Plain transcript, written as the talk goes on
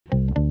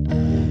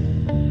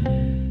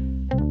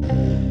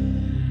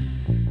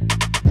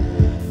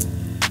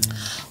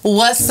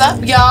What's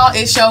up, y'all?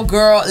 It's your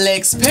girl,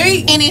 Lex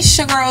P. And it's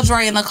your girl,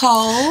 Dre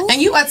Nicole.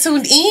 And you are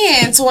tuned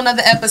in to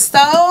another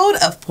episode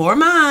of Poor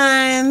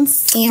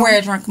Minds, where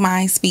a drunk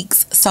mind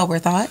speaks sober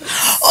thought.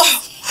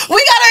 We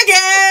got a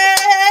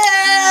guest!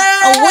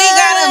 We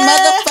got a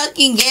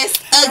motherfucking guest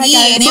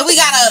again. And we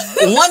got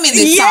a woman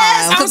this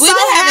time. Because we've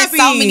been having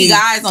so many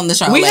guys on the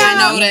show. We have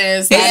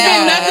noticed. It's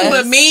been nothing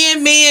but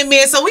men.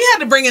 So we had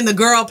to bring in the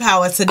girl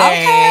power today.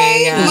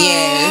 Okay.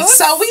 Yes.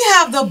 So we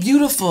have the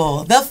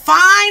beautiful, the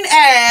fine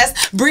ass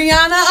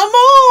Brianna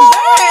Amor.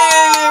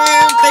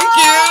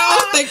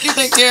 Thank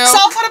you. So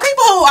for the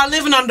people who are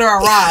living under a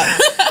rock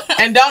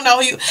and don't know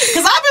who you,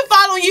 because I've been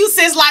following you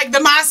since like the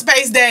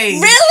MySpace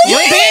days.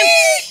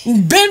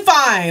 Really? Been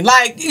fine.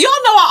 Like, y'all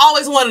know I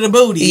always wanted a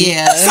booty.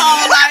 Yeah. So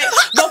like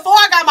before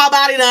I got my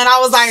body done, I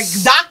was like,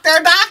 doctor.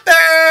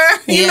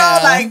 You know,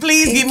 like,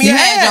 please give me you a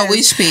had hand. your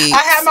wish pick. I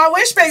had my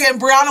wish pick, and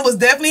Brianna was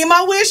definitely in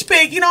my wish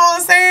pick. You know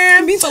what I'm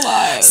saying? It means a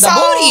lot. So, the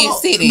booty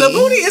is sitting. The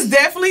booty is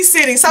definitely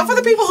sitting. So for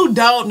the people who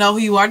don't know who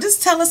you are,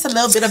 just tell us a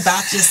little bit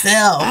about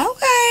yourself.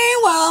 Okay,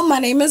 well, my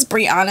name is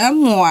Brianna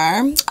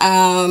Amor.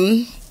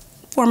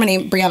 Former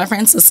name Brianna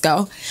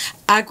Francisco.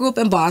 I grew up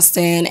in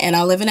Boston and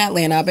I live in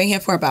Atlanta. I've been here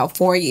for about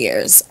 4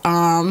 years.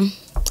 I'm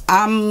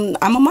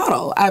a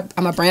model.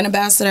 I'm a brand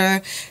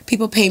ambassador.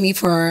 People pay me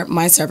for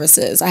my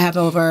services. I have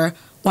over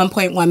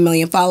 1.1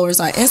 million followers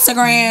on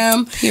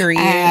Instagram. Period.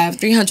 I have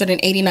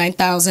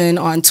 389,000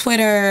 on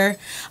Twitter.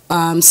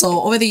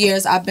 So over the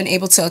years, I've been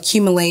able to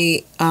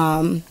accumulate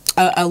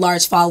a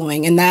large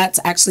following, and that's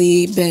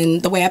actually been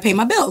the way I pay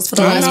my bills for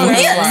the last 4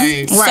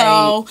 years.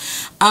 Right. So,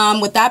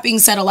 with that being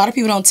said, a lot of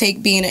people don't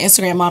take being an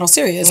Instagram model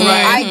serious. Right.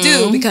 I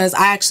do, because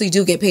I actually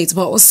do get paid to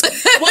post.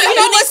 Well,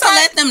 you need to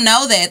let them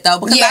know that, though,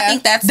 because I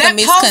think that's the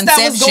misconception. That post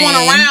that was going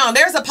around.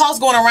 There's a post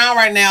going around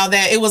right now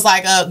that it was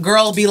like a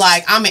girl be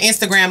like, I'm an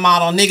Instagram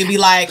model. Nigga be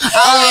like,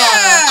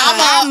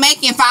 I'm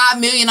making $5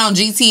 million on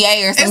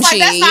GTA or some it's shit.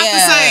 Like, that's not the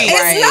same.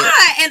 It's not.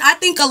 And I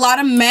think a lot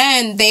of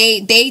men,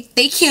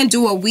 they can't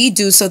do what we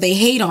do, so they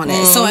hate on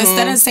it. So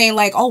instead of saying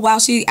like, oh wow,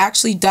 she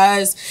actually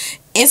does,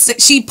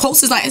 she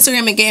posts on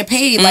Instagram and get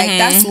paid, like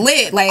that's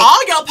lit. Like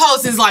all your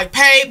posts is like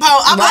paid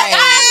post. I'm like,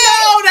 I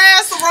know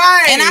that's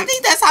right. And I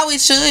think that's how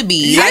it should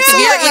be. Yeah. Like if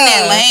you're in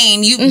that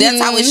lane, that's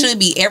how it should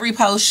be. Every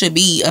post should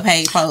be a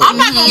paid post. I'm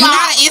not gonna You're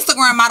lie. not an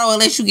Instagram model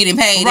unless you getting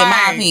paid, in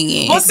my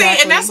opinion. Well, see,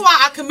 and that's why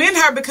I commend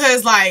her,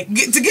 because like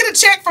to get a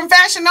check from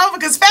Fashion Nova,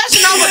 because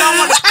Fashion Nova don't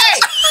want to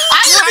pay.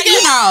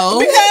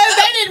 Because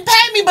they didn't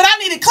pay me, but I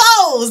needed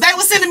clothes. They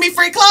were sending me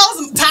free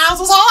clothes. Times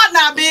was hard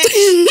now, bitch.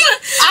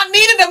 I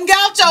needed them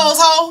gauchos,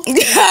 ho.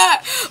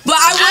 But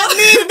I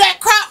needed that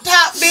crop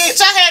top,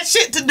 bitch. I had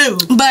shit to do.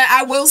 But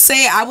I will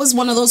say, I was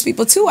one of those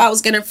people too. I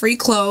was getting free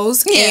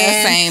clothes.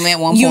 Yeah, same at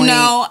one point. You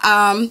know,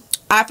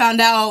 I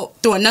found out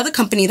through another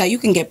company that you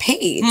can get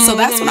paid. So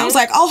that's when I was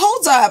like, oh,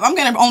 hold up. I'm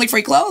getting only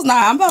free clothes now.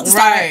 I'm about to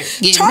start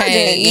charging.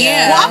 Paid,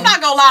 yeah. Well, I'm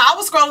not gonna lie. I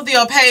was scrolling through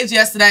your page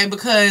yesterday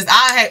because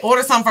I had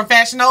ordered something from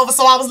Fashion Nova,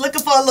 so I was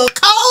looking for a little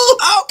code.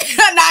 Oh,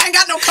 no, I ain't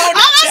got no code. I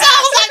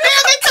was like,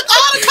 damn, they took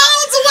all the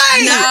codes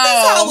away. No,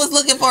 I was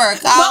looking for a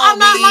code. But I'm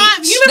not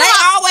lying. You know they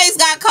always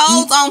got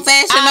codes on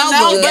Fashion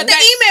Nova. know, Get the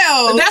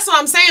email. That's what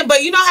I'm saying.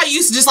 But you know how you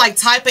used to just like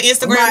type an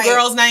Instagram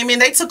girl's name in?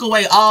 They took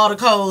away all the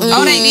codes.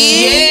 Oh, they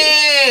did?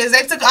 Yes.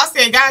 They took. I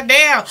said, God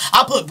damn.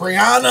 I put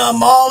Brianna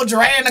Amor,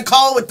 Dre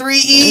Nicole with 3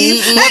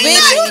 E's. Bitch, you know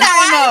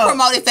I ain't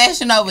promoted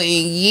Fashion Nova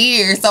in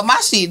years, so my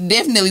shit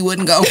definitely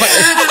wouldn't go away.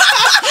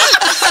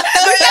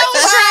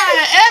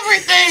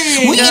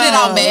 Everything. We ended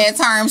on bad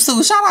terms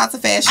too. Shout out to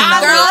Fashion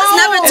Nova. Girl, it's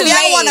never too If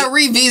y'all late. want to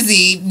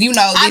revisit, you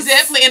know, I this,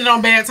 definitely ended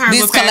on bad terms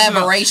this with Fashion Nova.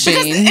 collaboration.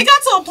 Because it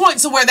got to a point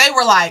to where they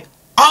were like,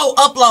 oh,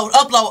 upload.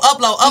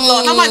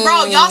 And I'm like,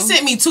 bro, y'all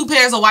sent me 2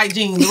 pairs of white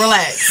jeans.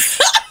 Relax.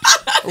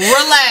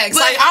 Relax.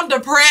 Like, I'm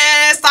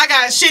depressed. I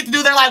got shit to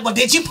do. They're like, well,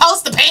 did you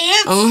post the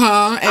pants?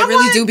 It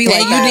really do be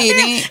like you that.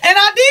 didn't. And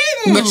I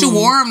didn't. But you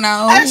wore them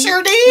though. I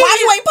sure did. Why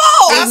you ain't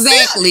post?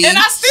 Exactly. And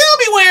I still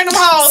be wearing them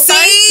hoes.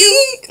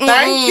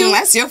 Thank you.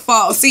 That's your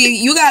fault.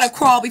 See, you gotta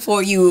crawl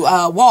before you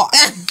walk.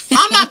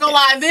 I'm not gonna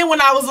lie. Then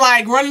when I was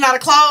like running out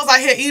of clothes, I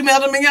had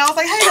emailed them and I was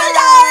like, hey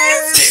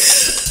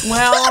guys.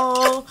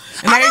 Well,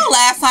 I know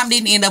last time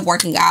didn't end up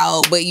working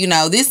out, but you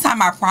know, this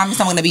time I promise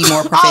I'm gonna be more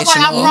I was like,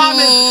 professional. I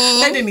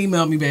promise. They didn't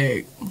email me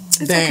back.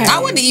 Damn. I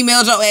wouldn't have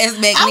emailed your ass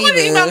back I neither.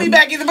 wouldn't email me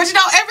back either, but you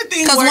know,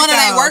 everything Because worked one of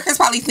their out. workers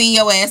probably seen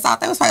your ass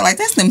out. They was probably like,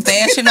 that's them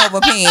Fashion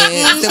Nova pants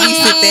that we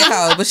sent that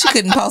hoe, but she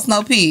couldn't post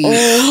no pics.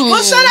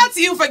 Well, shout out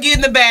to you for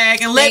getting the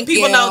bag and letting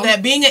people know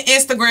that being an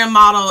Instagram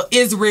model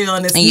is real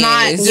and it's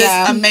not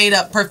just a made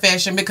up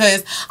profession.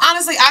 Because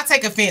honestly, I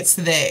take offense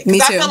to that.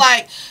 Because I feel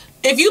like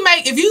if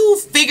you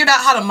figured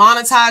out how to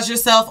monetize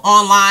yourself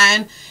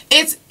online,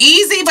 it's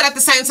easy, but at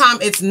the same time,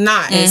 it's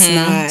not. It's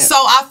not. So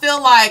I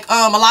feel like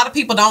a lot of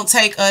people don't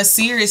take us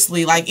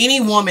seriously. Like any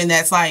woman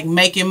that's like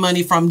making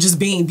money from just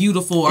being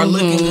beautiful or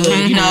looking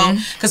good, you know?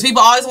 Because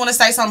people always want to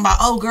say something about,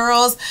 oh,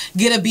 girls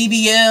get a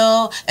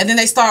BBL, and then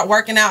they start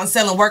working out and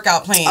selling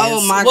workout plans.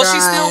 Oh my God. Well,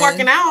 she's still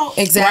working out.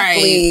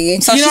 Exactly.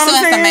 Right. So You she know still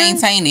what I'm has to saying?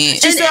 maintain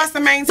it. She still has to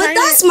maintain But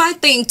that's my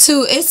thing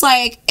too. It's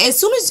like as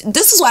soon as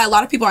this is why a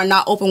lot of people are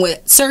not open with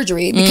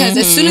surgery, because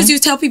as soon as you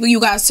tell people you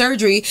got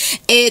surgery,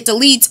 it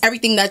deletes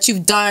everything that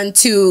you've done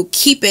to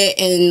keep it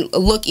and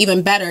look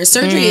even better.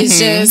 Surgery is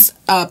just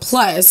a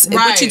plus. Right.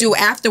 What you do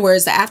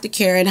afterwards, the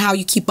aftercare and how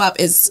you keep up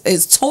is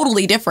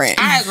totally different.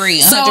 I agree.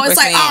 100%. So it's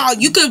like, oh,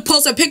 you could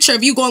post a picture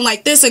of you going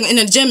like this in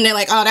the gym and they're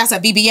like, oh, that's a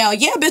BBL.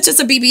 Yeah, bitch, it's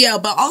a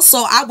BBL. But also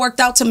I worked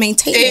out to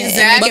maintain it.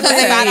 Exactly.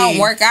 Because if I don't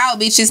work out,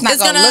 bitch, it's not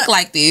gonna look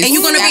like this. And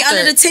you're gonna be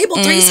under the table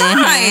 3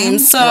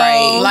 times. So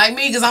like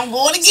me, because I'm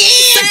going again.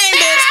 same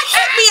bitch.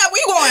 Hit me up.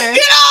 Where you going?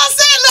 You know what I'm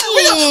saying?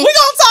 Look, we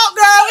gonna talk,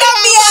 girl.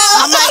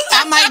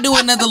 I might do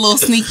another little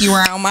sneaky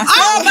round myself.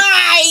 Oh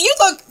my!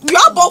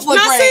 Y'all both look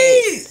Now, great.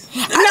 see,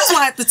 I just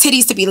want the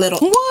titties to be little.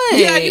 What?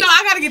 yeah, you know,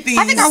 I gotta get these.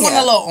 I think I want a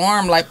little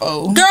arm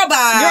lipo. Girl,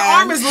 bye. Your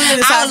arm is literally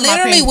the size I of my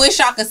literally pinky. wish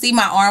y'all could see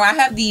my arm. I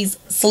have these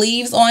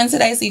sleeves on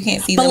today, so you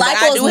can't see But them. But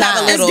I lipo's do have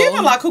a not. It's little.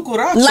 giving la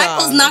cucaracha.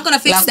 Lipo's not gonna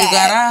fix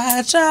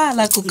that.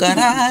 La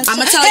cucaracha. I'm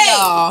gonna tell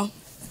y'all,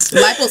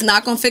 lipo's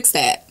not gonna fix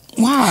that.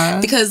 Why?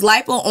 Because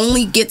lipo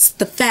only gets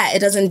the fat. It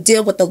doesn't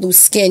deal with the loose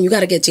skin. You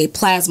gotta get J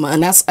plasma,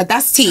 and that's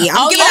tea.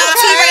 I'm giving out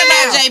tea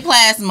right now. J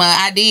plasma.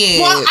 I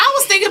did. Well, I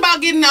was thinking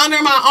about getting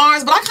under my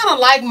arms, but I kind of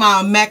like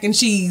my mac and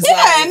cheese. Yeah,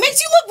 like, it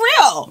makes you look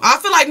real. I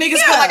feel like niggas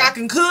feel like I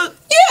can cook,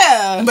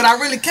 Yeah. but I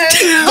really can't.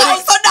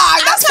 Oh, so nah,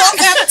 that's false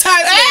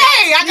advertisement.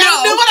 Hey, I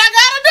gotta do what I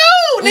gotta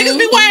do. Niggas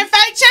be wearing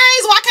fake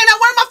chains. Why can't I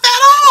wear my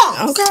fat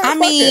arms? Okay. I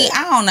mean,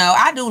 I don't know.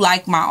 I do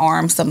like my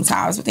arms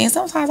sometimes, but then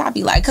sometimes I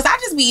be like, because I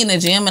just be in the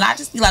gym and I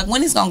just be like,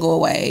 when it's gonna go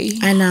away?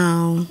 I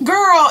know.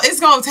 Girl, it's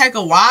gonna take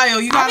a while.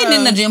 You I've gotta. been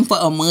in the gym for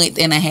a month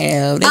and a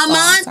half. That's A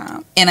month?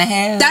 time. And a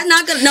half. That's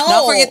not gonna. No.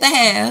 Don't forget the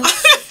half.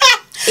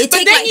 It But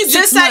take then like you 6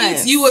 just say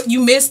months.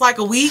 you missed like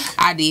a week,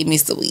 I did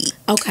miss a week.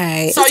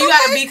 Okay. so It's you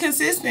gotta okay. be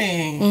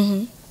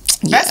consistent.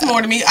 That's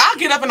more to me. I'll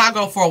get up and I'll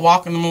go for a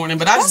walk in the morning,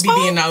 but I just be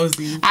being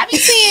nosy. I be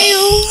seeing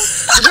you.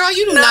 Girl,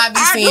 you do not be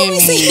I seeing do be me.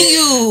 seeing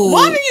you.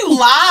 Why do you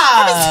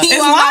lie? seeing Is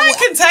you on my lying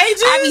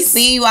contagious? I be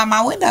seeing you out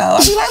my window.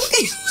 I be like, look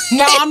at you.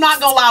 No, I'm not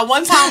gonna lie.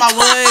 One time I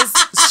was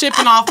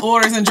shipping off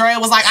orders and Drea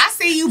was like, I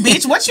see you,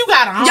 bitch. What you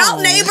got on?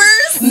 Y'all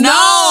neighbors?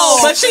 No.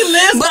 But she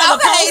lives But by the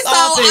okay, post so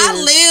office. I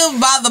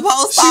live by the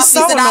post She's office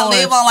so and I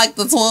annoying. live on like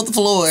the 12th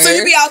floor. So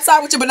you be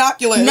outside with your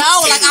binoculars? No,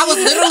 like I was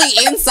literally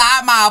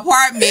inside my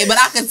apartment, but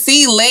I could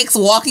see Lex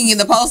walking in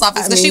the post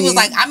office because she was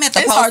like, I'm at the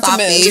it's post hard to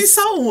miss. She's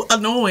office. so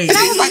annoying. And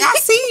I was like, I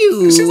see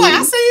you. She's like,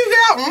 I see you,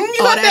 girl. You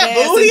Oh, got that that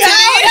ass booty and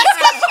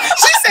out.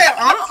 She said,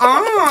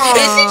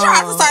 And she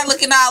tried to start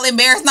looking all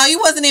embarrassed. No, you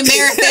wasn't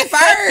embarrassed at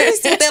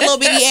first with that little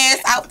bitty ass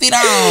outfit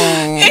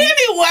on.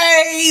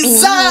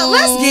 Anyways, so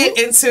let's get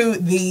into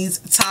these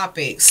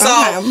topics. So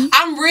Okay.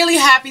 I'm really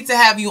happy to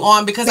have you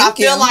on because Thank I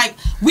feel you. like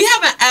we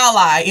have an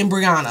ally in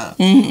Brianna.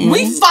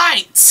 We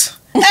fight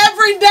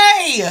every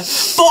day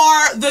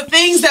for the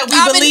things that we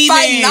I've been believe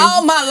fighting in.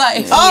 all my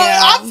life.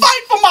 I'm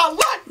fighting for my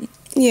life.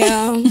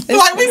 Yeah.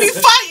 Like we be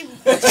fighting.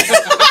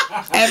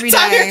 Every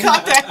Tanya day.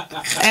 caught that.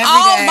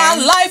 All my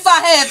life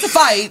I had to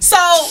fight. So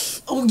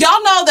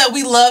y'all know that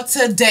we love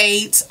to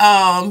date,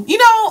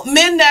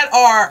 men that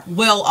are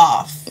well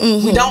off.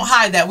 We don't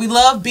hide that. We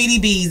love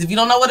BDBs. If you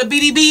don't know what a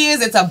BDB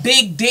is, it's a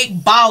big dick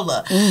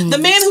baller. The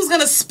man who's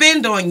gonna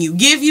spend on you,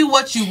 give you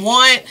what you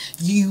want,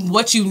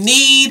 what you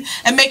need,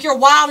 and make your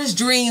wildest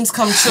dreams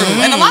come true.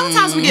 And a lot of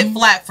times we get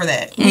flack for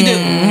that. We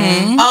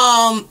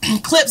do.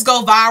 Clips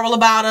go viral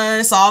about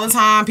us all the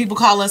time. People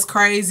call us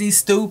crazy,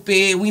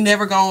 stupid. We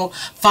never gonna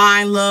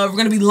find love. We're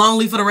gonna be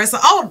lonely for the rest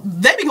of. Oh,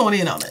 they be going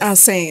in on it.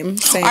 Same.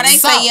 Or they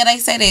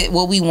say that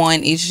what we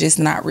want is just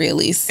not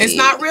realistic. It's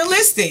not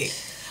realistic.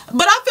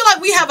 But I feel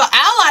like we have an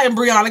ally in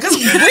Brianna because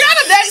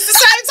Brianna dates the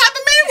same type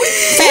of men.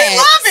 We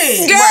love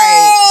it. Girl,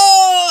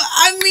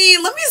 I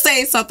mean, let me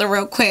say something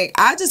real quick.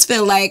 I just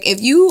feel like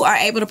if you are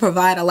able to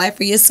provide a life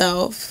for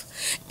yourself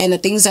and the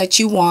things that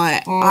you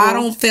want, I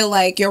don't feel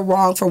like you're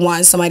wrong for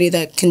wanting somebody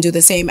that can do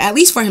the same, at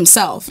least for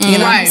himself. You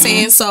know what I'm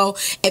saying? So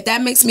if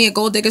that makes me a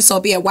gold digger, so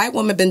be it. White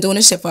women been doing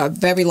this shit for a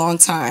very long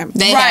time.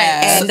 They Right.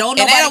 have. And don't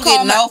they nobody don't call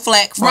get me- no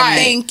flack from Right.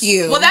 me. Thank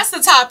you. Well, that's the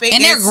topic.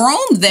 And they're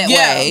groomed that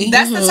way.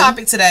 That's the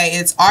topic today.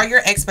 It's, are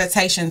your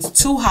expectations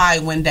too high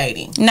when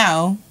dating?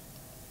 No.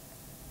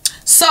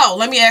 So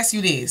let me ask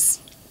you this.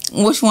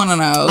 Which one of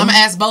those? I'm gonna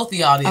ask both of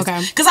y'all this.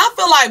 Okay. Because I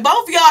feel like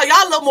both of y'all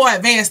a little more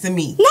advanced than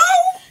me. No.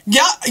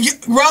 Y'all,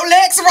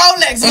 Rolex,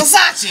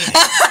 Versace.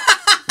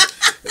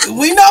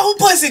 We know who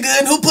pussy good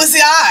and who pussy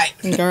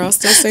alright. Girl,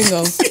 still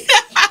single. Shit,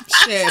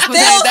 Still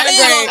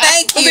single,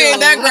 thank you. Ain't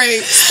that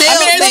great? Still I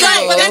mean, it's single.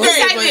 great, but let me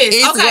say this.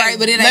 It's Okay, great,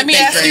 but it ain't let me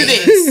that ask you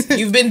great. this.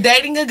 You've been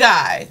dating a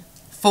guy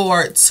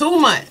for 2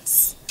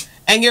 months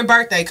and your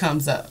birthday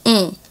comes up.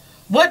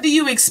 What do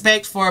you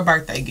expect for a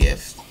birthday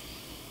gift?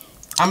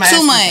 I'm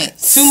 2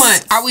 months. 2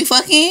 months. Are we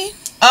fucking?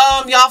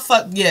 Y'all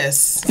fuck.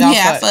 Yes. Y'all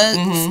fuck.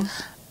 Mm-hmm.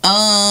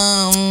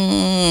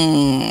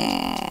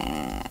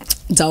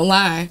 Don't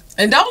lie.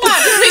 And don't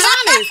lie. Just be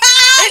honest.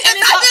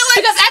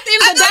 Because at the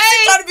end of the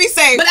day, trying to be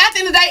safe. But at the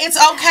end of the day, it's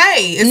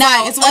okay. It's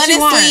like, it's what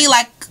honestly, you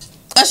want. like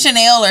a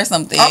Chanel or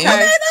something. Okay,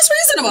 that's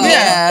reasonable.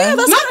 Yeah,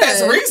 that's not good.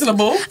 that's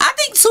reasonable. I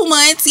think 2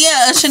 months.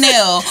 Yeah, a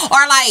Chanel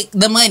or like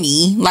the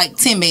money, like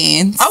 10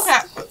 bands.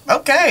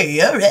 Okay.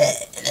 All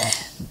right.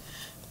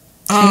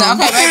 No,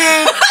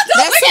 okay,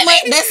 that's too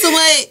much. That's too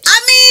much. I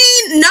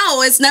mean,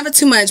 no, it's never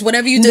too much.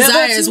 Whatever you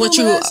desire is what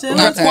you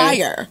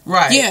require.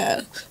 Right.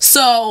 Yeah.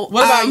 So,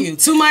 what about you?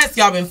 2 months,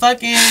 y'all been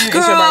fucking. It's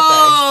your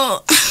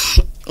girl,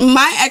 birthday.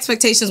 My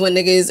expectations with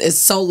niggas is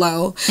so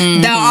low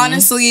that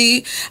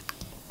honestly,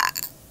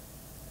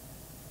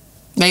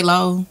 they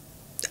low.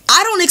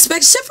 I don't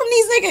expect shit from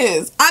these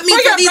niggas. I mean,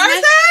 for your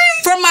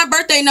birthday? For my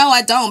birthday, no,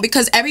 I don't.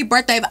 Because every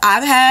birthday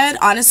I've had,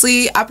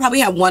 honestly, I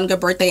probably had one good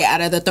birthday out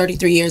of the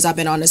 33 years I've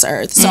been on this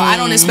earth. So I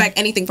don't expect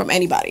anything from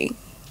anybody.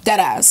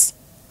 Deadass.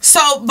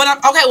 So, but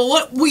okay, well,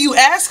 what will you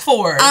ask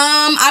for?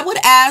 I would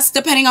ask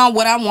depending on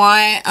what I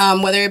want,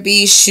 whether it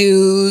be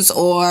shoes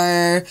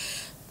or.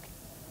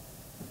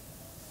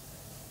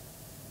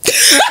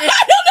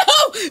 I don't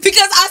know,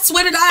 because I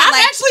swear to God, I'm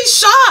actually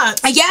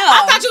shocked. Yeah,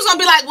 I thought you was gonna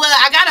be like, well,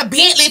 I got a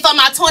Bentley for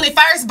my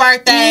 21st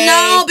birthday.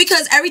 No,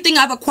 because everything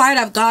I've acquired,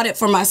 I've got it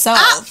for myself.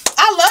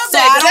 I love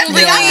that.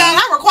 Everything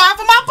I require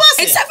for my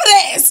pussy, except for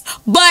this.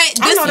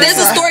 But there's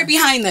a story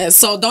behind this,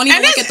 so don't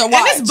even look at the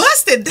watch. And it's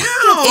busted down.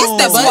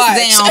 It's the bust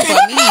down for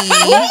me.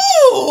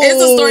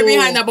 It's a story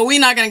behind that, but we're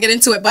not gonna get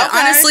into it. But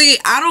honestly,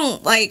 I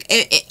don't like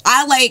it.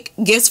 I like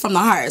gifts from the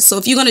heart. So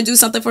if you're gonna do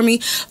something for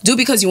me, do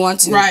because you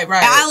want to. Right.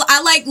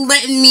 I like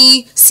letting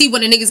me see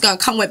what a nigga's gonna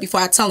come with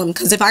before I tell him.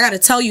 Because if I gotta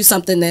tell you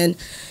something, then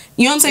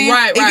you know what I'm saying.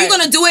 Right. If you're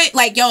gonna do it,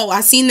 like, yo,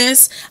 I seen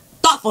this.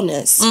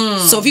 Thoughtfulness.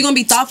 So if you're gonna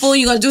be thoughtful,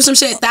 you're gonna do some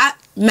shit that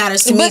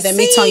matters to me than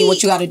me telling you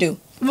what you gotta do.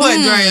 What,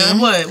 Drea?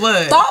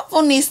 What?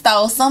 Thoughtfulness,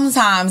 though,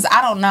 sometimes,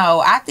 I don't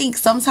know. I think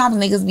sometimes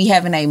niggas be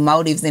having their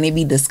motives and it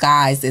be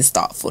disguised as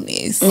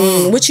thoughtfulness.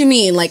 What you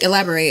mean? Like,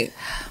 elaborate.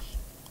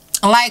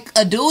 Like,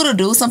 a dude will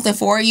do something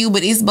for you,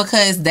 but it's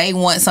because they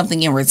want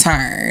something in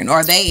return,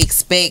 or they're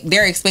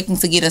expecting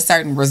to get a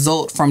certain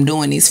result from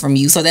doing this from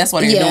you. So that's why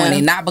they're doing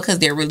it, not because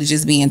they're really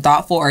just being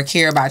thoughtful or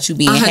care about you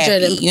being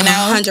happy. You know,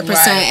 100%.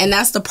 Right. And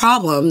that's the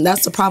problem.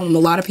 That's the problem. A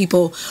lot of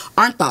people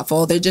aren't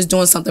thoughtful. They're just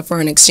doing something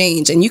for an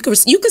exchange, and you could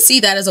see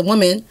that as a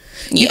woman.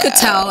 You could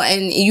tell,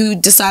 and you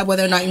decide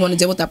whether or not you want to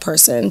deal with that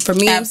person. For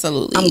me,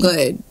 absolutely, I'm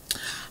good.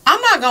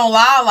 I'm not gonna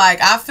lie.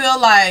 Like, I feel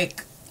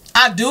like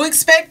I do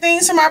expect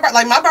things from my birthday.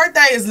 Like, my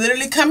birthday is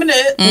literally coming up.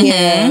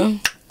 Yeah.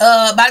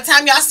 By the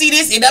time y'all see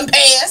this, it done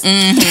passed.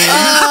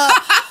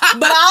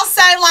 But I'll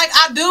say, like,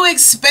 I do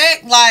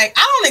expect, like,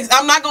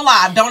 I'm not gonna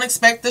lie, I don't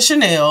expect the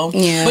Chanel.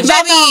 Yeah. But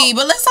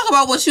let's talk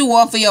about what you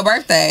want for your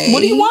birthday. What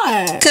do you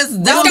want? Because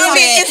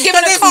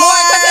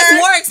it's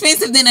more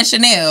expensive than a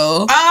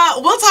Chanel.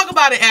 We'll talk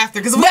about it after,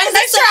 because we gotta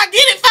make sure I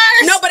get it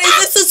first. No, but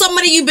is this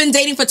somebody you've been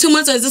dating for 2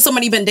 months, or is this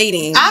somebody you've been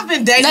dating? I've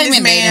been dating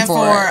this man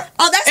for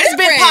it's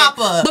Big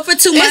Papa. But for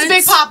 2 months? It's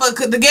Big Papa.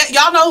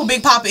 Y'all know who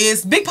Big Papa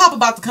is. Big Papa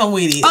about to come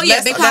with it. Oh,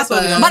 yeah, Big Papa.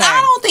 But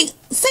I don't think...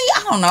 See,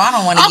 I don't know. I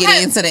don't want to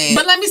get into that.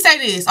 But let me say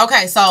this.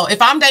 Okay, so if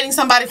I'm dating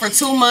somebody for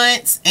 2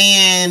 months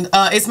and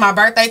it's my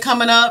birthday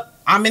coming up,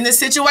 I'm in this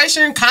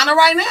situation kind of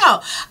right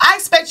now. I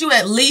expect you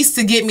at least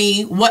to get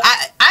me what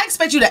I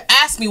expect you to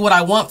ask me what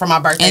I want for my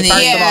birthday, first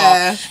of all.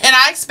 And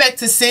I expect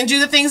to send you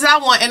the things that I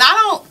want. And I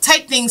don't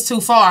take things too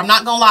far. I'm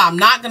not going to lie. I'm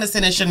not going to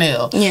send a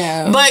Chanel.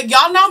 Yeah. But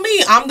y'all know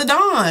me. I'm the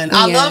Don.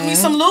 I love me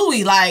some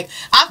Louis. Like,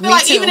 I feel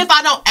like even if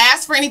I don't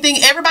ask for anything,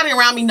 everybody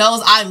around me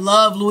knows I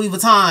love Louis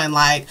Vuitton.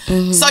 Like,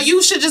 so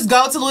you should just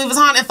go to Louis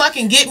Vuitton and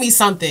fucking get me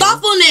something.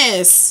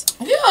 Thoughtfulness.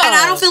 Yeah. And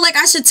I don't feel like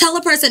I should tell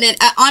a person. And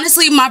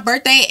honestly, my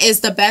birthday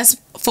is the best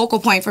focal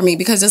point for me,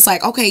 because it's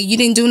like, okay, you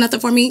didn't do nothing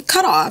for me,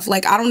 cut off.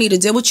 Like, I don't need to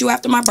deal with you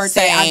after my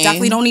birthday. I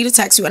definitely don't need to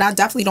text you, and I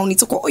definitely don't need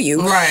to call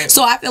you. Right.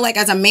 So I feel like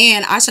as a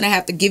man, I shouldn't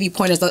have to give you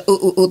pointers like,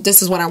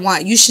 this is what I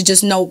want. You should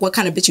just know what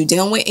kind of bitch you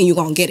dealing with, and you're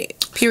gonna get it.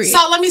 Period.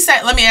 So let me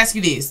ask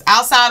you this.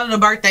 Outside of the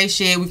birthday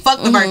shit, we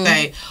fucked the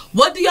birthday.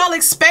 What do y'all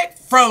expect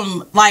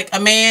from, like, a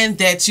man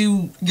that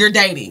you're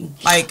dating?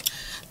 Like,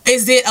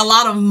 is it a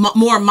lot of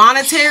more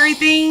monetary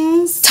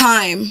things?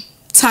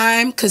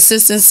 Time,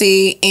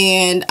 consistency,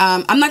 and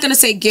I'm not gonna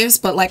say gifts,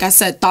 but like I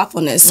said,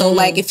 thoughtfulness. So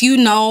like, if you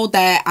know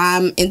that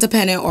I'm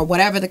independent or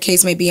whatever the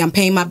case may be, I'm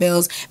paying my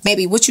bills.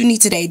 Baby, what you need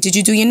today? Did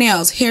you do your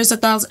nails? Here's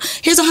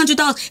 $1,000. Here's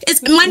 $100.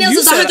 It's my nails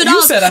is $100.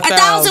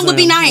 $1,000 would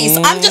be nice.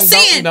 I'm just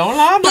saying. Don't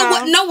lie. But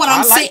what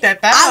I'm saying,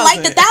 I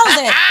like the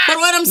 $1,000. But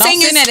what I'm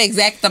saying is, don't send that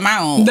exact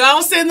amount.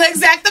 Don't send the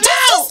exact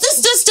amount.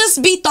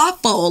 Just be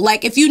thoughtful.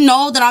 Like, if you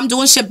know that I'm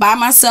doing shit by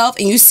myself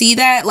and you see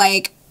that,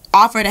 like,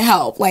 offer to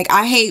help. Like,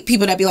 I hate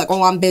people that be like,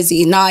 oh, I'm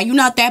busy. Nah, you're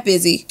not that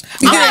busy.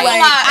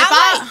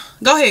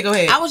 Go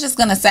ahead. I was just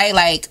gonna say,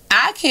 like,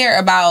 I care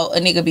about a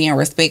nigga being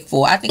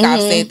respectful. I think I've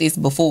said this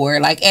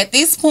before. Like, at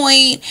this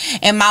point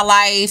in my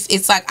life,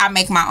 it's like I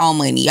make my own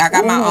money. I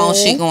got my own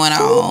shit going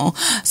on.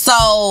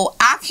 So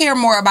I care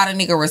more about a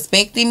nigga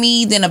respecting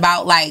me than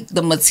about like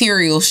the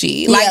material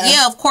shit. Like,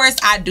 yeah, of course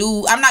I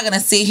do. I'm not gonna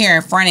sit here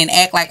in front and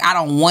act like I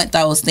don't want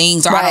those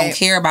things or I don't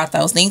care about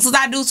those things, because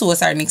I do to a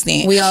certain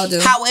extent. We all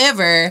do.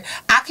 However,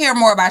 I care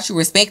more about you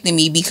respecting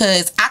me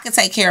because I can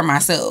take care of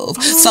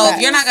myself. So if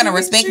you're not gonna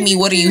respect me,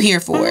 what are you here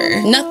for?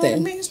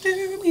 Nothing.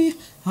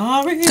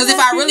 Because if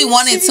I really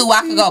wanted to,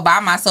 I could go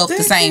buy myself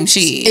the same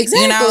shit.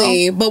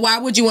 Exactly. You know? But why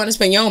would you want to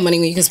spend your own money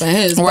when you can spend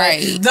his?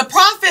 Right. The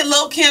prophet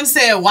Lil Kim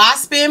said, why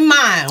spend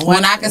mine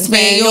when I can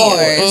spend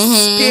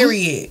yours?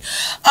 Period.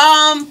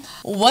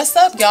 What's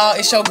up, y'all?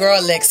 It's your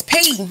girl Lex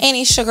P. And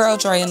it's your girl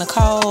Dre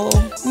Nicole.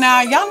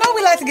 Now, y'all know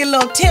we like to get a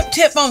little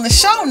tip on the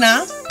show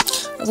now.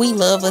 We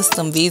love us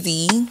some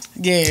Vizzy.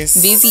 Yes.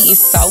 Vizzy is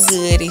so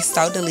good. It's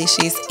so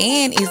delicious.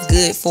 And it's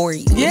good for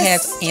you.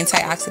 Yes. It has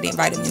antioxidant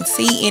vitamin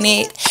C in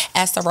it.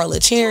 Acerola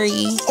cherry.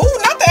 Oh,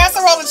 not the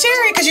acerola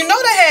cherry, because you know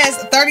that has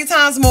 30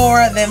 times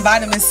more than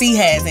vitamin C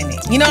has in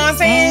it. You know what I'm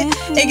saying?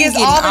 It gets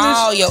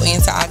all your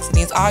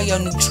antioxidants, all your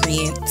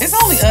nutrients. It's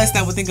only us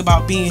that would think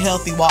about being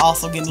healthy while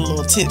also getting a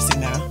little tipsy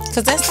now.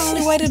 Because that's the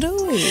only way to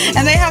do it.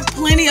 And they have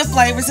plenty of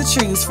flavors to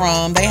choose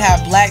from. They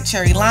have black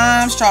cherry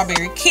lime,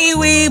 strawberry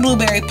kiwi,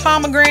 blueberry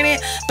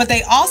pomegranate, but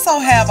they also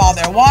have all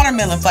their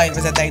watermelon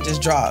flavors that they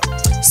just dropped.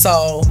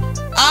 So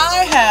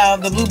I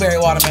have the blueberry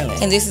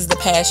watermelon. And this is the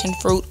passion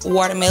fruit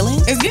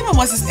watermelon. It's giving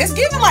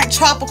like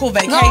tropical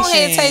vacation. Go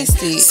ahead,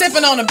 taste it.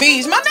 Sipping on the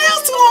beach. My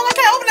nails too long. I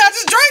can't open it. I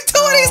just drank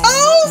 2 of these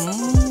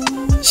hoes.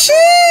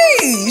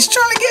 Sheesh,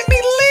 trying to get me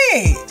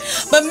lit.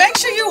 But make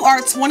sure you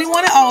are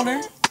 21 and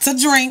older to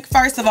drink,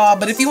 first of all.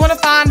 But if you want to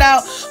find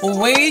out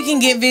where you can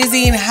get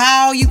Vizzy and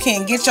how you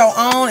can get your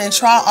own and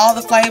try all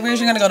the flavors,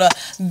 you're going to go to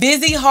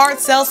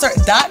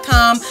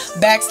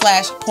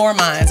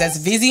VizzyHardSeltzer.com/PourMinds. That's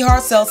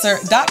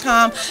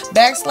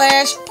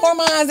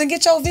VizzyHardSeltzer.com/PourMinds and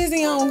get your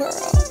Vizzy on, girl.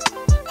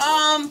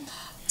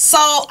 So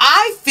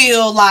I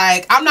feel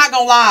like, I'm not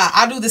gonna lie,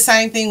 I do the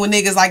same thing with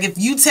niggas. Like, if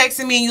you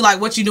texting me and you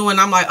like, what you doing?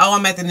 I'm like, oh,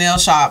 I'm at the nail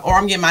shop, or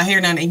I'm getting my hair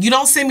done, and you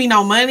don't send me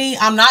no money,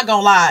 I'm not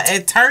gonna lie,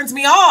 it turns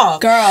me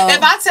off. Girl.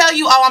 If I tell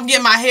you, oh, I'm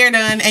getting my hair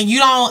done, and you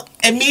don't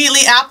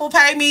immediately Apple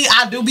Pay me,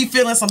 I do be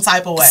feeling some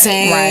type of way.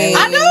 Same. Right.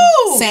 I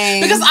do.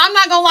 Same. Because I'm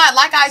not gonna lie,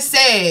 like I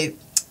said,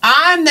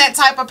 I'm that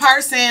type of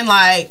person,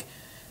 like,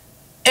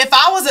 if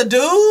I was a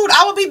dude,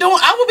 I would be doing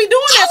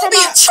that for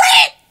my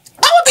trick.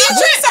 I would be a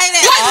trick. Say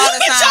that like, all look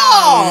the at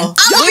time.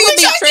 y'all. We would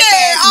be trick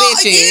ass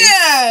bitches.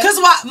 Yeah. Because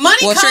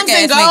money comes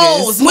and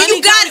goes. When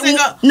you got it,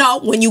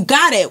 when you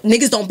got it,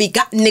 niggas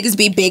niggas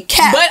be big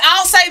cat. But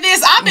I'll say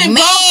this: I've been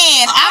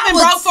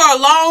broke for a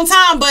long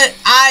time, but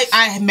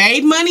I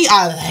made money.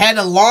 I had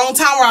a long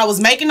time where I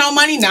was making no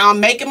money. Now I'm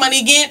making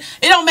money again.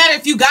 It don't matter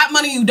if you got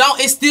money, you don't.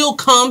 It still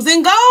comes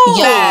and goes.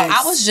 Yeah,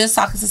 I was just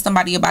talking to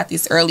somebody about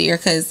this earlier,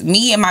 because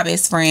me and my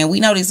best friend, we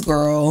know this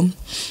girl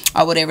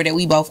or whatever that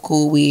we both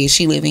cool with.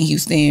 She live in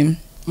Houston.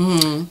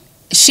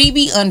 She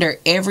be under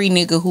every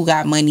nigga who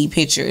got money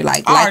picture.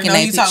 Like, I already know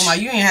you talking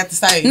about. You ain't have to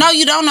say. No,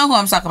 you don't know who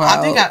I'm talking about.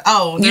 I think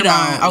you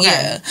don't. Okay.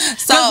 Yeah.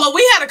 So, well,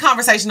 we had a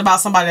conversation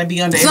about somebody that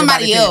be under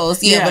somebody else.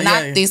 But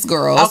not this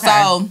girl. Okay.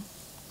 So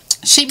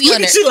she be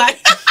under. She like.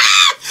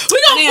 We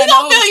gonna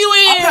fill you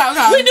in.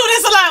 Okay. We do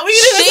this a lot.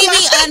 She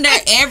be under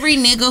every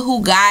nigga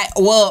who got,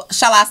 well,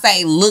 shall I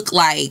say, look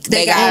like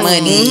they got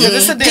money.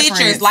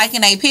 Pictures,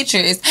 liking they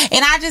pictures.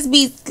 And I just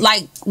be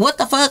like, what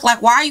the fuck? Like,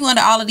 why are you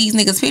under all of these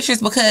niggas' pictures?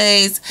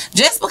 Because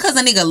just because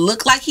a nigga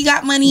look like he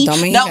got money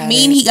don't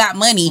mean he got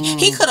money.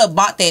 He could have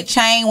bought that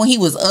chain when he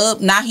was up.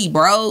 Now he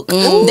broke.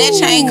 That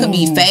chain could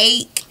be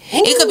fake.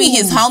 It could be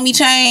his homie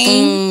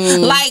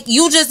chain. Like,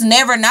 you just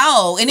never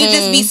know. And it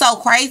just be so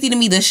crazy to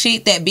me, the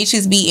shit that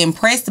bitches be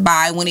impressed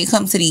by when it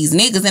comes to these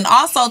niggas. And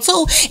also,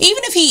 too,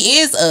 even if he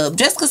is up,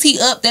 just because he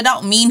up, that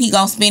don't mean he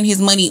gonna spend his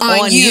money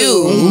on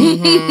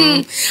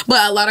you.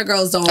 But a lot of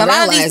girls don't realize a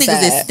lot of these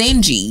niggas is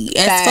stingy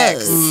as fuck.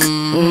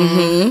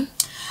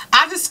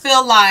 I just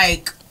feel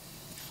like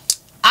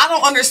I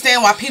don't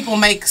understand why people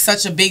make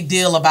such a big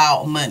deal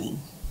about money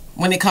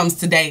when it comes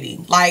to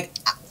dating. Like,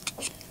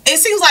 it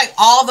seems like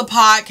all the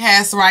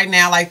podcasts right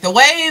now, like the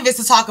wave is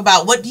to talk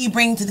about what do you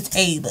bring to the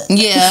table.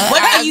 Yeah.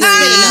 What are you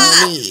spending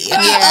on me?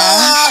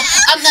 Yeah.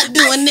 I'm not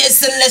doing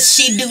this unless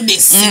she do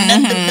this.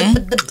 And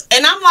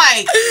I'm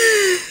like,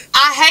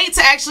 I hate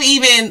to actually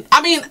even,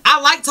 I mean, I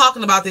like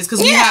talking about this because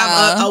we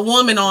have a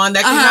woman on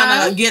that can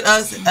kind of get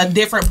us a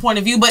different point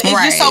of view. But it's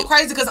just so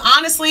crazy because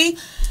honestly,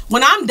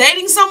 when I'm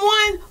dating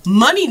someone,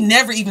 money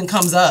never even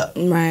comes up.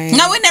 Right.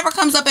 No, it never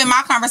comes up in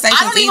my conversations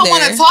I don't even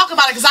want to talk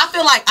about it because I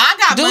feel like I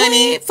got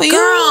money. For you.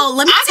 Girl,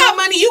 let me I got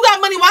money, you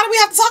got money. Why do we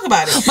have to talk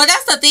about it? But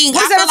that's the thing.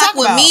 I feel like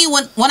with me,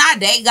 when I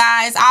date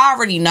guys, I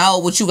already know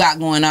what you got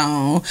going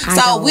on.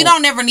 We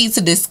don't ever need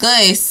to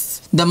discuss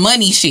the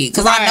money shit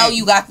because I know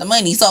you got the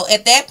money. So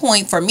at that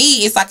point, for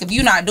me, it's like if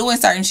you're not doing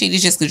certain shit,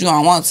 it's just because you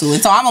don't want to.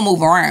 And so I'm gonna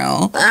move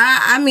around.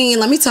 I mean,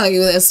 let me tell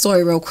you a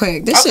story real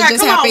quick. This shit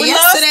just happened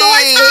yesterday.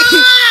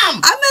 I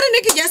met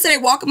a nigga yesterday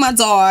walking my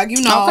dog,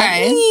 you know.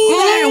 Okay.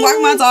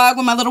 Walking my dog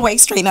with my little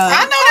waist straight up.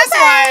 I know that's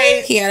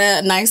right. He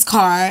had a nice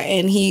car,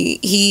 and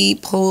he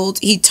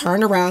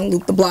turned around,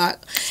 looped the block,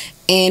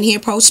 and he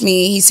approached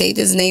me. He saved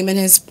his name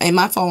in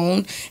my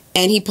phone,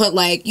 and he put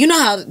like, you know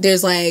how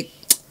there's like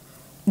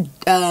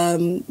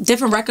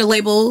different record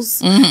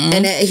labels,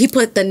 and he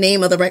put the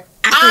name of the record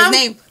after his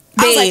name.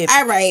 I was like,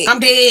 all right. I'm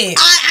dead.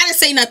 I didn't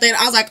say nothing.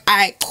 I was like, all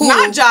right, cool.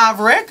 Not Jive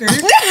Records.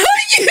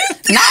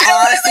 Not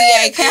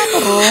RCA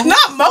Capital.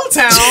 Not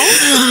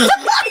Motown.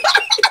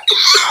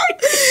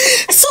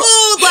 So,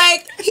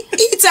 like,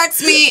 he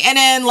texts me, and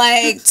then,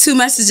 like, 2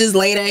 messages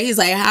later, he's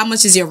like, how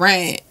much is your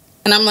rent?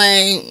 And I'm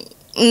like,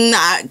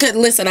 nah. Cause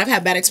listen, I've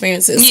had bad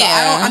experiences. So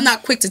I'm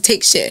not quick to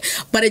take shit.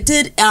 But it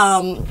did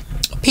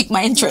pique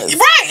my interest.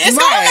 Right. It's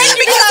right.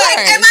 Because,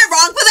 like, am I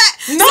wrong for that?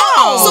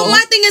 No. So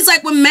my thing is,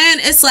 like, with men,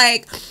 it's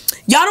like,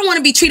 y'all don't want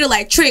to be treated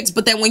like tricks,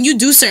 but then when you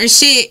do certain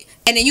shit,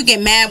 and then you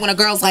get mad when a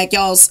girl's like,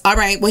 yo, all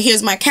right, well,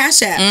 here's my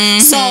Cash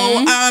App. So,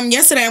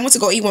 yesterday I went to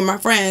go eat with my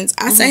friends.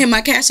 I sent him my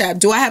Cash App.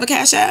 Do I have a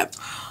Cash App?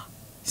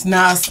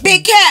 Nah,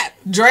 Big Cap.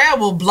 Drea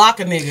will block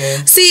a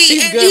nigga. See,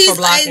 she's good for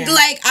blocking.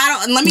 Like, I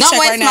don't. Let me don't check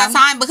waste right now. my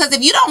time, because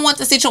if you don't want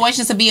the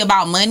situations to be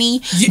about money,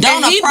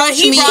 don't approach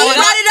He me. brought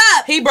it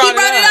up. He brought it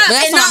up.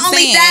 That's And what not I'm only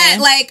saying. that,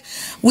 like,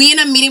 we in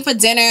a meeting for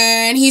dinner,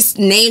 and he's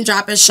name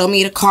dropping, show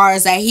me the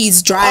cars that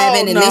he's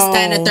driving, and this,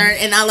 that, and the third.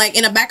 And I, like,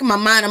 in the back of my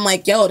mind, I'm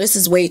like, yo, this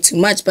is way too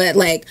much. But,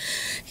 like,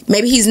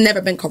 maybe he's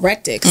never been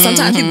corrected. Because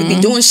sometimes people be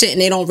doing shit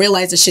and they don't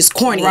realize the shit's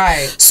corny.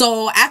 Right.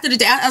 So after the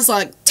day, I was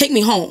like, take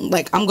me home.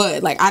 Like, I'm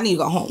good. Like, I need to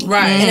go home.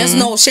 Right. And there's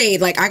no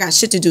shade. Like, I got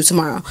shit to do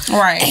tomorrow.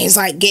 Right. And he's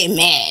like, getting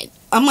mad.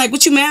 I'm like,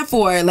 what you mad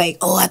for? Like,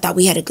 oh, I thought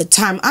we had a good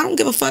time. I don't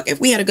give a fuck if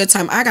we had a good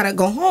time. I gotta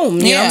go home.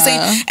 You know what I'm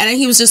saying? And then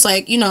he was just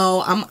like, you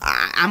know,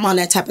 I'm on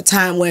that type of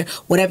time where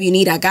whatever you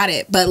need, I got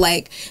it. But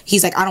like,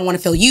 he's like, I don't want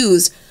to feel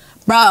used.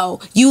 Bro,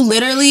 you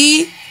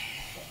literally,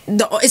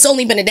 it's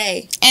only been a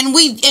day. And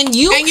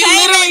you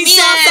literally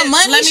said, on some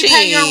money let me shit.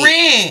 pay your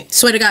rent.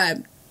 Swear to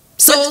God.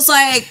 So it's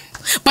like,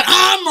 but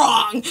I'm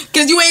wrong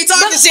because you ain't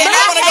talking shit. But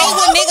I hate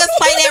when niggas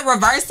play that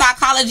reverse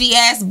psychology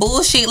ass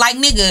bullshit. Like,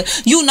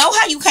 nigga, you know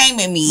how you came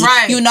at me.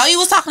 Right. You know you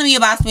was talking to me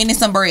about spending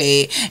some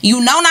bread. You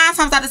know 9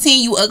 times out of 10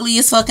 you ugly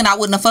as fuck, and I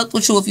wouldn't have fucked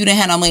with you if you didn't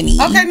have no money.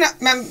 Okay,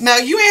 now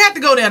you ain't have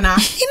to go there now.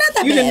 He not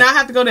that You bad. did not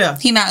have to go there.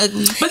 He not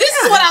ugly. But this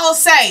is what I will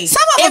say.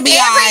 Some of them be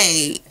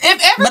alright. If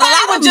everybody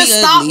would just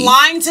stop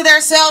lying to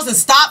themselves and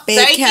stop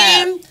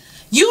faking,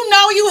 you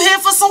know you here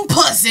for some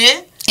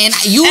pussy. And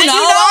you know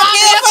I'm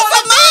here for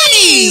some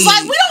money.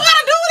 Like, we don't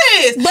gotta do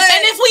this. But,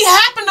 and if we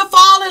happen to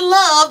fall in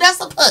love, that's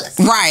a plus.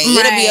 Right.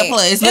 It'll be a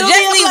plus. But It'll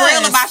just be be a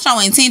plus. real about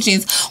your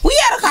intentions. We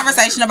had a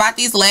conversation about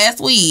this last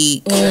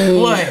week.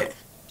 What?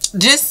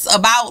 Just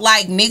about,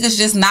 like, niggas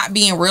just not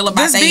being real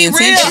about Just their be real.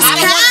 intentions.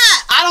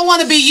 I don't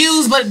want to be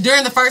used, but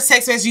during the first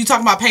text message, you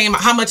talking about paying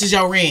how much is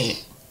your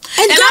rent?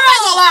 And I'm not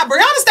gonna lie,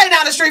 Brianna stay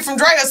down the street from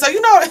Drea, so you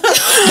know it's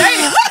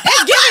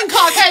giving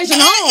Caucasian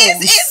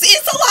homes.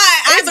 It's a lot.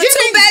 I have a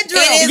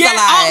 2-bedroom. It is a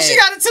lot. Oh, she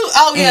got a 2.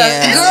 Oh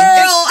yeah.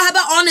 Girl, how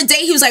about on the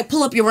date he was like,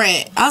 pull up your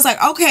rent. I was like,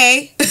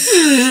 okay.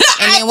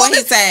 And then what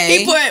he say?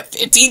 He put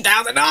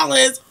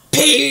 $15,000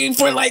 paid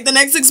for like the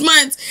next 6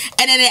 months,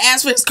 and then it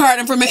asked for his card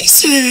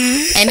information.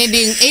 And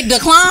it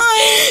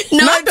declined.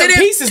 No, Not it the didn't.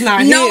 piece is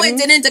not No, hidden.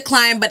 it didn't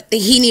decline, but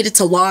he needed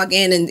to log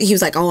in, and he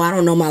was like, oh, I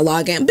don't know my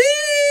login,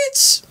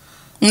 bitch.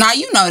 Nah,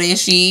 you know that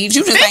shit. You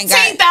just ain't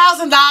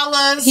got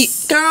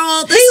 $15,000.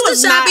 Girl, this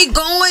is what y'all be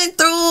going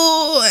through.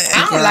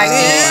 I don't like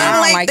that. I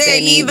don't like that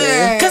either.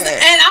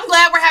 And I'm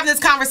glad we're having this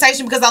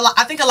conversation because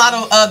I think a lot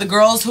of the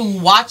girls who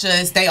watch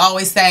us, they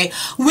always say,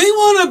 we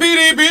want a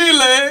bitty bitty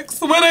legs.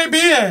 Where they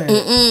be at?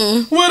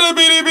 Where the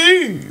bitty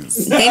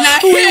bees? They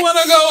not We here. want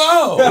to go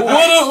out.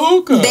 What a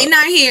hookah. They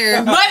not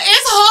here. But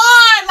it's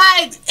hard.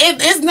 Like,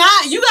 it's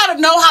not. You got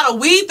to know how to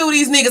weed through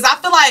these niggas. I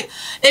feel like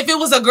if it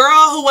was a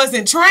girl who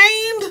wasn't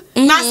trained,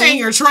 not saying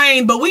you're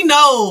trained, but we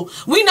know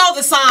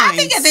the signs. I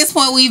think at this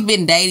point we've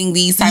been dating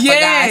these type of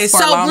guys for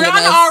so long Brianna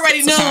enough already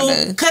to knew,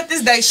 kinda- cut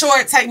this day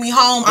short, take me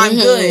home, I'm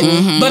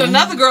good. But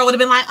another girl would have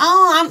been like,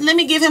 let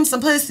me give him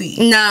some pussy.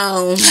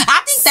 No.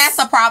 I think that's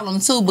a problem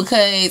too,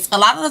 because a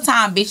lot of the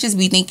time bitches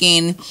be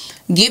thinking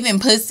giving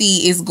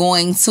pussy is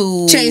going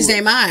to Change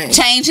their mind.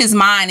 change his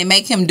mind and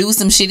make him do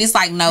some shit. It's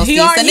like, no, He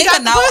sis, already the got nigga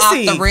the know off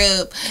pussy. the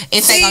rip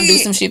if they gonna do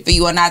some shit for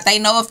you or not. They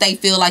know if they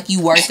feel like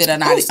you worth it or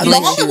not.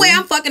 The only way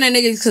I'm fucking a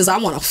nigga is because I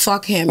want to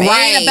fuck him.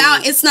 Right.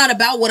 It's not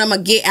about what I'm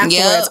gonna get afterwards.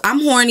 Yep.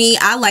 I'm horny.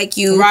 I like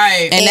you.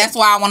 Right. and that's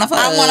why I want to fuck.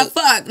 I want to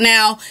fuck.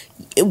 Now,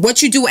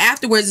 what you do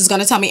afterwards is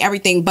gonna tell me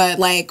everything. But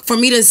like, for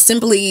me to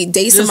simply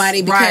date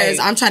somebody because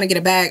I'm trying to get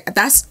a bag,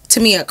 that's to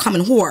me a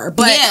common whore.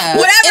 But Yeah.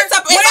 whatever, It's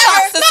a whatever.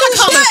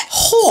 prostitution.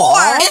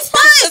 Whore. It's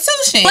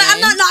prostitution. But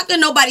I'm not knocking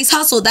nobody's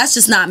hustle. That's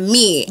just not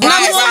me. And Right,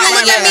 I want to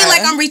right, look at me right.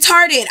 like I'm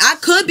retarded. I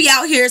could be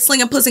out here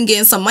slinging pussy and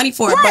getting some money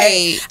for it,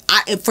 Right.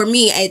 but for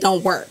me, it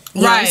don't work.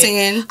 You know what I'm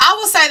saying? I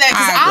will say that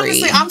I because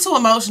agree. honestly, I'm too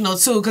emotional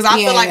too. Because I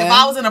feel like if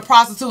I was in a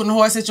prostitute and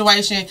whore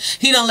situation,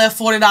 he done left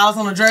 $40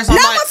 on the dresser. I'm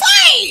No, like, we're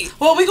fine.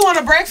 Well, we going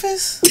to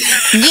breakfast?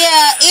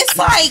 Yeah, it's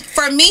like,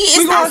 for me,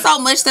 it's not so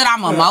much that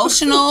I'm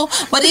emotional,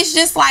 but it's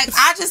just like,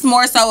 I just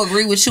more so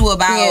agree with you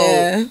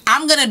about,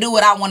 I'm going to do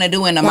what I want to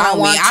do in the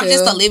moment. I'm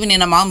just a living in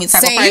the moment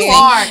type of person. You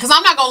are, because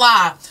I'm not going to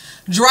lie.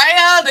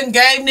 Drea done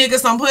gave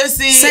niggas some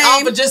pussy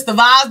off of just the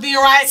vibes being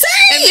right.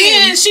 And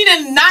then she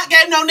done not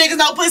gave no niggas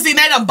no pussy and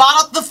they done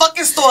bought up the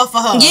fucking store for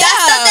her. Yeah.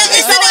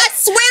 I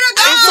swear to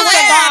God.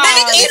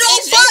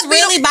 It's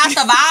really about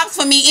the vibes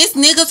for me. It's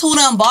niggas who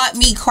done bought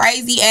me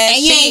crazy ass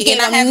and you shit. Ain't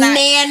get a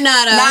man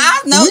nutter.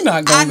 I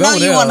know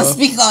you want to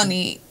speak on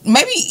it.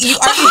 Maybe you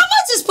are. How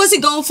much is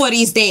pussy going for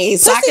these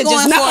days? So I can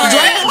just know.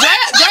 Drea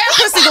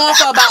pussy going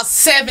for about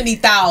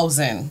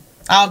 70,000.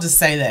 I'll just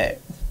say that.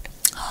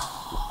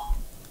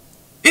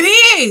 It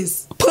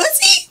is.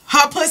 Pussy?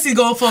 Her pussy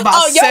going for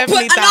about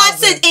 70,000. No, I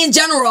said in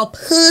general,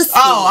 pussy.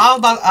 Oh, I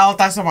thought you were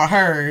talking about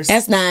hers.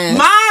 That's nice.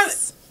 Mine,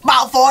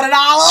 about $40.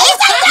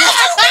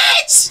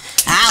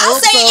 I'm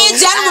saying in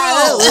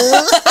general.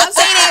 I'm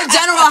saying in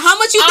general. How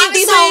much you think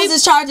these hoes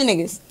is charging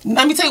niggas?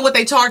 Let me tell you what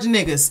they charging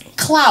niggas.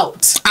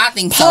 Clout. I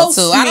think so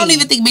too. I don't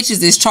even think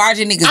bitches is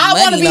charging niggas money no more.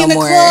 I want to be in the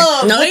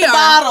club with the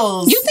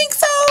bottles. You think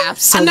so?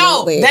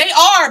 Absolutely. No, they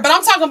are. But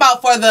I'm talking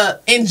about for the,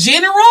 in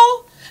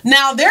general.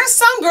 Now, there's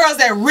some girls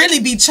that really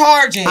be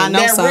charging. I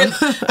know some.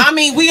 I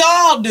mean, we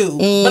all do.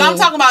 But I'm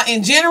talking about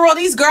in general,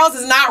 these girls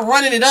is not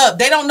running it up.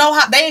 They don't know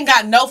how, they ain't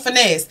got no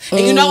finesse.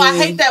 And you know, I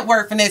hate that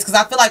word finesse because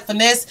I feel like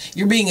finesse,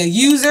 you're being a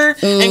user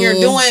and you're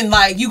doing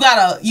like,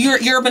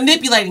 you're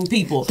manipulating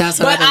people.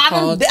 That's what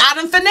I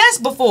done finesse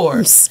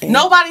before.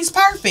 Nobody's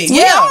perfect.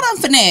 We all done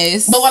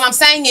finesse. But what I'm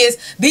saying is,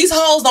 these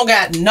hoes don't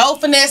got no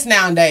finesse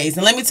nowadays.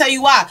 And let me tell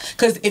you why.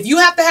 Because if you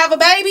have to have a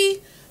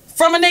baby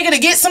from a nigga to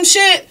get some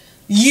shit,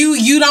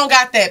 you don't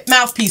got that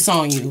mouthpiece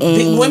on you.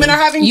 Women are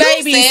having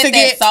babies to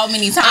get so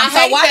many times.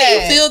 So why do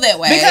you feel that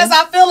way? Because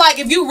I feel like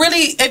if you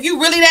really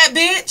that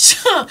bitch,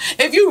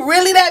 if you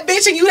really that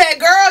bitch and you that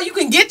girl, you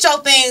can get your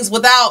things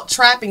without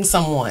trapping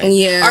someone.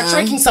 Or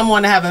tricking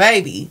someone to have a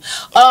baby.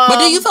 But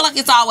do you feel like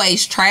it's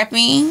always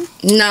trapping?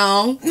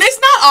 No. It's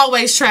not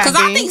always trapping.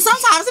 Because I think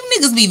sometimes them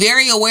niggas be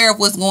very aware of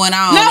what's going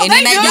on. No, and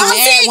then they be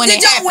mad when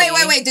it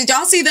happens. Wait. Did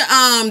y'all see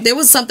the there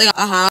was something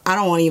I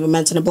don't want to even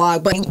mention the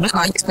blog, but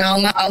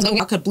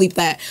I could bleep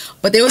that.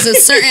 But there was a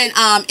certain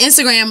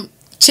Instagram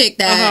chick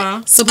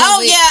that supposedly.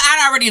 Oh yeah,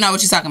 I already know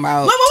what you're talking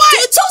about.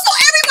 Wait. So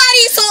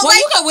everybody, well,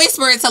 you can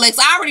whisper it to Lex.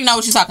 I already know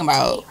what you're talking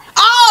about.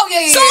 Oh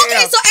yeah.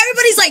 So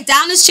everybody's like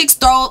down this chick's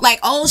throat, like,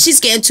 oh, she's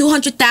getting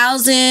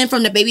 $200,000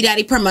 from the baby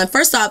daddy per month.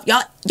 First off,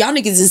 y'all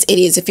niggas is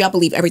idiots if y'all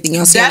believe everything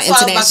y'all see on the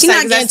internet. She's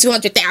not getting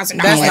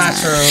 $200,000. That's not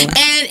true.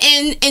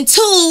 And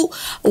two,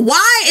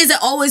 why is it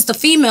always the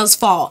female's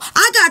fault?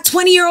 I got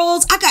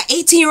 20-year-olds, I got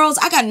 18-year-olds,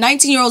 I got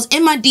 19-year-olds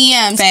in my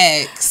DMs.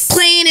 Facts.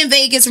 Playing in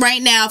Vegas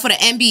right now for the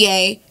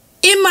NBA.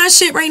 In my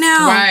shit right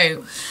now. Right.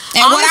 And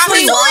what I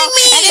mean, and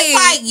it's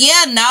like,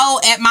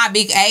 at my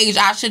big age,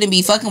 I shouldn't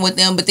be fucking with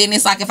them. But then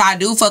it's like, if I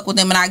do fuck with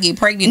them and I get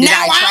pregnant, did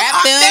I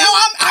trap them?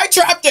 I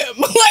trapped them.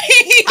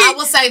 I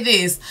will say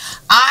this: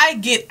 I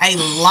get a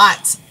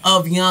lot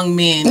of young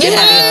men, and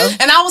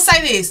I will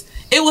say this.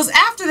 It was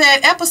after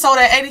that episode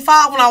at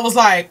 85 when I was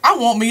like, I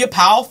want me a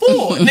power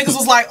forward. Niggas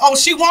was like, oh,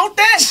 she want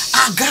that?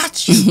 I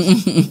got you.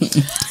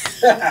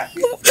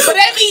 But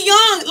they be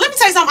young. Let me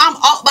tell you something.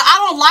 But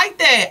I don't like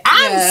that.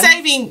 I'm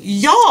saving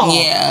y'all.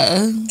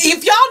 Yeah.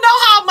 If y'all know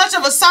how much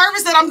of a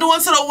service that I'm doing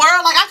to the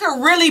world, like I could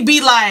really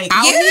be like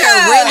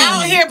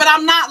out here, but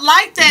I'm not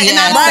like that.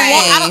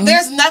 Yeah, and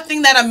there's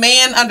nothing that a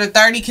man under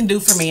 30 can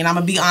do for me. And I'm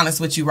gonna be honest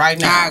with you right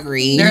now. I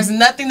agree. There's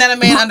nothing that a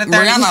man under 30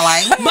 Brianna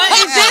like. But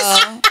it's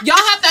just y'all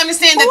have to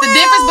understand that the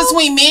difference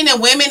between men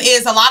and women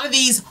is a lot of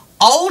these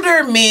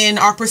older men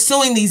are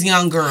pursuing these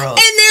young girls.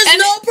 And there's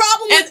no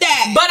problem with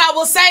that. But I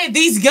will say,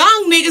 these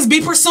young niggas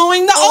be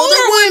pursuing the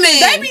older women.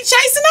 They be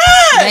chasing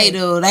us. They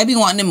do. They be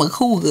wanting them a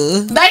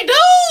cougar. They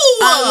do.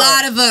 A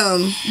lot of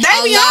them. They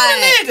be on the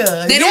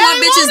nigga. They don't want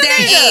bitches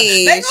their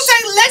age. They gonna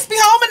take Let's Be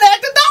Home and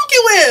act a donkey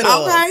with them.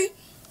 Okay.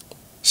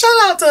 Shout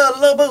out to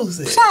Lil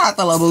Boosie. Shout out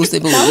to Lil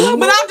Boosie.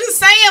 But I'm just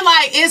saying,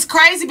 like, it's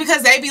crazy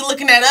because they be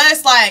looking at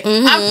us like,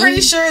 I'm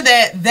pretty sure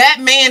that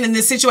man in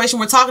this situation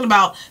we're talking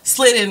about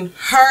slid in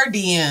her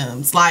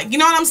DMs. Like, you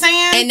know what I'm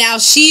saying? And now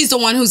she's the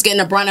one who's getting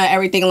the brunt of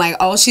everything. Like,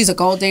 oh, she's a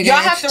gold digger. Y'all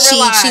have to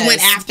realize. She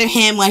went after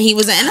him when he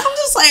was in. And I'm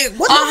just like,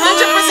 what the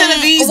 100%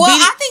 of these. Well,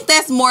 I think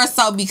that's more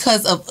so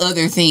because of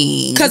other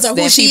things. Because of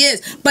who she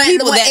is. But he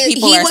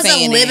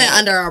wasn't living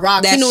under a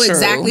rock. He knew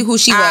exactly who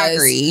she was. I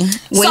agree.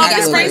 So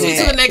this brings me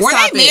to the next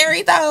topic. Were they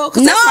married though?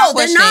 No,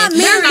 they're not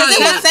married. Because it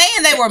was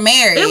saying they were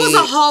married. It was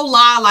a whole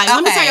lie. Like,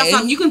 let me tell y'all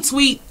something. You can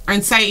tweet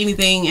and say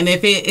anything, and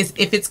if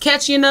it's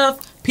catchy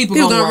enough, people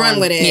gonna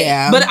run with it.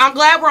 Yeah. But I'm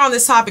glad we're on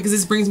this topic because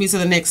this brings me to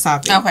the next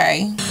topic.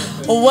 Okay.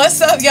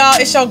 What's up, y'all?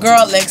 It's your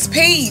girl Lex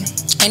P.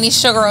 And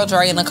it's your girl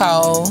Dre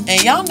Nicole.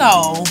 And y'all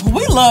know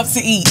we love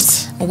to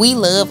eat. We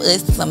love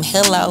us some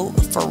Hello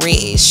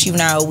Fresh, you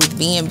know, with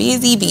being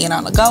busy, being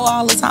on the go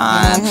all the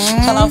time.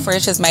 Hello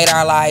Fresh has made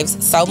our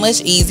lives so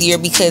much easier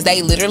because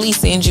they literally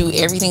send you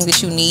everything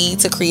that you need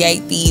to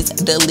create these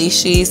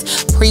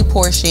delicious,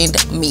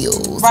 pre-portioned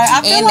meals. Right,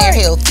 I feel and like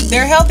they're healthy.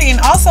 They're healthy,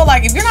 and also,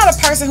 like, if you're not a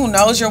person who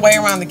knows your way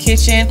around the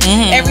kitchen,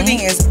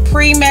 everything is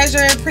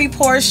pre-measured,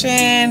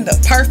 pre-portioned, the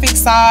perfect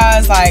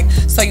size, like,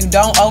 so you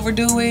don't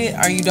overdo it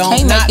or you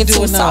don't not make it do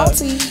too enough.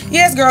 salty.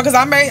 Yes, girl, because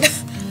I made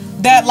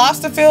that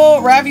lobster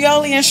filled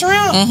ravioli and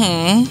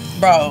shrimp.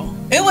 Bro,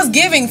 it was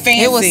giving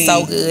fancy. It was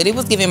so good. It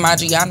was giving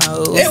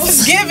Maggiano's. It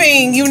was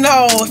giving, you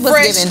know,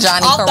 fresh giving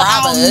Johnny off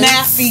Carrabba's. the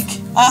Amalfi.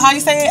 How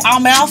you say it?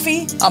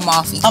 Amalfi?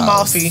 Amalfi.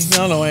 Amalfi. I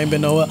don't know. I ain't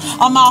been nowhere.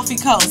 Amalfi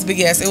Coast. But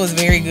yes, it was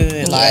very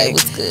good. Yeah, like, it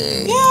was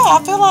good. Yeah,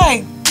 I feel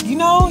like, you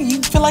know,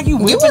 you feel like you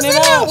whipping it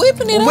up.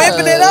 Whipping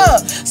it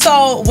up.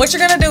 So what you're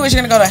going to do is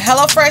you're going to go to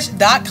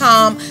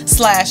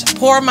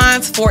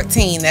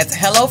HelloFresh.com/PoorMinds14. That's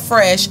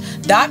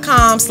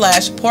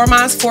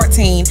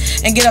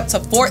HelloFresh.com/PoorMinds14 and get up to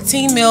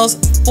 14 meals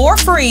for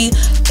free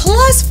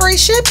plus free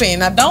shipping.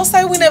 Now, don't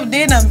say we never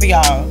did nothing for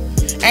y'all.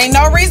 Ain't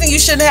no reason you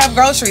shouldn't have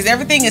groceries.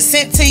 Everything is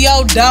sent to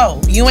your door.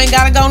 You ain't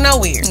got to go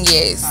nowhere.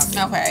 Yes.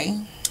 Okay.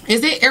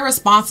 Is it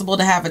irresponsible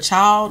to have a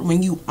child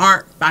when you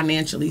aren't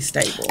financially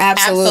stable?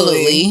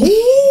 Absolutely.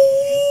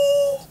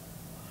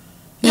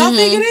 Y'all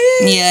think it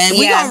is? Yeah, and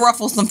we gonna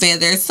ruffle some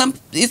feathers.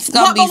 It's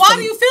gonna be. But why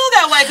do you feel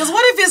that way? Because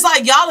what if it's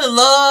like y'all in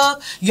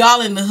love,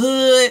 y'all in the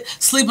hood,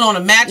 sleeping on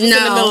a mattress in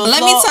the middle of the Let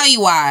floor? me tell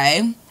you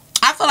why.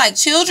 I feel like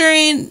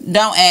children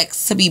don't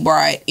ask to be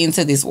brought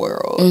into this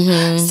world.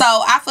 So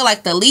I feel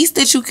like the least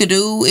that you could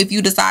do if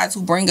you decide to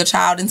bring a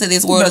child into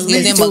this world is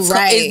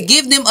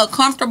give them a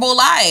comfortable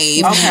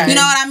life. Okay. You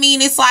know what I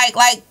mean? It's like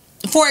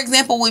for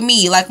example with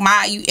me, like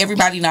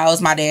everybody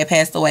knows my dad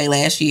passed away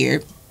last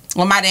year.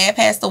 When my dad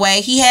passed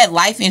away, he had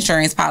life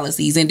insurance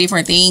policies and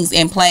different things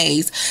in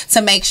place to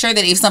make sure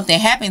that if something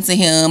happened to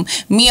him,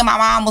 me and my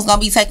mom was going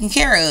to be taken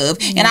care of.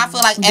 And I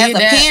feel like as a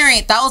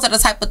parent, those are the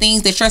type of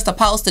things that you're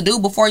supposed to do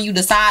before you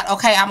decide,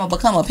 okay, I'm going to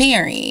become a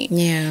parent.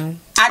 Yeah.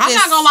 I'm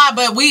not going to lie,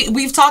 but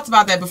we've talked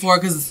about that before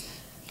because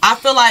I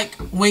feel like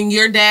when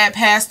your dad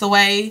passed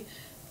away,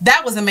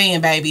 that was a man,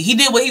 baby. He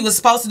did what he was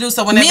supposed to do.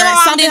 So whenever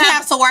something didn't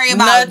have to worry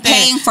about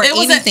paying for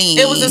anything.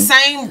 It was the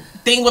same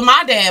thing with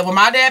my dad. When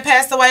my dad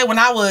passed away when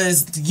I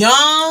was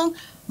young,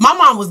 my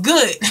mom was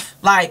good,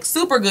 like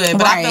super good.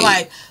 But I feel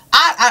like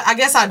I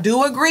guess I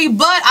do agree.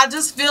 But I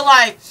just feel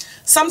like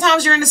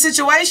sometimes you're in a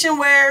situation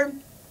where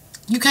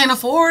you can't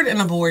afford an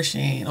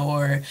abortion,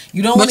 or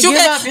you don't want to give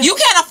up. You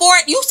can't afford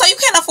you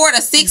can't afford a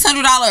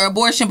 $600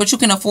 abortion, but you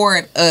can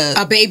afford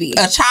a baby,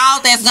 a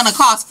child that's gonna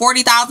cost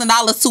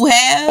 $40,000 to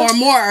have or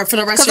more for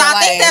the rest of your life. Because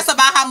I think that's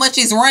about how much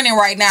it's running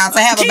right now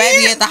to have a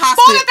baby at the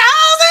hospital. 40,000?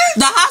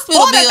 The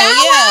hospital bill,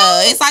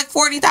 yeah, it's like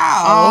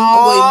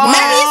 40,000.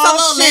 Maybe it's a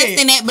little less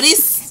than that, but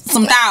it's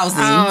some thousands.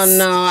 I don't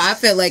know. I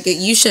feel like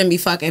you shouldn't be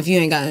fucking if you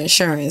ain't got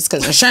insurance,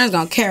 because insurance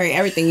gonna carry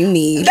everything you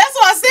need. That's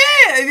what I said.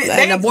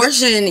 An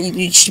abortion,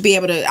 you should be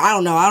able to. I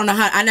don't know how.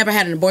 I never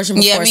had an abortion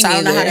before, so I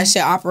don't know how that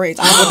shit operates.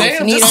 I don't know if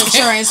you need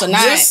insurance or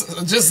not.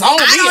 Just I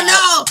don't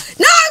know.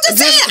 No, I'm just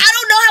saying. I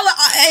don't know how.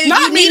 If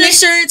you need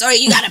insurance or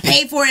you gotta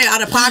pay for it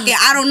out of pocket.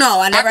 I don't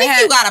know. I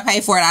think you gotta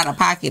pay for it out of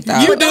pocket though.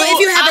 You do. If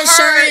you have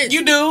insurance,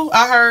 you do.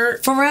 I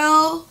heard. For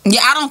real?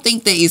 Yeah, I don't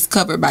think that it's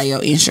covered by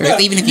your insurance,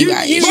 even if you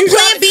got it.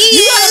 Plan B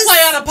you gotta play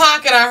out of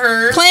pocket. I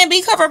heard. Plan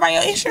B covered by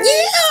your insurance.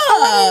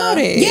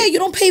 Yeah, you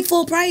don't pay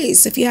full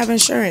price if you have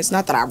insurance.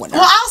 Not that I would.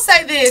 Well, I'll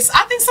say this.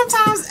 I think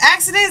sometimes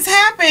accidents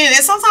happen, and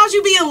sometimes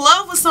you be in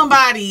love with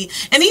somebody,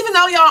 and even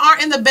though y'all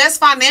aren't in the best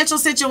financial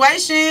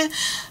situation,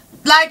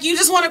 like, you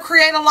just want to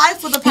create a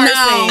life with a person. No,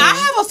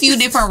 I have a few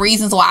different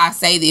reasons why I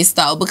say this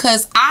though,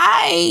 because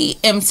I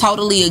am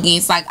totally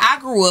against, like, I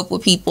grew up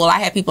with people, I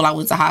had people I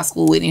went to high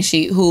school with and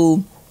shit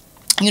who,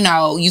 you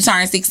know, you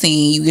turn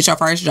 16, you get your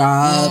first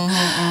job.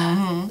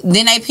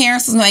 Then they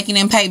parents was making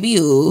them pay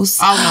bills.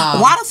 Oh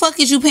no! Why the fuck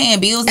is you paying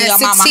bills in your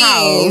mama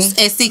house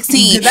at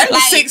 16? They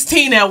was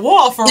 16 at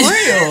Wall for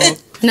real.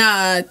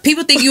 Nah,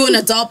 people think you an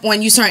adult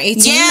when you turn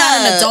 18. Yeah, you're not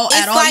an adult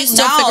at all. Like, you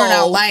still figuring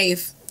out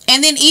life.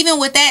 And then even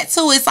with that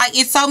too, it's like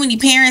it's so many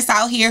parents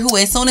out here who,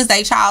 as soon as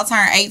they child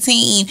turn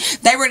 18,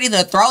 they ready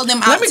to throw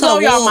them out. Let me blow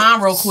y'all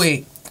mind real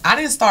quick. I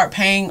didn't start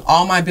paying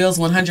all my bills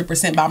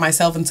 100% by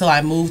myself until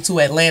I moved to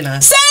Atlanta.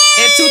 Same!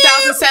 In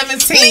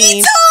 2017.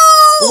 Me too!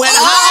 When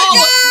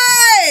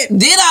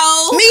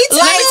Ditto. Me too.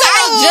 Like, I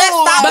just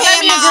stopped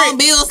paying my own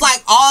bills,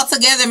 like, all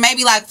together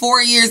maybe like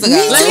 4 years ago.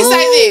 Let me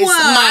say this.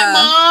 My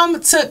mom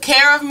took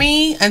care of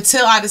me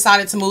until I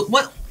decided to move.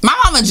 What? My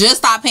mama just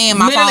stopped paying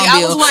my phone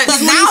bill.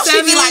 Because now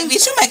she be like,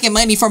 bitch, you making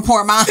money from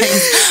poor minds.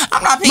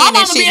 I'm not paying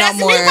that shit no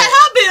more. Me pay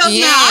her bills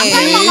now. I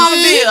pay my mama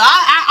bill.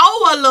 I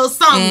owe her a little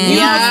something. You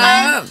know what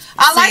I'm saying?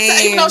 I like to,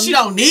 even though she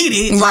don't need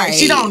it. Right. Like,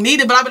 she don't need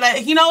it, but I be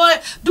like, you know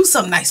what? Do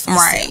something nice for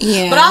yourself. Right.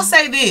 Yeah. But I'll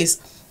say this.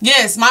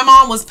 Yes, my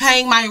mom was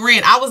paying my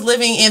rent. I was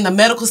living in the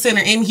medical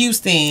center in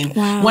Houston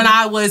when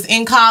I was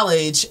in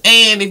college.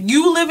 And if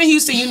you live in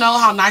Houston, you know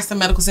how nice the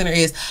medical center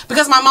is.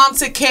 Because my mom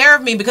took care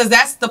of me, because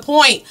that's the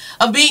point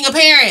of being a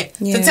parent,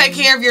 to take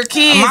care of your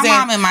kids. My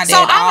mom and my dad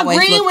so I'm always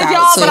agreeing looked with out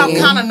y'all, but too.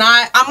 I'm kind of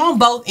not. I'm on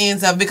both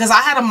ends of it, because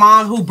I had a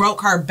mom who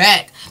broke her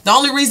back. The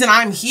only reason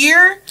I'm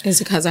here is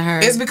because of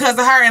her.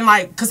 And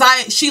like, because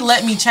she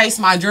let me chase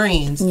my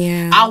dreams.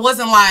 Yeah. I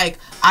wasn't like,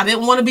 I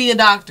didn't want to be a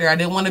doctor. I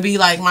didn't want to be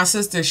like my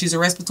sister. She's a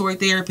respiratory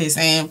therapist,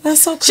 and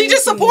that's so crazy. She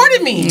just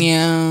supported me.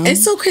 Yeah.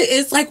 It's so crazy.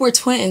 It's like we're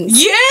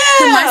twins. Yeah.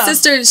 My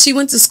sister, she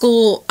went to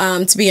school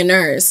to be a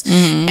nurse,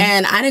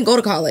 and I didn't go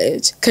to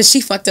college because she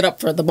fucked it up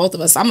for the both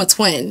of us. I'm a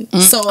twin.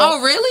 So.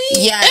 Oh,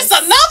 really? Yes. It's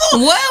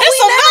another. What?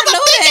 It's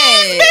another thick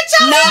ass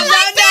bitch.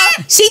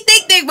 No. She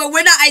thick, but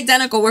we're not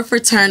identical. We're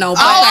fraternal.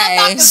 But I'm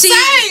about to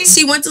say.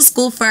 She went to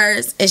school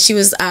first, and she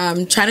was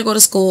trying to go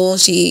to school.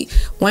 She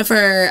went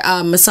for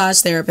massage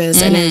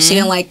therapist, and then she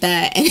didn't like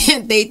that,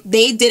 and they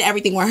did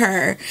everything with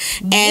her,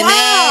 and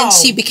then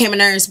she became a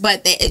nurse.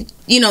 But they,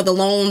 the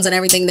loans and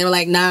everything, they were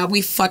like, nah,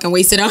 we fucking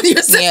wasted on your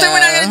sister. We're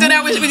not gonna do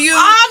that with you.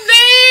 I'm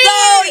dead.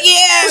 So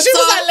yeah, she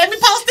was like, let me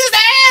post this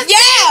ass. Yeah,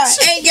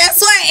 bitch. and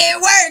guess what? It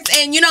worked.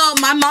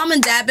 And my mom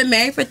and dad been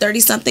married for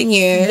 30-something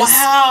years.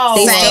 Wow,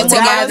 they same still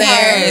together.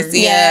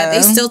 Yeah,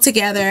 they still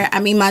together. I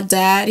mean, my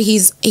dad,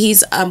 he's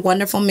a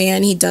wonderful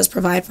man. He does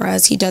provide for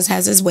us. He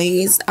has his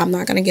ways. I'm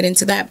not gonna get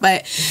into that,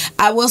 but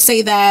I will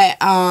say that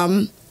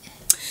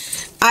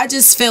I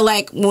just feel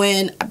like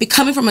when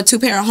coming from a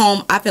 2-parent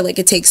home, I feel like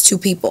it takes 2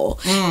 people,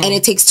 and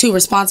it takes 2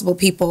 responsible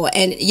people,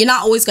 and you're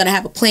not always gonna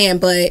have a plan,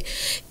 but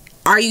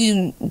are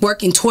you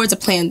working towards a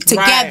plan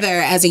together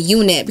as a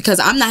unit?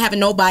 Because I'm not having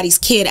nobody's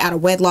kid out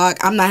of wedlock.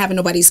 I'm not having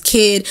nobody's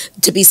kid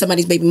to be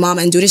somebody's baby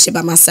mama and do this shit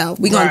by myself.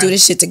 We're going to do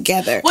this shit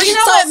together. Well, you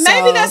know what?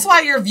 Maybe that's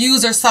why your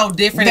views are so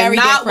different and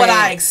not what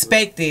I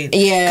expected.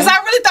 Yeah. Because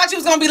I really thought you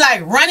was going to be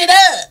like, run it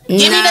up. Give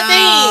me the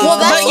thing. Well,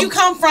 but you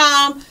come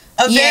from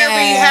a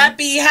very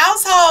happy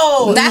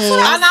household. That's what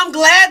and I'm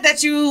glad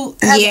that you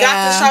have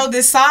got to show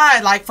this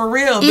side, like, for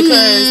real.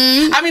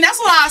 Because, I mean, that's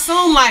what I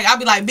assume. Like, I'll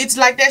be like, bitch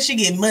like that, she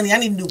get money. I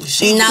need to do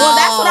shit. No. Well,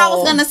 that's what I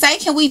was going to say.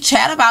 Can we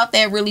chat about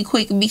that really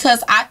quick?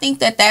 Because I think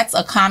that that's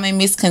a common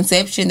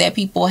misconception that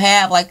people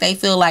have. Like, they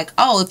feel like,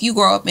 oh, if you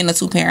grow up in a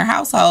 2-parent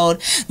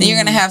household, then you're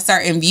going to have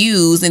certain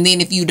views. And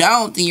then if you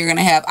don't, then you're going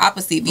to have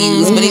opposite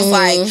views. But it's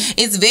like,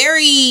 it's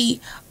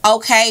very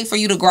okay for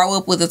you to grow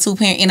up with a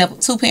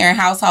 2-parent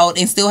household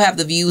and still have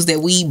the views that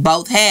we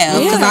both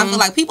have, because I feel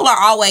like people are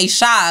always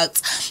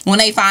shocked when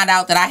they find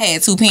out that I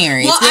had 2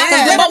 parents. Well,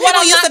 but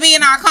people used to be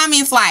in our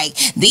comments like,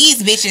 these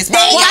bitches They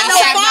got no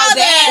father.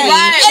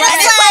 Right.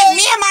 And it's like,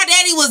 me and my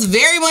daddy was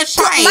very much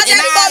tight. My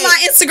daddy on my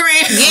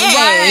Instagram.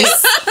 Yes.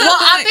 Well,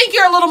 I think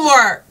you're a little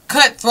more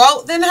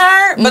cutthroat than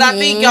her, but I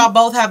think y'all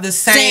both have the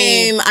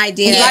same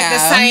idea, like the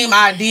same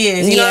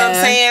ideas. You know what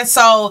I'm saying?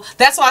 So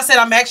that's why I said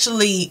I'm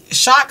actually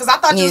shocked, because I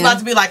thought you was about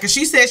to be like, if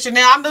she said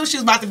Chanel, I knew she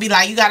was about to be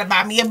like, you got to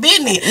buy me a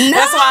business. No.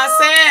 That's why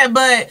I said.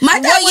 But my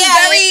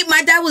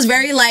dad was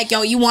very like,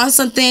 yo, you want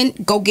something,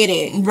 go get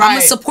it. I'm gonna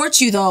support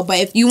you though, but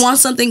if you want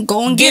something,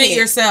 go and get it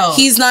yourself.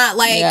 He's not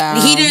like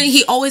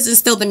he always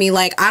instilled in me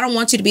like, I don't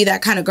want you to be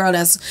that kind of girl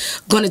that's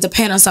gonna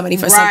depend on somebody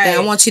for something. I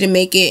want you to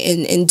make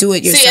it and do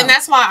it yourself. See, and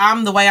that's why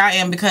I'm the way I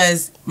am,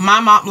 because my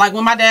mom, like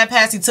when my dad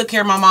passed, he took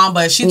care of my mom,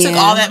 but she took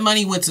all that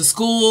money, went to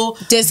school,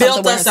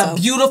 built us a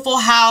beautiful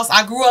house.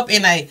 I grew up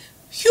in a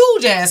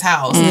huge ass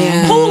house,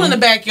 pool in the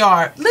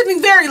backyard,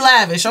 living very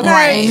lavish.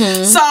 Okay,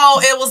 so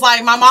it was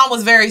like my mom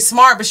was very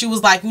smart, but she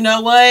was like, you know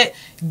what?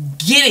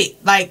 Get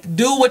it, like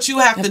do what you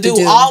have to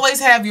do. Always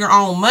have your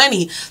own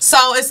money. So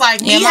it's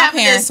like me my having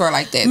parents were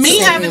like that. Me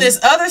having this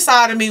other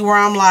side of me where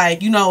I'm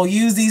like,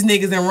 use these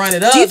niggas and run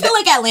it up. Do you feel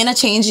like Atlanta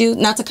changed you?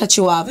 Not to cut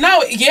you off.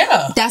 No,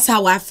 yeah. That's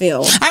how I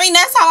feel. I mean,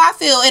 that's how I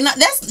feel, and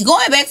that's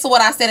going back to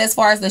what I said as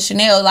far as the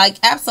Chanel. Like,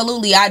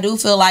 absolutely, I do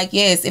feel like,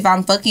 yes, if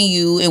I'm fucking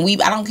you,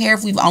 and I don't care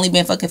if we've only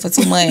been fucking for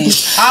 2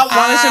 months.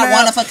 I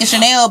want a fucking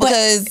Chanel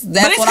because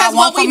that's what I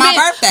want for my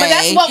birthday. But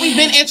that's what we've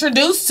been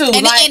introduced to.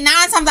 And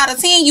 9 times out of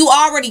 10, you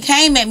already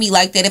came at me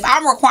like that. If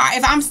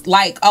I'm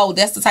like, oh,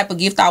 that's the type of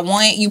gift I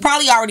want, you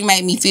probably already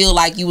made me feel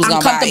like you was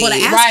gonna buy it.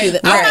 To ask you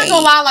that. I'm not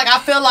gonna lie, like I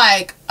feel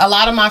like a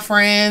lot of my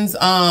friends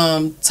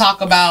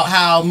talk about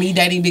how me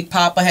dating Big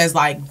Papa has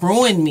like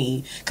ruined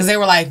me, because they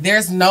were like,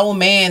 there's no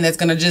man that's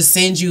gonna just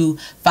send you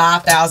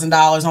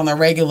 $5,000 on the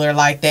regular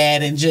like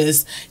that and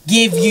just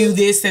give you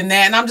this and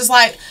that. And I'm just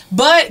like,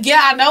 but yeah,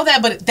 I know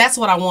that, but that's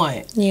what I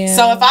want. Yeah.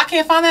 So if I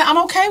can't find that,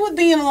 I'm okay with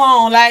being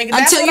alone. Like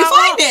until you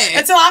find it.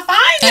 Until I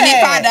find it. And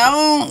if I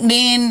don't,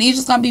 then it's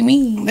just gonna be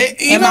me.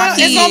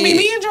 It's gonna be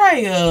me and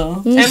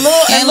Drea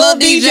and Lil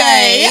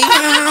DJ.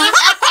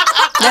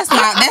 That's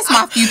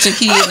my future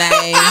kid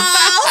name.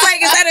 I was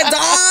like, is that a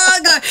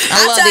dog?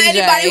 I tell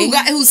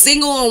anybody who's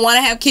single and want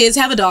to have kids,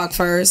 have a dog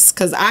first,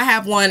 because I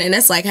have one and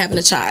it's like having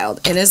a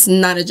child, and it's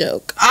not a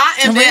joke. I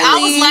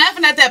was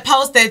laughing at that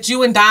post that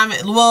you and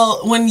Diamond.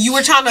 Well, when you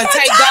were trying to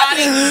take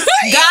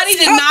Gotti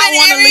did not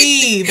want to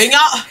leave, and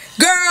y'all.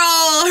 Girl,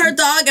 girl, her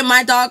dog and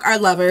my dog are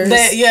lovers.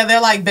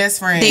 They're like best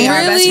friends. They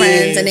are best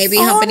friends, and they be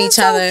humping each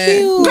other.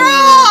 Cute.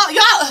 Girl,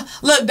 y'all,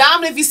 look,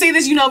 Dominic, if you see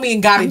this, you know me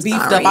and Gotti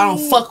beefed up. I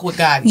don't fuck with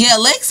Gotti. Yeah,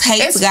 Lex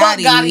hates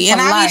Gotti,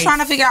 and I be trying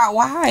to figure out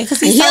why. Because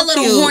he's so a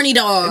little horny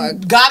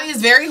dog. Gotti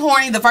is very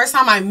horny. The first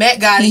time I met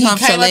Gotti, he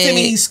came up to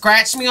me, he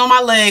scratched me on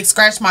my leg,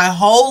 scratched my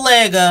whole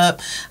leg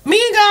up.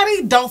 Me and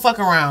Gotti don't fuck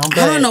around.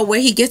 I don't know where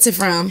he gets it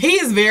from. He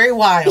is very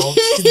wild.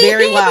 He's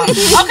very wild.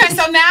 Okay,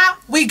 so now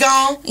we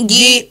gon'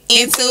 get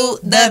into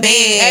the bed.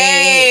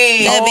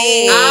 Hey. The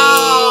bed.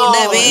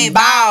 The bed.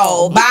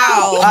 Bow.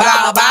 Bow.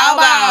 Bow. Bow.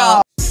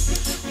 Bow.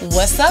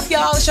 What's up,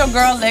 y'all? It's your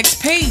girl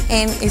Lex P.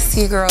 And it's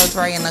your girl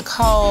Brianna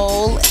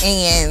Nicole.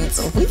 And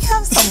we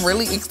have some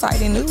really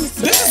exciting news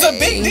today. This is a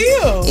big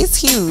deal. It's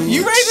huge.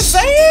 You ready to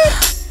say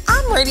it?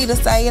 I'm ready to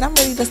say it. I'm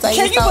ready to say it.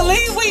 Can you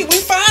believe we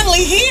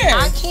finally here?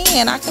 I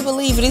can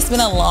believe it. It's been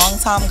a long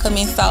time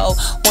coming. So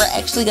we're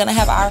actually going to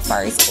have our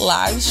first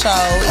live show.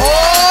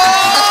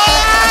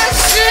 Oh,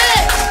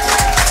 shit!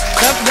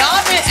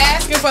 Y'all been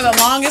asking for the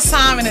longest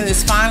time, and it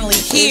is finally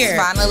here.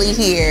 It's finally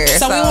here.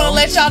 So we want to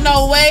let y'all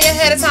know way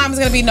ahead of time. It's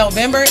going to be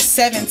November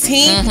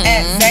 17th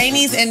at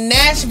Zany's in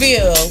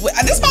Nashville.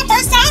 This is my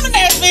first time in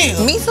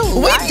Nashville. Me too.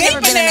 We deep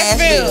in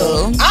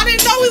Nashville. I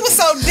didn't know we were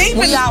so deep.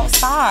 We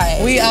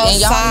outside. We outside.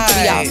 And y'all need to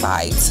be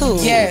outside too.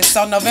 Yes.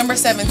 So November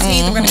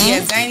 17th, we're going to be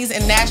at Zany's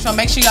in Nashville.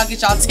 Make sure y'all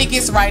get y'all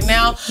tickets right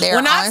now. They're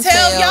when I on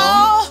tell sale.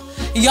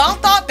 y'all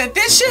thought that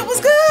this shit was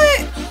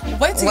good.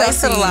 Wait till y'all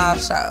see the live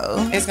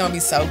show. It's gonna be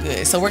so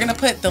good. So we're gonna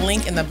put the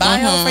link in the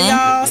bio for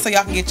y'all, so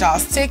y'all can get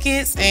y'all's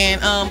tickets,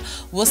 and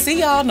we'll see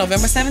y'all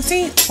November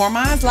 17th for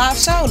my live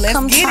show. Let's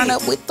come get turn it.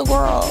 up with the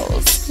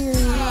girls. Period.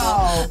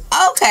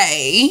 Oh.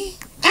 Okay.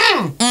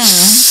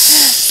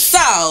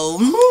 So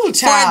for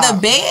the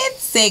bed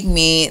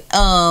segment,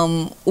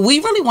 we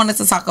really wanted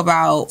to talk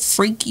about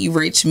freaky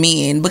rich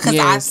men because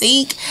I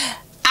think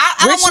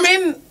I don't want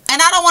to.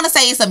 And I don't want to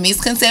say it's a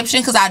misconception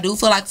because I do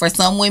feel like for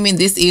some women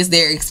this is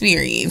their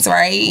experience,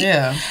 right?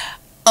 Yeah.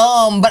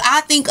 But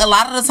I think a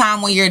lot of the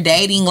time when you're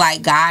dating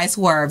like guys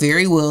who are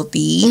very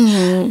wealthy,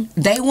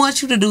 they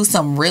want you to do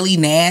some really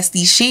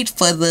nasty shit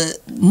for the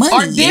money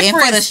or different,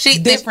 and for the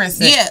shit. Different.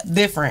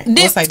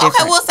 We'll say different.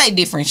 Okay, we'll say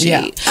different shit.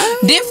 Yeah.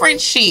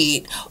 Different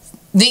shit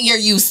than you're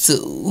used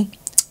to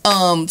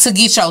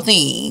get your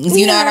things,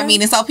 you know what I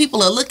mean? And so people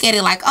will look at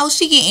it like, oh,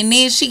 she getting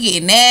this, she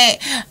getting that.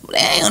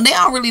 They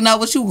don't really know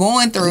what you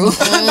going through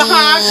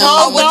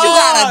or what you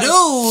gotta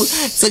do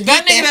to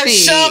get that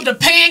shit. Shoved a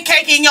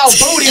pancake in your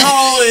booty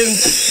hole and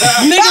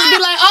niggas be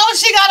like, oh,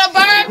 she got a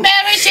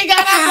Burberry, she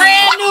got a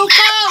brand new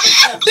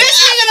car. This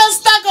nigga done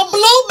stuck a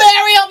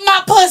blueberry up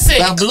my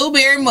pussy. A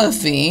blueberry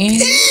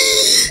muffin.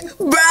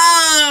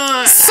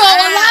 Bruh. So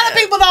a lot of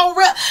people don't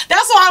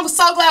that's why I'm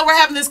so glad we're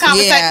having this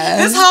conversation. Yeah.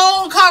 This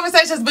whole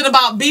conversation has been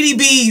about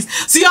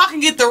BDBs, so y'all can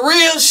get the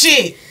real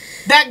shit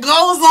that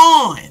goes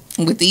on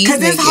with these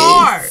because niggas. It's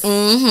hard.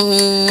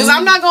 Because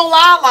I'm not gonna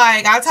lie,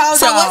 like I told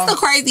so y'all. So what's the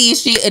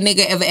craziest shit a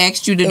nigga ever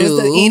asked you to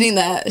do? Eating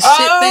that shit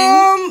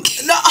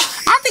thing. No,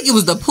 I think it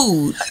was the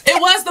poo. It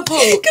was the poo.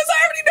 Because I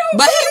already know.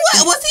 But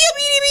was he a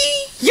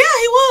BDB? Yeah,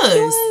 he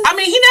was. I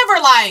mean, he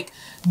never like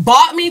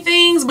bought me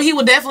things, but he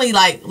would definitely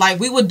like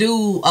we would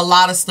do a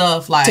lot of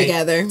stuff like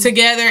together,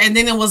 and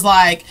then it was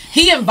like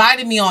he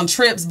invited me on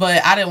trips,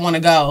 but I didn't want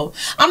to go.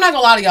 I'm not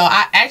gonna lie to y'all,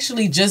 I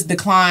actually just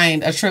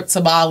declined a trip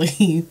to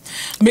Bali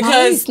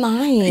because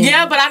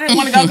yeah, but I didn't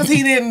want to go because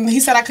he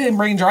said I couldn't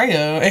bring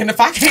Drea, and if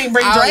I can't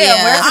bring Drea,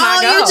 where can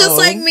I go? You just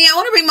like me. I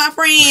want to bring my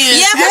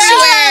friends. Yeah, for sure.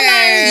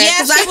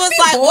 Yeah, she was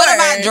like, bored. What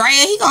about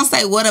Drea? He gonna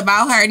say, what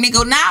about her,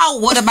 nigga? Now,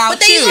 what about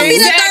but you? But then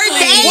be the third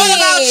day. What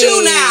about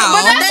you now?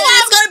 But that's why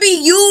it's gonna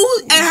be you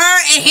and her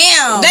and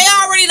him. They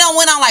already done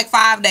went on like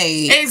 5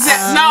 days.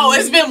 Exactly. No,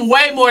 it's been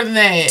way more than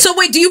that. So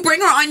wait, do you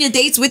bring her on your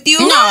dates with you?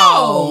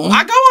 No.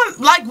 I go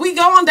on we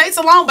go on dates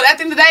alone, but at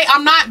the end of the day,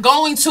 I'm not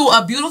going to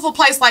a beautiful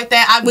place like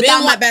that.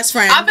 Without my best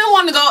friend. I've been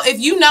wanting to go. If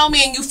you know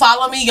me and you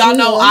follow me, y'all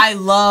know I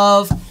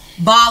love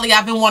Bali.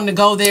 I've been wanting to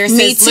go there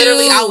since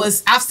literally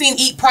I've seen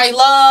Eat, Pray,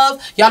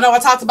 Love. Y'all know I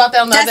talked about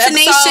that on the other episode.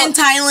 Destination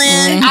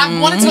Thailand. I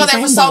wanted to go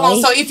there for so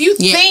long. So if you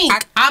think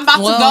I'm about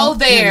to go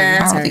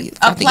there,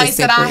 a place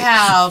that I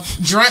have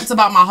dreamt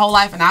about my whole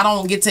life and I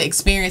don't get to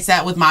experience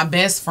that with my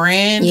best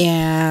friend.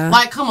 Yeah.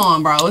 Like, come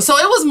on, bro. So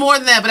it was more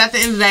than that, but at the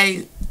end of the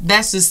day,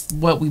 that's just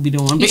what we be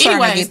doing. But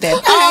anyway, I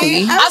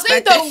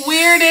think the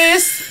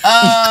weirdest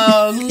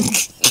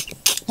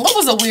what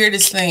was the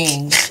weirdest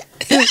thing?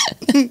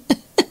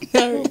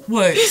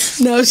 What?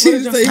 No, she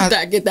was like,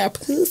 I get that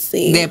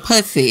pussy. That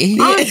pussy.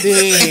 I'm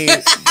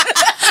dead.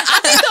 I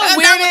think the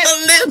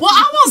weirdest. Well,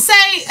 I will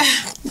say,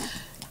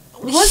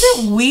 was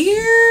it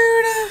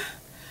weird?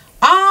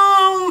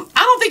 I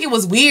don't think it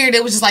was weird.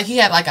 It was just like he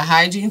had like a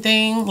hygiene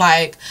thing.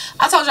 Like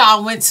I told y'all,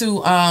 I went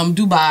to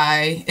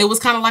Dubai. It was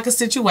kind of like a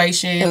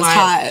situation. It was like,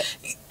 hot.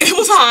 It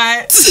was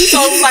hot. So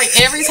it was like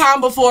every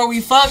time before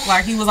we fucked,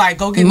 like he was like,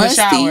 go get in the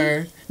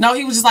shower. No,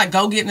 he was just like,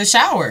 go get in the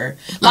shower.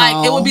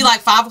 Like it would be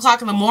like 5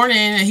 o'clock in the morning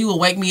and he would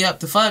wake me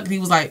up to fuck. And he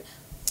was like,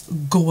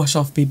 go wash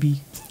off,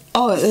 baby.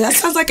 Oh, that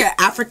sounds like an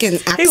African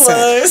accent. He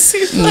was.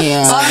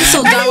 Yeah. Oh, I'm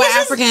so done with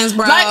Africans,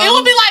 bro. Like, it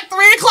would be like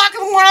 3 o'clock in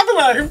the morning. I'd be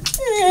like,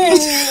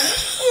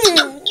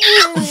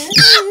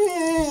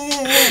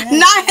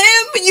 not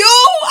him, you.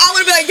 I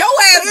would be like, your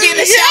ass get in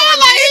the shower.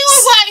 like he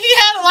was like, he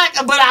had like,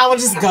 but I would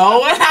just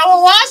go and I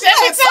would wash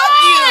every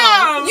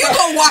time. You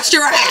go wash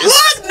your ass.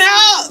 Look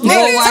now,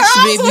 Go wash,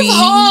 baby. was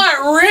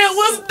hard. Rent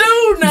was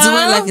due now. Do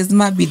it like it's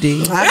my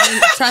bidet.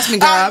 Trust me,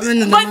 girl. I've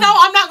been in the But no,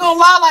 I'm not gonna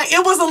lie. Like,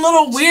 it was a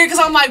little weird because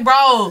I'm like,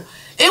 bro,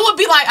 it would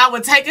be like I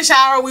would take a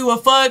shower, we would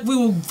fuck, we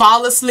would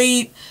fall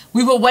asleep,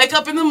 we would wake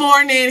up in the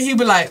morning. He'd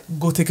be like,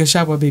 "Go take a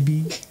shower,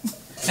 baby."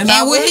 And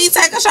would he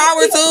take a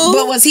shower too?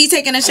 But was he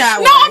taking a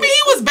shower? No, I mean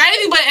he was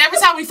bathing, but every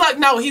time we fucked,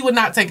 no, he would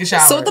not take a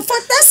shower. So what the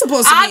fuck that's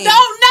supposed to I mean?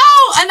 don't know,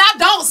 and I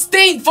don't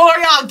stink for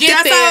y'all get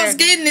That's there. how I was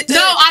getting it.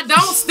 No, I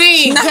don't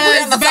stink. No,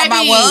 we're Cause not talking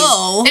about baby,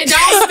 whoa. it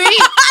don't stink.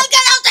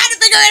 I'm trying to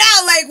figure it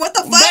out. Like, what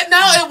the fuck? But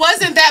no, it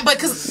wasn't that. But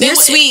because You're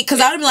sweet,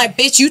 because I would have been like,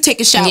 bitch, you take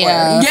a shower.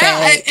 Yeah.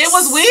 Yeah, it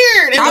was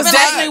weird. It was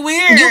definitely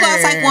weird. You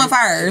gotta take one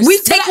first. We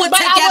take one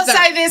but together. I would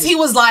say this: he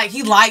was like,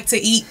 he liked to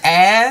eat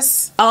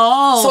ass.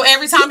 Oh. So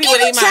every time he would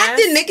eat my ass,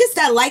 attracted niggas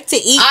that like to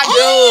eat I ass. do.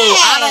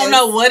 I don't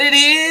know what it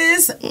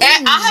is.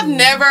 And I have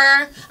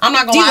never. I'm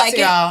not gonna Do you lie like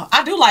to it? y'all.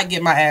 I do like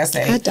getting my ass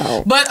ate. I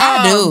don't. But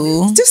I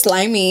do. It's just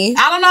slimy.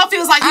 I don't know if it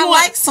was like I you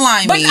like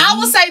slimy. But I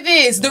will say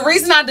this: the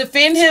reason I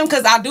defend him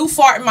because I do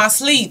fart in my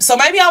sleep. So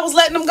maybe I was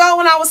letting him go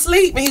when I was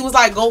asleep, and he was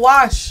like, "Go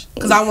wash,"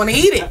 because I want to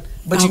eat it.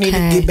 But you need to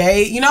get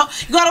bathed. You know,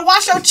 you gotta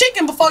wash your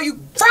chicken before you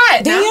fry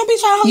it. Then you don't be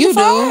trying to hold You your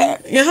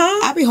fart.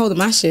 Uh-huh. I be holding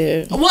my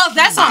shit. Well,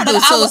 that's I not. do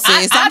But too,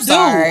 I sis. do. I'm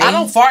sorry. I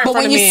don't fart in But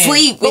front when of you men.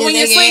 sleep, But when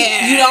you sleep,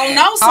 you don't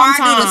know Or sometimes.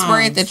 I do the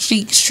spread the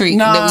cheeks trick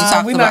Nah, that we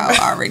talked we not- about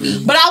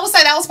already. But I would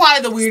say that was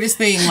probably the weirdest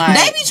thing. Like,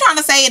 They be trying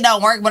to say it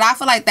don't work, but I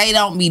feel like they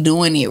don't be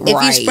doing it If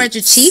right. you spread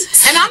your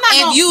cheeks, and I'm not.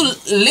 If gonna, you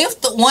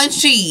lift one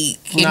cheek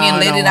and No, then it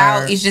let don't it out,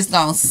 work. it's just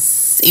gonna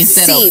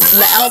instead seep.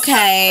 of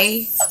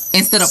Okay.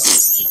 instead of.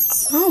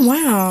 Oh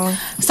wow.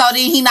 So then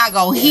he not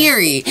gonna hear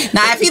it.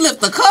 Now if he lift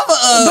the cover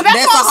up, But that's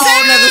that's a what I'm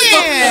whole nother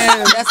story.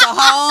 saying. That's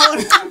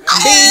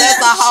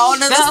a whole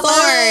nother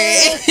story.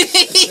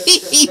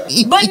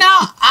 But no,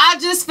 I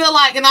just feel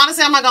like, and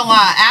honestly, I'm not gonna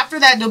lie. After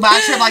that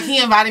Dubai trip, like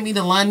he invited me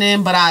to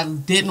London, but I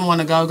didn't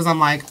want to go because I'm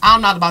like,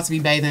 I'm not about to be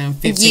bathing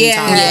 15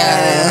 times.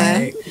 Yeah.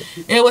 Like,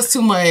 it was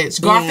too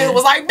much. Garfield Yeah.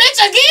 was like, "Bitch,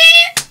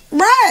 again."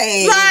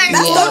 Right. Like,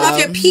 That's yeah. throwing off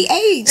your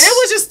pH. It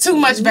was just too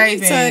much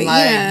bathing. So, like,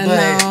 yeah,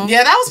 but no.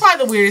 yeah, that was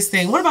probably the weirdest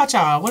thing. What about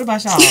y'all? What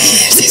about y'all?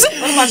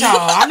 What about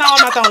y'all? I know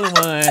I'm not the only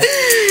one.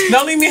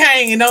 Don't leave me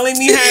hanging. Don't leave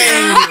me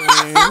hanging.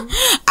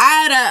 I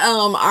had a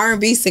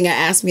R&B singer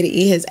ask me to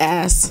eat his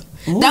ass.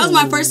 That was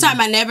my first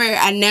time. I never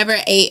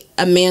ate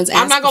a man's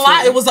ass. I'm not gonna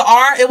lie. It was the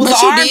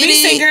R&B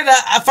singer. The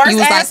first He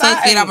was like, ass I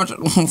fuck it, ate. I'm gonna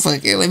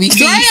fuck it. Let me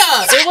Drea,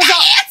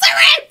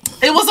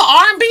 it was an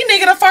R&B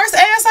nigga. The first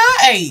ass I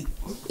ate.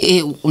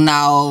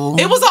 No.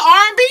 It was an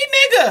R&B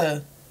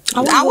nigga.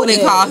 I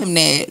wouldn't call him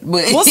that,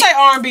 but We'll say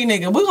R&B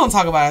nigga. We're gonna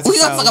talk about it. we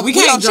gonna talk. We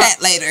gonna chat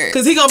later.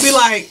 Cause he gonna be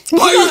like,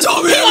 why you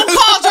talking? He gonna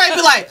call Dre and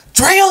be like,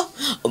 Drea.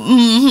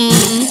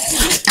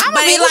 I'm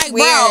gonna be it was like,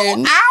 bro,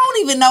 weird. I don't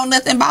even know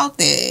nothing about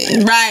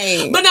that.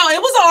 Right. But no, it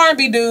was an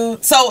R&B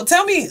dude. So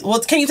tell me,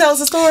 can you tell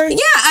us a story? Yeah,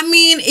 I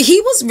mean, he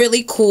was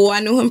really cool. I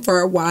knew him for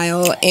a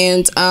while,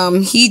 and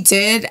he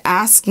did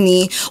ask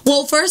me.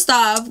 Well, first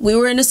off, we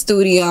were in the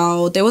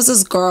studio. There was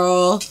this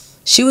girl.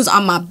 She was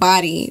on my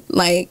body,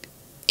 like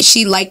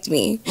she liked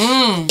me,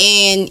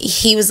 and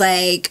he was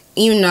like,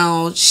 you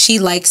know, she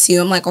likes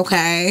you. I'm like,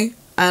 okay.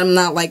 I'm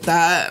not like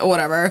that or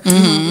whatever.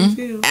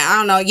 I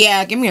don't know.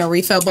 Yeah, give me a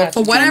refill. But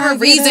for whatever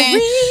reason,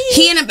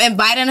 he ended up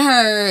inviting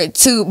her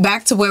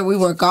back to where we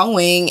were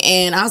going,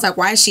 and I was like,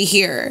 why is she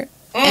here?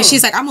 And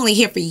she's like, I'm only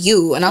here for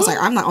you. And I was like,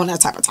 I'm not on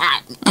that type of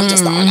time. I'm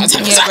just not on that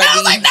type of time. I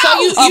was like, no.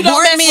 So you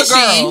don't mess with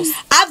girls.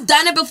 I've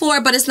done it before,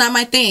 but it's not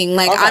my thing.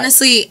 Like,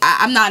 honestly,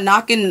 I'm not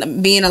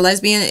knocking being a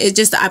lesbian. It's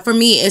just, for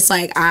me, it's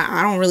like,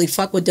 I don't really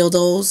fuck with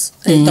dildos.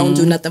 They don't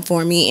do nothing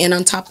for me. And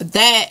on top of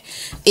that,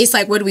 it's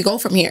like, where do we go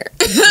from here?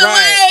 You know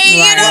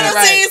what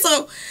I'm saying?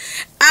 So,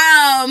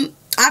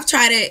 I've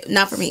tried it,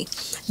 not for me.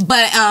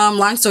 But,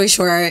 long story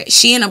short,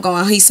 she ended up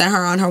going, he sent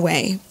her on her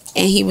way.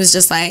 And he was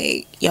just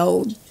like,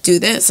 yo, do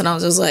this. And I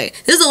was just like,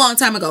 this is a long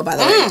time ago, by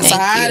the way. So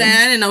I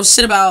didn't know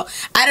shit about,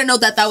 I didn't know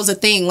that was a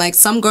thing. Like,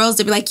 some girls,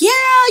 they'd be like, yeah,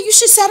 you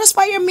should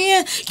satisfy your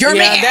man. Your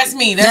man. That's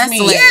me. That's me.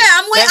 Yeah,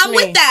 I'm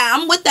with that.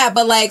 I'm with that.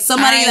 But, like,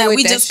 somebody that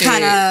we just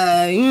kind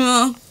of, you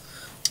know.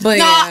 But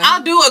no, yeah.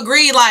 I do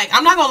agree. Like,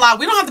 I'm not gonna lie,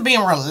 we don't have to be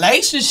in a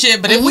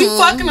relationship, but if we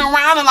fucking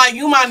around and like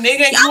you my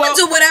nigga, and I'm gonna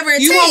do whatever it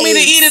takes. You want me to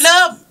eat it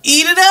up?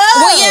 Eat it up.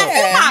 Well, yeah,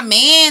 for my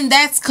man,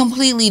 that's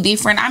completely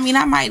different. I mean,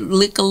 I might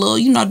lick a little,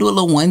 do a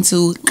little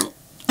 1-2.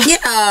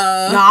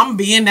 Yeah. No, I'm gonna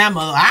be in that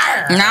mother.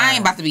 I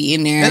ain't about to be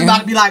in there. It's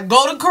about to be like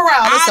Golden Corral.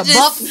 It's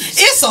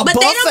a But buffet.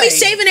 they don't be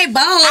shaving their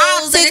balls.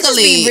 I'll tickle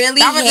it.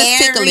 Really I'm gonna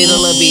just tickle it a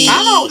little bit.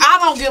 I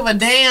don't give a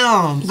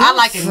damn. I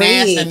like it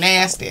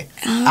nasty.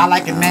 I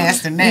like it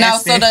nasty. No,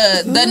 so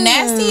the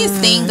nastiest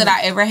thing that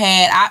I ever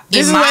had,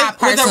 in my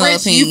personal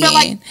opinion, you feel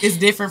like it's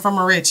different from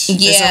a rich.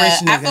 Yeah, it's a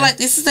rich nigga. I feel like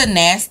this is the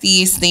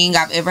nastiest thing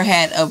I've ever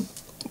had a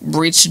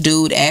rich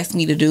dude ask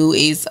me to do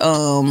is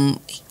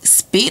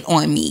spit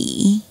on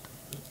me.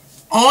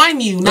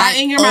 On you, not like,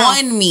 in your mouth.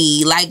 On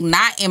me, like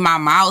not in my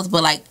mouth,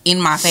 but like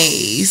in my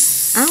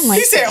face. I don't like.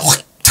 He said,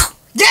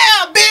 "Yeah,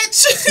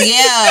 bitch."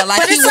 Yeah,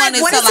 like he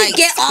wanted what to does he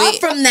get off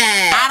from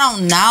that? I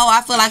don't know.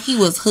 I feel like he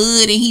was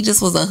hood and he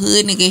just was a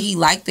hood nigga. He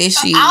liked that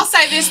shit. I'll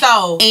say this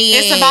though,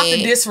 it's about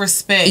the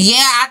disrespect. Yeah,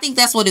 I think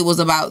that's what it was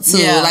about too.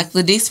 Yeah. Like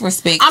the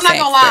disrespect. I'm not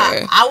gonna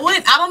lie.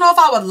 I don't know if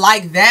I would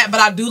like that, but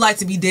I do like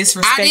to be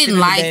disrespected. I didn't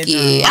like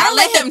it. I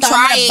let him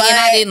try it and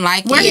I didn't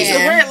like it.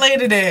 Where it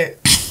landed at?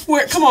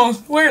 Come on,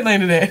 where it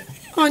landed at?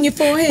 On your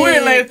forehead. Where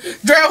it landed?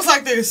 Dre was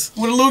like this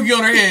with a loogie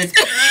on her head.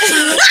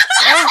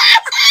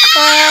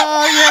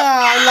 Oh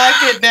yeah, I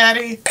like it,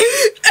 Daddy.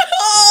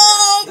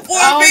 Oh,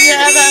 poor baby.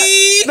 Yeah,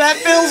 that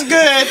feels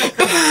good.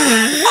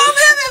 I'm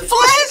having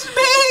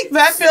flashbacks.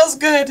 That feels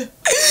good.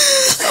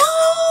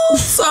 Oh,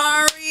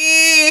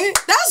 sorry.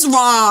 That's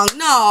wrong.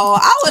 No,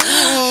 I would.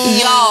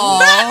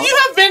 Y'all, You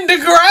have been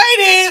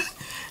degraded.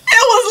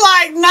 It was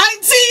like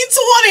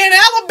 1920 in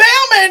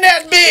Alabama in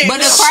that bitch.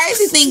 but the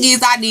crazy thing is,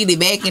 I did it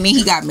back and then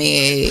he got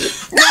mad.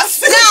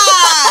 That's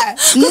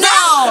No,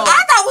 I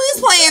thought we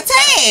was playing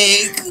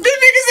tag. The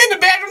niggas in the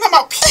bedroom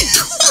talking about.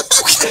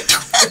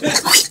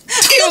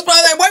 He was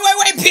probably like,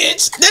 wait,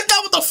 bitch. That's not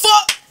what the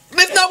fuck.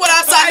 That's not what I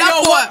signed up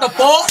for. What the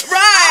fuck? I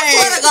Right.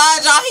 swear to God,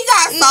 y'all, he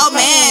got so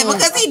mad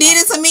because he did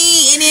it to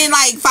me, and then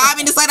like 5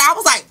 minutes later, I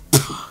was like,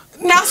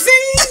 Now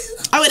see,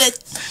 I would have.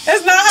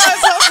 that's not how it's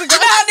supposed to go.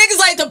 You know how niggas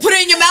like to put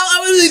it in your mouth? I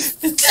was.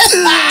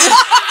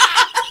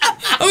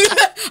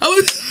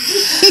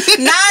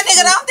 nah,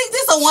 nigga, I don't think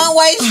this a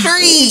one-way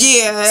street.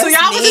 Yeah. So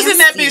y'all was just in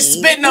that bitch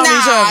spitting on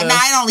each other. Nah,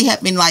 it only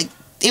happened like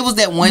it was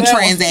that one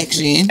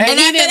transaction. And after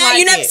he didn't that, like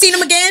you never it. seen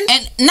him again?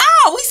 And no,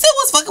 we still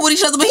was fucking with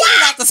each other, but he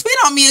didn't have to spit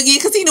on me again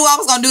because he knew I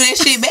was gonna do that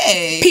shit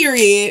back.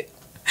 Period.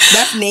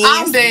 That's nasty.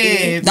 I'm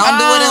dead. Don't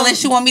do it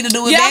unless you want me to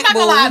do it Yeah, back, I'm not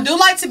gonna lie. I do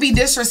like to be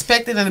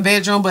disrespected in the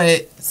bedroom,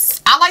 but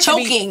I like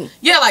Choking. to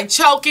be, like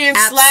choking,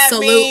 slap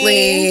me.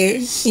 Absolutely.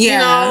 You Yeah.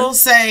 know,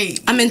 say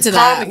I'm into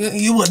call that. me,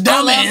 you a I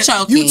dumbass. love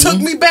choking. You took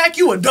me back.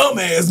 You a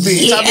dumbass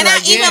bitch. Yeah. I'd be And I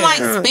like, even yeah.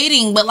 like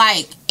spitting, but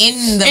like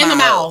in the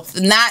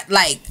mouth, not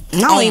like I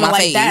don't on even my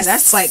like face. that.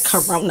 That's like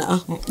Corona.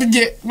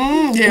 Yeah.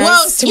 Yeah.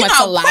 well, too you much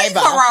know, saliva.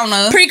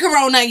 pre-corona.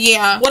 Pre-Corona,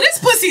 yeah. Well, this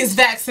pussy is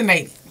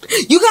vaccinated.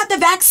 You got the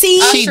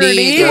vaccine? She did,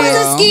 You girl.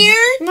 wasn't scared?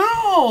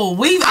 No,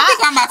 I think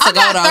I'm about to I go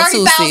got though,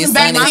 too, 30,000 sis. vaccines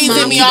My in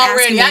mom me keep asking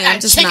already. me, I I'm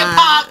got just chicken not.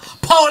 pox,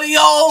 polio,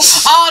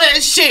 all that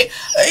shit.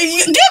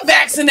 Get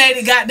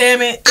vaccinated,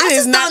 goddammit. I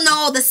just don't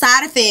know the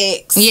side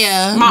effects.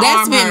 Yeah, My that's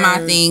arm been my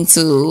hurt. thing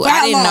too. For I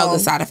how didn't know long? the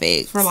side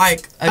effects. For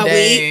like a A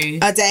day.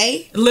 week? A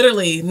day?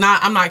 Literally,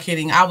 I'm not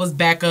kidding. I was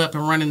back up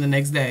and running the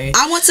next day.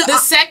 I went to... The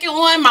second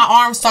one, my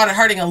arm started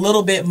hurting a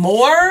little bit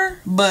more,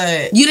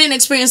 but you didn't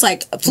experience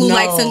like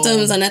flu-like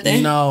symptoms or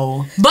nothing? No.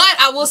 But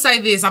I will say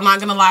this, I'm not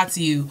gonna lie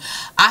to you.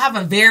 I have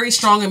a very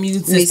strong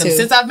immune system. too.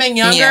 Since I've been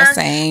younger, Yeah,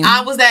 same.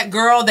 I was that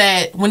girl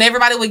that when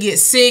everybody would get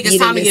sick, it's You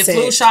time to didn't get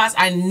get flu sick. shots.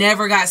 I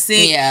never got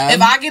sick. Yeah.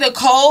 If I get a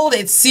cold,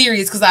 it's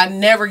serious because I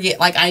never get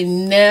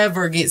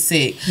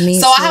sick. Me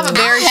So I too. have a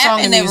very I strong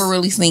haven't immune never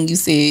really seen you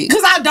sick.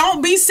 because I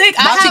don't be sick.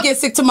 About to get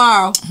sick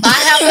tomorrow.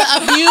 I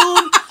have the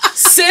immune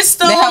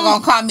system. They have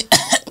gonna call me.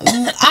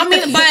 I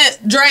mean, but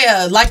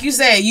Drea, like you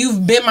said,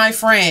 you've been my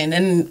friend,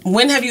 and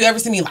when have you ever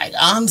seen me like,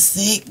 I'm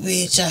sick,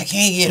 bitch, I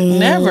can't get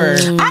never.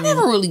 I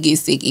never really get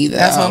sick either.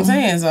 That's what I'm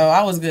saying. So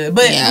I was good,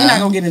 but Yeah. we're not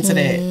gonna get into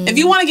that. If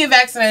you want to get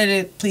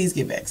vaccinated, please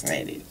get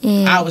vaccinated.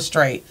 I was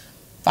straight.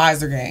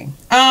 Pfizer gang.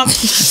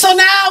 So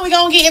now we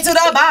gonna get into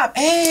the bop.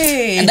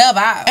 Hey, The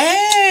bop.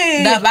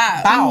 hey, The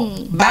bop. bow.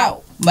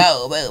 Bow,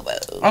 bow,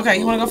 bow. Okay,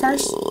 you wanna go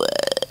first?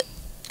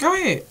 Go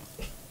ahead.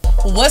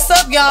 What's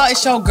up, y'all?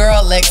 It's your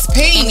girl Lex And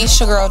P, it's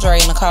your girl Dre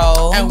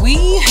Nicole. and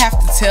we have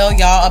to tell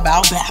y'all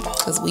about Babble.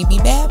 Because we be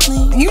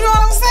babbling You know what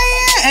I'm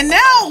saying? And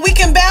now we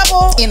can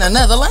babble. in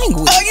another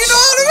language. Oh, you know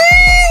what I mean?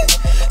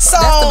 So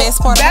That's the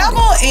best part about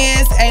Babbel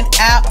is an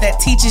app that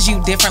teaches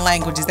you different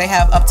languages. They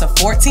have up to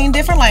 14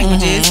 different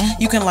languages.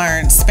 You can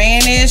learn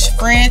Spanish,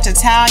 French,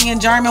 Italian,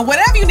 German,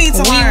 whatever you need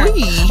to learn.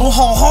 oui. Oh,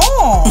 ho,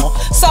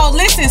 ho. So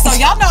listen, so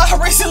y'all know I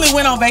recently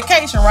went on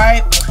vacation,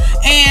 right?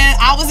 And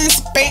I was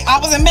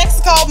in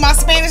Mexico. My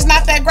Spanish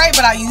not that great,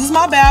 but I used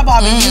my Babbel.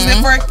 I've been using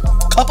it for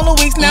a couple of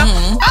weeks now.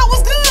 I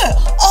was good.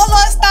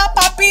 Hola está,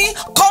 papi.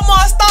 ¿Cómo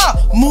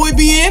está? Muy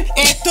bien.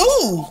 ¿Y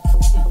tú?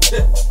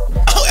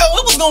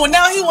 It was going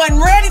down. He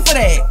wasn't ready for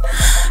that.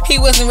 He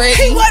wasn't ready.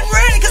 He wasn't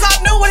ready because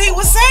I knew what he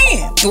was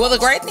saying. Well, the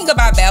great thing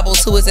about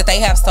Babbel too is that they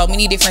have so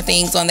many different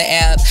things on the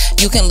app.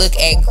 You can look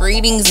at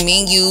greetings,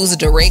 menus,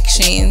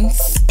 directions,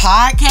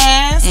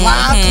 podcasts,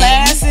 live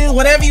classes,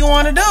 whatever you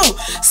want to do.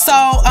 So,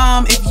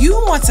 if you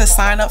want to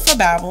sign up for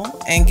Babbel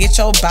and get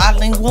your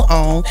bilingual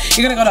on,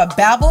 you're gonna go to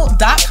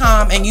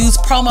Babbel.com and use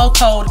promo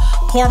code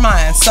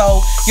PoorMinds.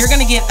 So you're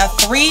gonna get a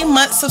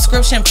 3-month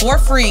subscription for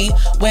free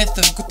with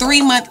the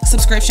 3-month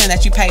subscription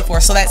that you pay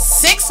for. So that's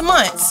 6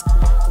 months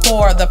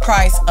for the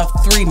price of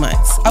 3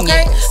 months.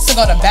 Okay, so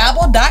go to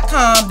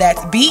Babbel.com. That's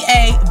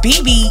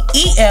Babbel.com,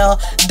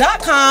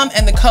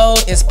 and the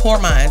code is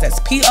PoorMinds. That's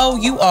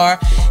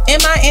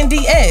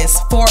POURMINDS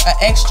for an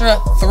extra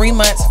 3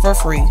 months for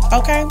free.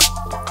 Okay,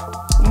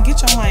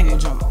 get your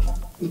language on.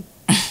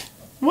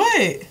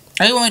 What?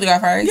 Oh, you want me to go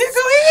first? Yeah,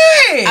 go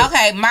ahead.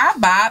 Okay, my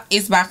bop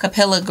is by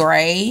Capella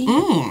Gray.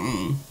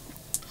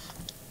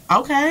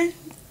 Okay.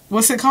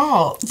 What's it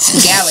called?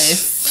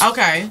 Gallus.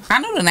 Okay. I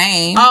know the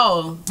name.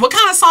 Oh, what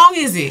kind of song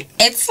is it?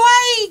 It's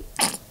like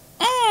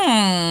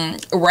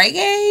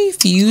reggae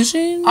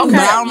fusion. Okay. But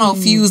I don't know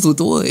fused with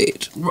what.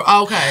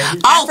 Okay.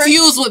 Oh,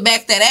 fused with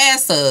back that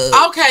ass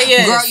up. Okay,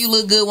 yes. Girl, you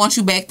look good once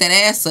you back that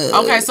ass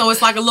up. Okay, so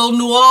it's like a little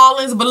New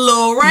Orleans, but a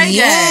little reggae.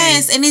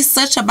 Yes, and it's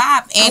such a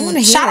bop.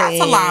 And shout out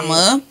to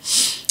Llama.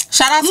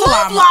 Shout out to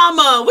Love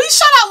Llama. Llama. We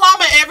shout out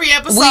Llama every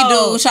episode. We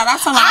do. Shout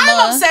out to Llama.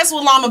 I'm obsessed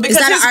with Llama because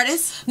is that an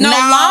artist? No,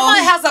 Llama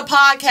has a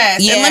podcast.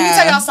 Yeah. And let me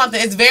tell y'all something.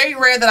 It's very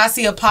rare that I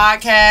see a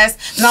podcast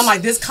and I'm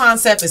like, this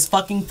concept is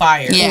fucking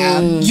fire.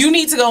 Yeah. You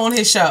need to go on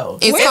his show.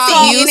 It's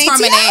called Views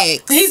from an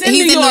Ex. He's in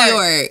New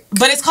York.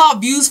 But it's called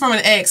Views from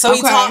an Ex. So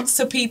he talks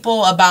to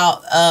people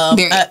about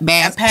their a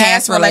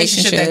past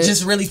relationship that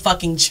just really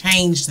fucking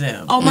changed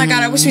them. Oh my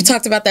God, I wish we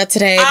talked about that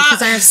today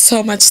because I have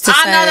so much to say.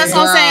 I know, that's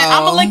what I'm saying.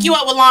 I'm going to link you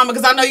up with Llama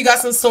because I know you got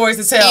some stories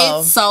to tell.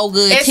 It's so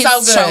good. It's His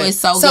so good. show is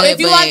so good. So if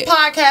you like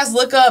podcasts,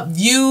 look up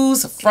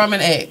Views from an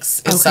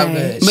Ex. It's so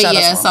good. But Shut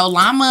yeah, up, so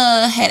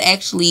Llama had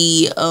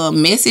actually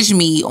messaged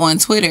me on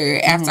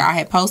Twitter after I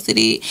had posted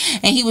it,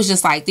 and he was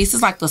just like, "This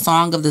is like the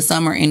song of the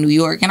summer in New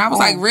York," and I was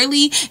like,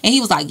 "Really?" And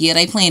he was like, "Yeah,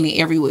 they playing it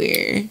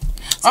everywhere."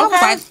 So I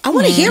was like, I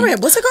want to hear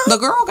it. What's it called?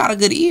 The girl got a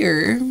good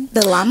ear.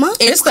 The Llama?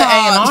 It's the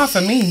A&R for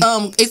me.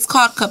 It's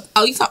called.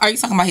 Are you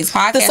talking about his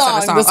podcast the song,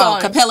 or the song? the song?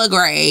 Oh, Capella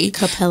Gray.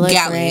 Capella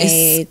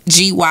Gray.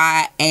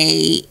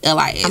 GYALIS.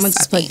 I'm gonna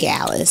just put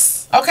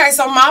Gallus. Okay,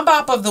 so my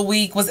bop of the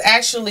week was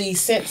actually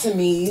sent to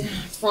me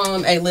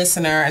from a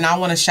listener, and I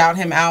want to shout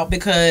him out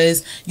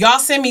because y'all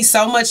send me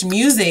so much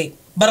music.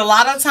 But a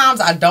lot of times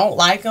I don't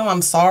like them.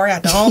 I'm sorry, I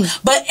don't.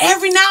 But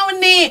every now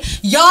and then,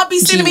 y'all be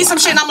sending me some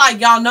shit, and I'm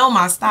like, y'all know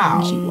my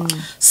style.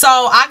 So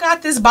I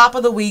got this bop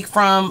of the week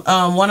from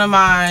one of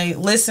my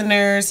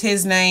listeners.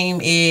 His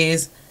name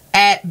is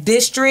at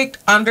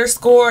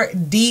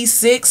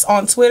district_D6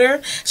 on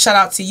Twitter. Shout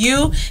out to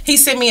you. He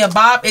sent me a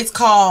bop. It's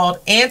called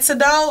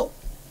Antidote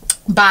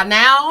by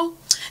Now.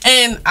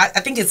 And I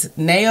think it's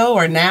Nao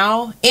or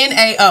Now.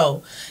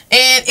 N-A-O.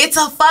 And it's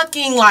a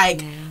fucking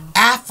like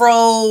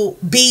Afro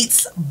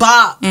beats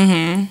bop.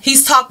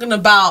 He's talking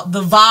about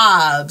the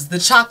vibes, the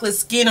chocolate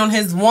skin on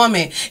his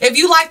woman. If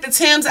you like the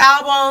Tim's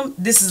album,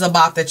 this is a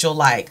bop that you'll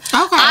like.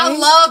 I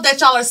love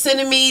that y'all are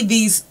sending me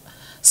these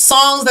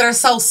songs that are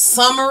so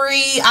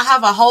summery. I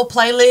have a whole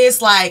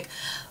playlist like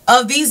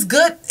of these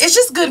good. It's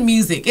just good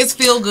music. It's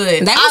feel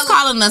good. They was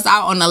calling us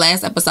out on the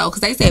last episode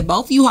because they said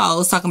both you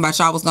hoes talking about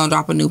y'all was gonna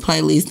drop a new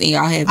playlist and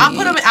y'all haven't. I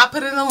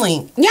put it in the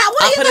link. Yeah, I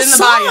want to hear the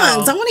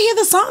songs. I want to hear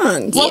the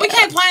songs. Well, we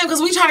can't play them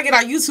because we trying to get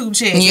our YouTube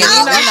check. Yeah, you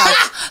know,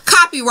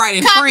 copyright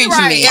infringement.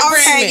 Okay,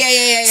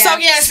 yeah. So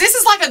yes, this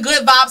is like a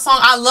good vibe song.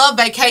 I love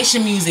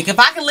vacation music. If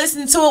I can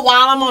listen to it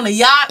while I'm on a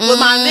yacht with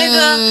my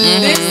nigga,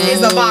 this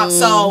is a vibe.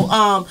 So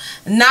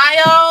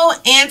Nio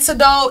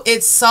Antidote,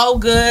 it's so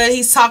good.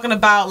 He's talking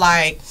about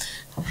like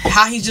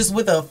how he's just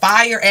with a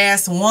fire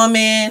ass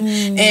woman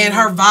and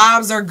her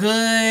vibes are good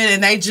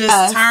and they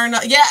just turn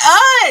up. Yeah,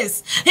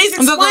 us. He's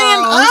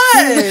explaining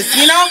us.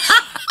 You know,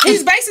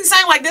 he's basically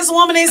saying like this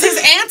woman is his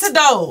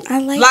antidote. I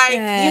like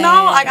that. You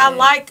know, like I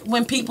like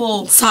when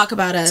people talk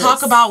about us,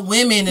 talk about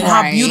women and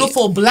how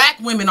beautiful black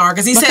women are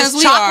because he says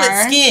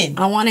chocolate skin.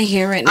 I want to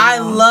hear it now. I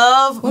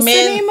love What's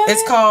men. the name of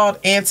it's called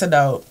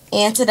Antidote.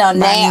 Antidote.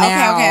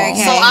 Okay.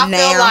 So I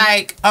feel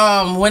like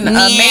when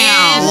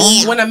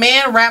a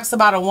man raps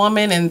about a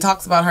woman and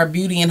talks about her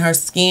beauty and her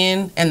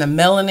skin and the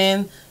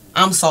melanin,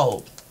 I'm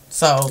sold.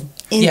 So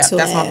that's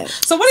all.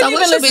 So what have you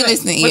been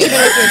listening? What you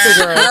been listening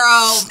to, girl?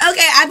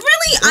 Okay, I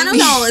don't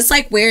know. It's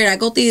like weird. I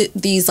go through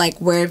these like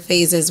weird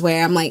phases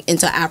where I'm like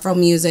into Afro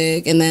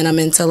music and then I'm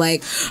into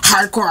like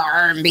hardcore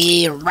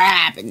R&B and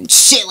rap and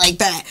shit like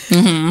that.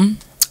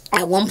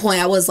 At one point,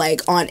 I was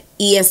like on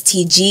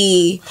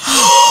ESTG.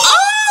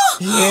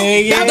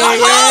 Yeah.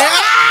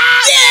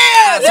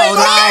 Told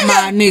all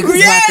my niggas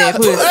about that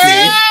pussy.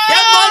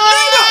 That's my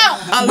nigga.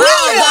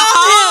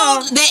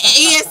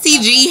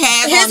 ESTG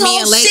has His on me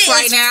whole and Lex shit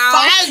right is now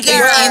fire, is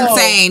girl.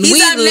 insane. He's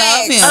We a love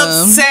Lex. him.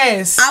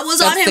 Obsessed. I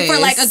was on him for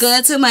like a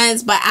good 2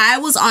 months, but I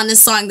was on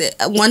this song that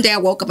one day I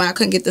woke up and I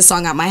couldn't get the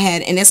song out my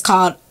head, and it's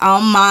called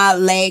On My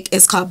Leg.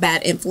 It's called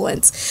Bad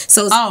Influence.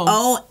 So it's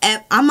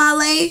On My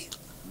Leg.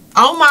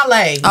 On my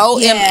leg.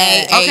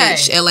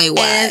 OMAHLAY.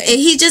 And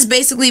he just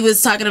basically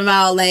was talking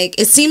about, like,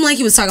 it seemed like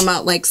he was talking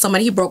about like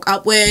somebody he broke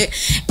up with,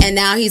 and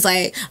now he's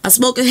like, I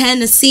smoke a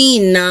Hennessy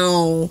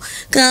now,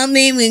 come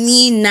in with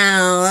me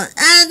now.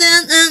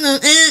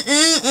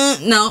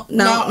 No,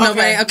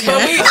 nobody.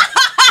 Okay.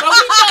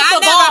 I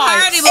never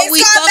heard it, but we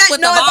fuck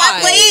with the If I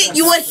vibe. play it,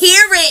 you would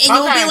hear it and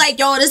you would be like,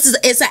 yo,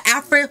 it's an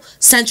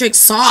Afrocentric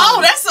song. Oh,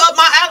 that's up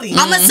my alley.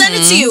 I'm gonna send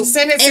it to you.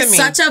 Send it to it's me.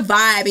 such a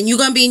vibe, and you're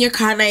gonna be in your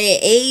car like,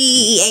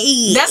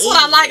 hey. That's what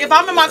I like. If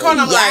I'm in my car,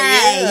 I'm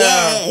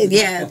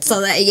yeah. So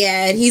that,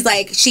 and he's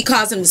like, she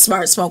calls him to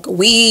start smoking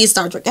weed,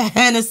 start drinking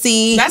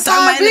Hennessy. That's how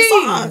I be.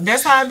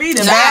 That's how I be.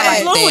 The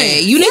bad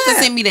influence. You need to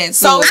send me that.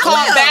 So it's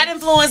called Bad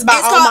Influence by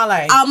On My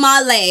Leg. On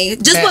My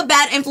Leg. Just put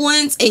Bad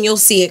Influence, and you'll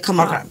see it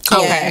come on.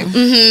 Okay.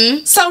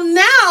 Mm-hmm. So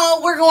now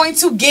we're going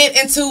to get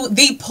into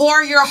the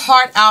Pour Your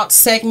Heart Out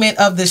segment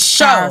of the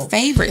show. Our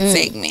favorite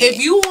segment.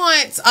 If you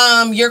want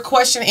your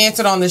question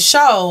answered on the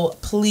show,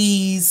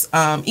 please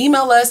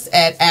email us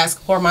at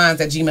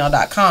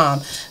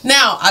askpourminds@gmail.com.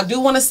 Now, I do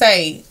want to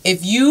say,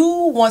 if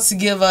you want to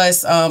give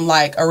us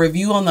like a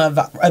review on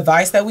the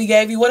advice that we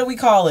gave you, what do we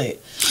call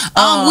it?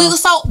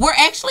 We're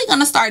actually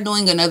gonna start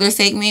doing another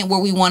segment where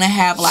we want to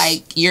have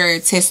like your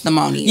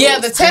testimonials. Yeah,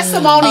 the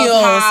testimonials.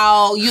 Of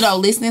how,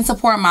 listening to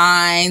Poor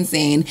Minds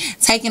and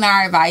taking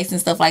our advice and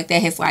stuff like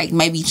that has like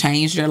maybe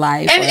changed your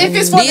life. And if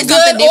it's for the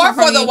good or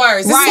for the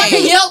worse. It's like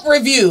a Yelp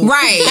review.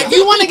 Right. If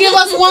you want to give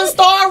us 1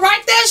 star,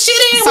 write that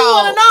shit in. We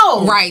want to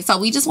know. Right. So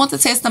we just want the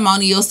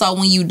testimonial. So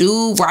when you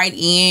do write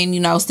in,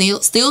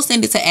 still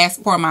send it to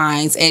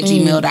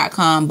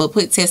askpourminds@gmail.com, but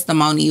put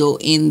testimonial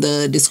in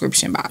the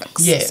description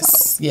box.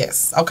 Yes.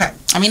 Yes. Okay.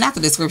 I mean, not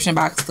the description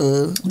box.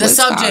 The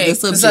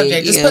subject. The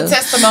subject. Yeah. Just put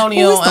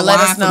testimonial and let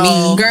us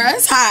know. Girl,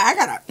 it's high. I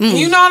gotta.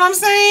 You know what I'm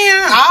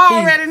saying? I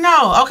already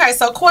know. Okay,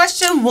 so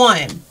question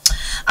 1.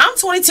 I'm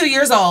 22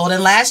 years old,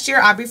 and last year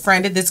I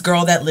befriended this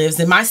girl that lives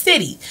in my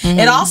city.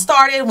 It all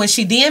started when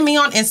she DM'd me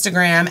on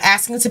Instagram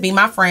asking to be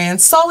my friend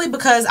solely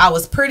because I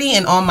was pretty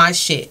and on my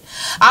shit.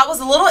 I was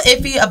a little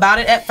iffy about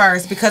it at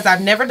first because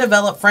I've never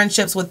developed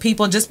friendships with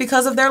people just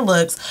because of their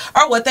looks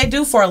or what they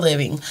do for a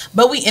living,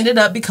 but we ended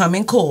up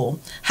becoming cool.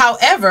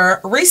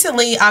 However,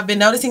 recently I've been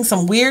noticing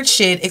some weird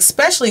shit,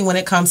 especially when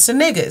it comes to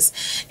niggas.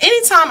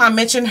 Anytime I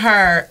mention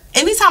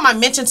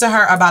to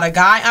her about a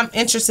guy I'm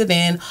interested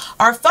in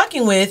or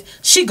fucking with,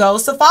 she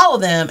goes to follow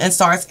them and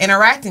starts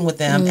interacting with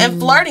them and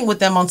flirting with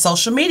them on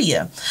social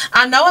media.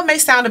 I know it may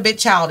sound a bit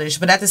childish,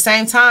 but at the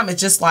same time, it's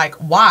just like,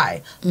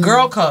 why?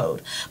 Girl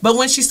code. But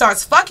when she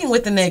starts fucking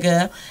with the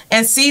nigga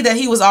and see that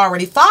he was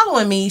already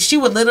following me, she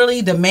would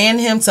literally demand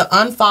him to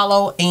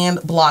unfollow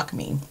and block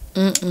me.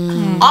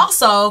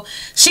 Also,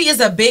 she is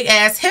a big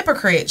ass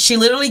hypocrite. She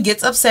literally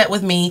gets upset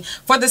with me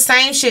for the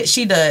same shit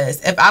she does.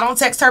 If I don't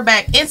text her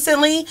back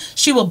instantly,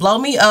 she will blow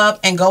me up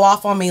and go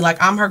off on me like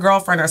I'm her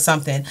girlfriend or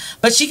something.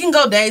 But she can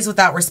go days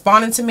without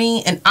responding to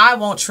me and I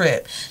won't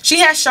trip. She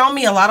has shown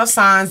me a lot of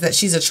signs that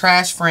she's a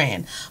trash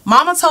friend.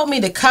 Mama told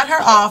me to cut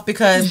her off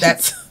because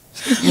that's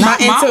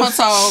Mama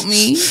told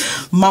me.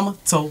 Mama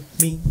told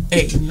me,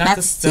 hey, not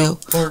to steal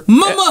or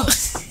Mama.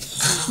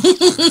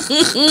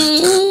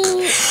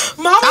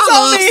 Mama I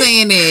love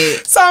saying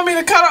it. told me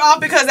to cut her off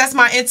because that's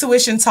my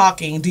intuition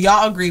talking. Do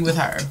y'all agree with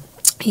her?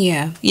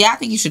 Yeah. I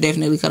think you should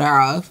definitely cut her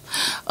off.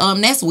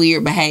 That's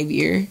weird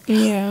behavior.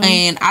 Yeah.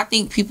 And I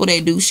think people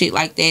that do shit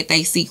like that,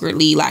 they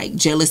secretly like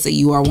jealous of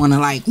you or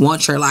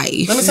want your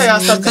life. Let me tell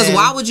y'all something. Because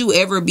why would you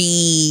ever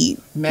be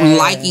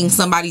liking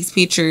somebody's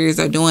pictures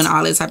or doing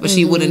all that type of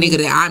shit with a nigga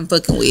that I'm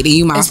fucking with and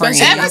you my friend?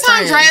 Every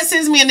time Drea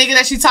sends me a nigga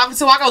that she talking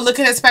to, I go look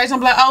at his page and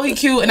I'm like, oh, he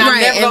cute, and I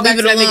never go back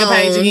to that nigga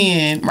page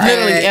again.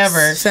 Literally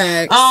ever.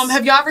 Facts.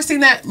 Have y'all ever seen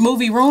that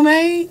movie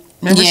Roommate?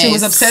 Remember she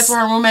was obsessed with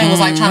her roommate,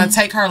 was like trying to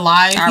take her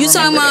life. You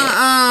talking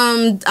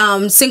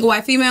about Single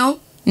White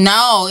Female?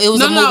 No, it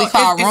was a movie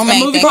called Roommate.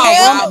 A movie that called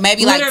came out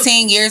maybe like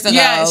 10 years ago.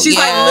 Yeah, she's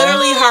like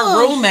literally her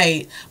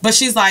roommate, but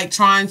she's like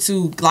trying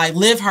to like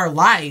live her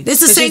life. It's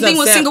the same thing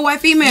with Single White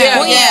Female.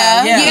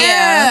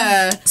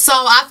 Yeah. So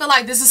I feel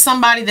like this is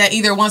somebody that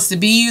either wants to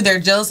be you, they're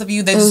jealous of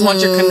you, they just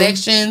want your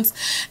connections,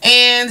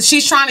 and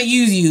she's trying to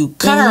use you.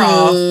 Cut her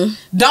off.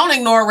 Don't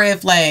ignore red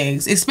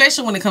flags,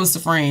 especially when it comes to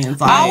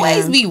friends. Like,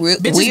 always be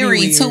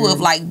weary too of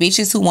like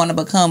bitches who want to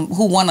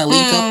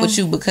link up with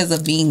you because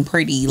of being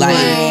pretty.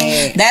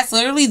 Like that's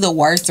literally the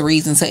worst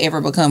reason to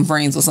ever become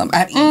friends with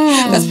somebody.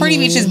 Because pretty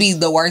bitches be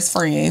the worst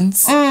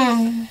friends.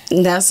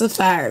 That's a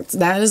fact.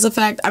 That is a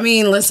fact. I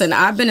mean, listen,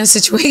 I've been in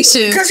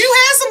situations. Because you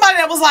had somebody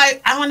that was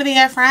like, I want to be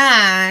your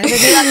friend.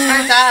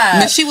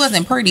 But she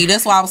wasn't pretty.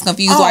 That's why I was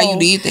confused why you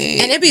did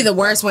that. And it'd be the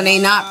worst when they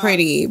not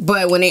pretty.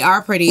 But when they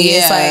are pretty,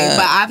 it's like,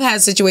 but I've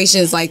had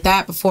situations like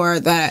that before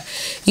that,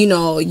 you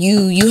know,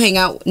 you hang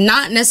out,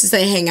 not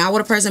necessarily hang out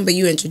with a person, but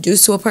you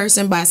introduce to a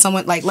person by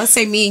someone, like, let's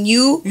say me and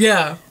you.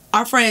 Yeah.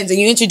 Are friends and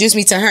you introduce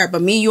me to her,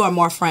 but me and you are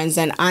more friends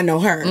than I know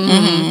her.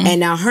 And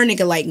now her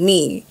nigga like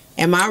me.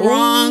 Am I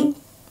wrong?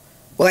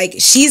 Like,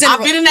 she's in I've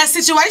been in that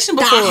situation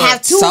before. I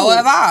have too. So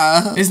have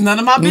I. It's none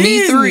of my business.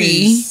 Me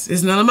three.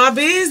 It's none of my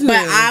business.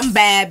 But I'm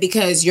bad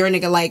because you're a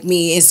nigga like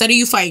me. Instead of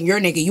you fighting your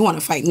nigga, you want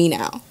to fight me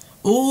now.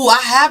 Ooh, I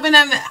haven't.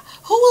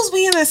 Who was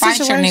we in that Fight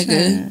situation? Your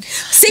nigga.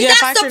 See,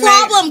 that's the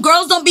problem.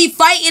 Girls don't be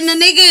fighting the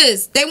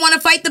niggas. They want to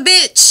fight the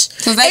bitch.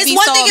 Because they be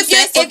so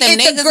obsessed with them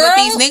niggas, but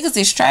these niggas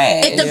is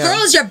trash. If the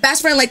girl is your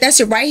best friend, like that's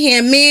your right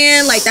hand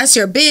man, like that's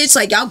your bitch,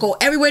 like y'all go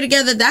everywhere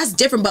together, that's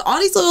different. But all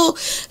these little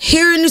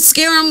here and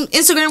scare them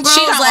Instagram girls,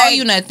 she don't like, owe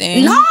you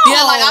nothing. No.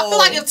 Yeah, like I feel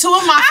like if two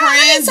of my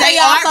friends, say they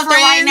y'all aren't something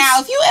friends right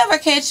now. If you ever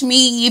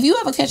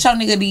catch your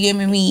nigga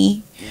DMing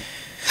me,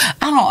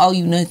 I don't owe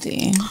you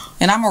nothing,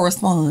 and I'ma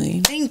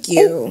respond. Thank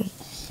you.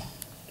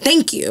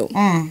 Thank you.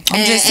 I'm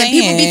just saying.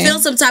 And people be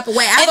feeling some type of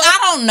way. I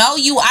don't know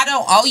you. I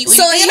don't owe you.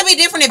 So it's gonna be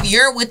different if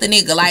you're with the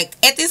nigga. Like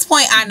at this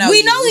point, I know we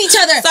you. know each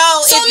other. So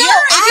if no, you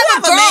have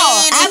a girl,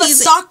 I have a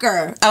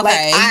stalker. Okay.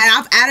 Like,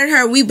 I've added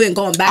her. We've been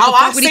going back and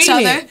forth with each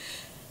other.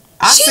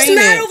 She's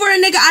mad over a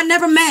nigga I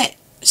never met.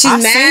 She's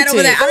mad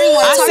over that. I don't even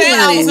want to talk about it.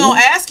 I was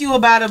gonna ask you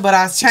about it, but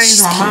I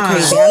changed my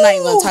mind. Crazy. I'm not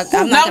even gonna talk.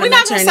 We're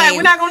not gonna say.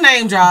 We're not gonna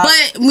name drop.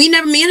 But me and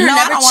her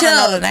never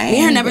chilled. Me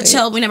and her never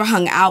chilled. We never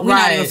hung out. We're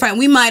not even friends.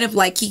 We might have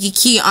like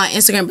kiki on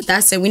Instagram, but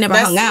that's it. We never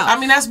hung out. I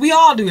mean, we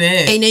all do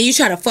that. And then you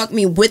try to fuck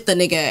me with the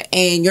nigga,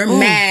 and you're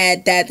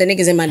mad that the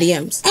nigga's in my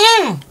DMs.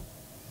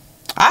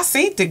 I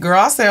seen it, girl.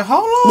 I said,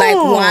 hold on. Like,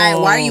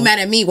 why are you mad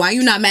at me? Why are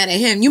you not mad at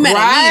him? You mad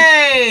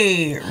at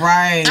me?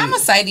 Right. I'm gonna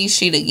say this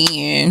shit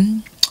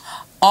again.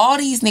 All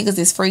these niggas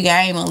is free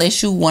game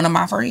unless you one of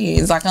my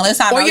friends. Like unless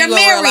I know you're you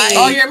married.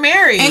 Or you're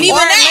married. And even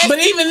but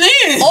even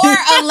then. Or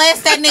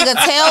unless that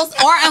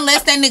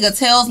nigga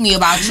tells me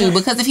about you.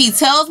 Because if he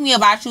tells me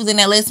about you, then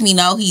that lets me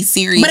know he's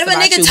serious. But if a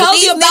nigga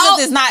tells you about,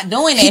 niggas is not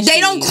doing that. They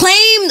don't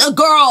claim a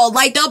girl.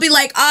 Like they'll be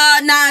like,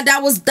 nah,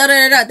 that was da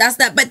da da. That's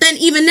that. But then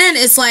even then,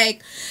 it's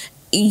like,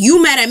 you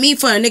mad at me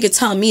for a nigga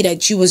telling me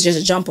that you was just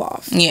a jump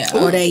off. Yeah.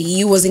 Or that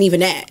you wasn't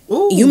even that.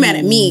 Ooh. You mad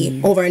at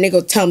me over a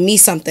nigga telling me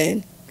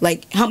something.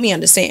 Like, help me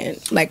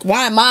understand. Like,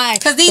 why am I?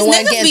 Because these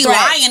niggas be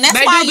lying.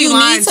 That's why you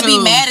need to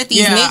be mad at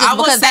these niggas.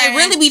 Because they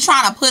really be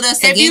trying to put us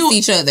against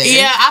each other.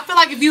 Yeah, I feel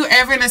like if you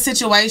ever in a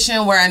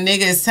situation where a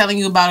nigga is telling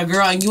you about a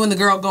girl and you and the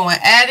girl going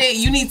at it,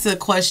 you need to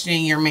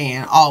question your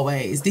man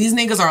always. These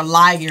niggas are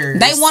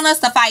liars. They want us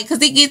to fight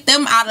because it get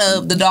them out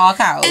of the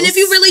doghouse. And if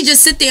you really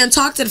just sit there and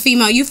talk to the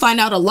female, you find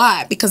out a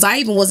lot. Because I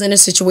even was in a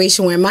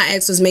situation where my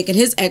ex was making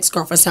his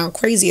ex-girlfriend sound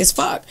crazy as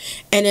fuck.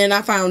 And then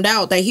I found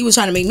out that he was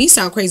trying to make me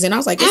sound crazy. And I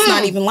was like, it's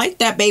not even like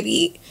that,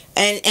 baby.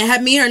 And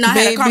had me or not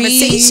had a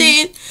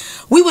conversation,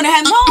 we would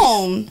have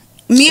known.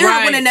 Me and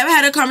her would have never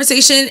had a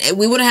conversation.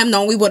 We would have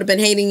known. We would have been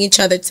hating each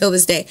other till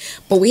this day.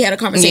 But we had a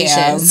conversation.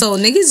 Yeah. So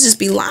niggas just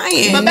be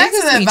lying. But back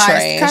to the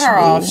advice, cut her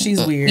off.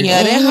 She's weird.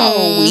 Yeah, that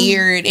whole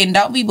weird. And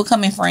don't be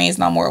becoming friends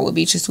no more with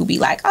bitches who be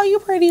like, oh, you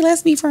pretty,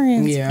 let's be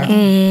friends. Yeah.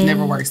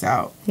 Never works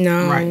out.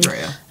 No. Right,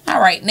 Drea. All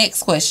right,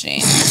 next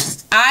question.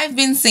 I've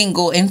been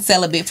single and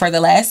celibate for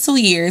the last 2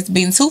 years,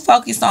 been too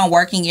focused on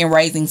working and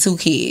raising 2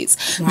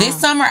 kids. Wow. This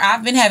summer,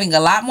 I've been having a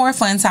lot more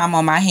fun time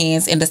on my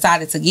hands and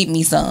decided to get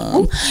me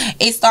some.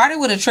 It started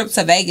with a trip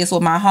to Vegas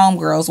with my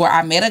homegirls where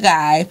I met a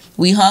guy.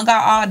 We hung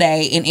out all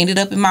day and ended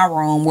up in my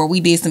room where we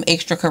did some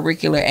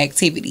extracurricular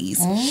activities.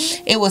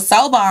 It was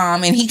so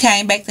bomb, and he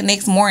came back the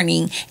next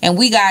morning and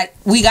we got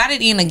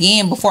it in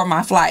again before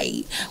my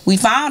flight. We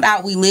found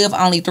out we live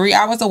only 3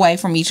 hours away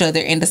from each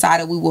other and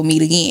decided we will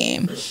meet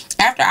again.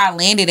 After I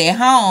landed at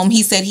home,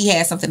 he said he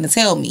had something to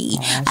tell me.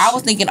 I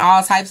was thinking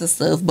all types of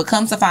stuff, but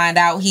come to find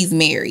out he's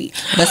married,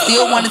 but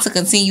still wanted to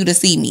continue to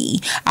see me.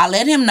 I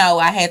let him know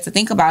I had to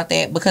think about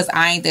that because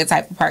I ain't that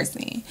type of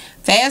person.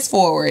 Fast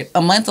forward,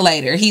 a month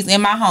later, he's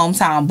in my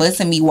hometown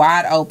busting me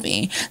wide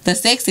open. The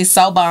sex is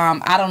so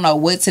bomb, I don't know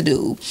what to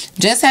do.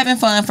 Just having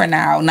fun for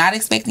now, not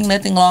expecting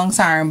nothing long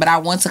term, but I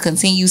want to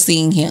continue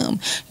seeing him.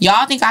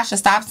 Y'all think I should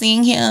stop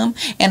seeing him?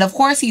 And of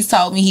course he's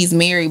told me he's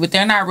married, but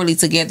they're not really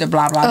together,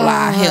 blah, blah,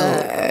 blah.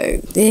 Help.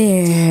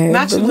 Yeah,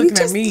 not you looking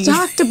at me. We just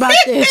talked about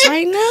this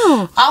right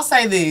now. I'll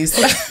say this.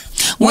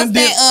 What's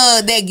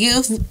that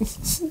gift?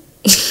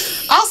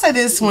 I'll say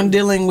this when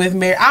dealing with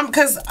married,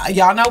 because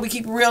y'all know we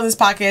keep it real in this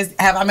podcast.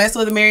 Have I messed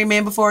with a married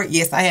man before?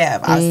 Yes, I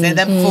have. I've said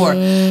that before.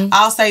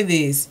 I'll say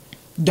this.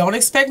 Don't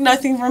expect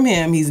nothing from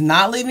him. He's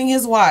not leaving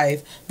his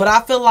wife. But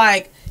I feel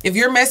like if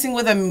you're messing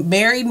with a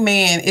married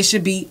man, it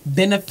should be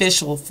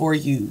beneficial for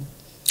you.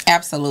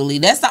 Absolutely.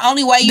 That's the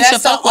only way you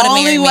should fuck with a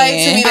married man. That's the only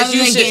way to me that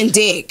you should getting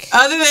dick.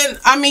 Other than,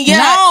 I mean,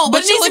 yeah. No,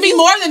 but it needs to be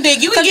more than dick.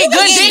 You can get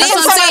good dick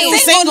from somebody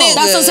who's single.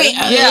 That's what I'm saying.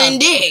 Other than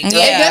dick. It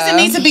doesn't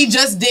need to be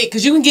just dick,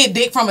 because you can get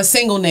dick from a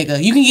single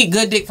nigga. You can get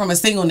good dick from a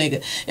single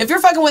nigga. If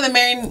you're fucking with a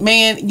married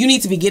man, you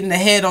need to be getting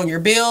ahead on your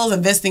bills,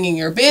 investing in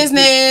your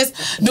business,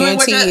 doing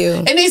what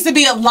it needs to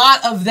be a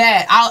lot of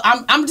that.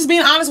 I'm just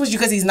being honest with you,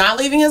 because he's not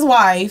leaving his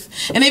wife,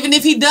 and even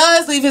if he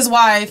does leave his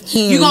wife,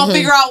 you're gonna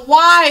figure out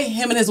why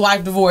him and his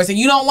wife divorced, and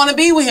you don't want to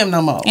be with him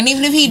no more. And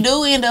even if he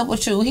do end up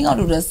with you, he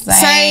gonna do the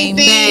same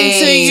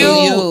thing to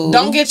you.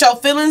 Don't get your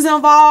feelings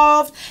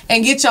involved,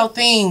 and get your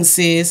things,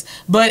 sis.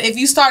 But if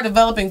you start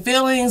developing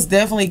feelings,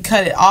 definitely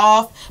cut it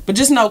off. But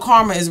just know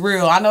karma is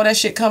real. I know that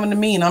shit coming to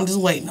me, and I'm just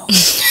waiting on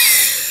it.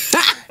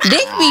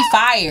 Dick be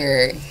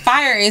fire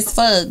as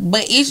fuck,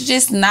 but it's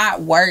just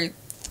not worth.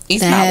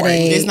 It's not worth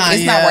it. It's not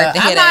worth the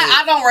headache.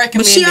 I don't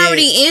recommend it. But she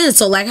already in,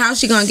 so like, how's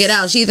she gonna get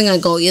out? She either gonna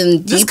go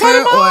in just deeper, cut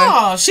him or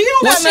off. She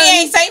don't got nothing. She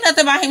ain't say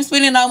nothing about him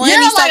spending no money.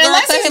 Yeah, So like,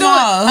 girl, cut him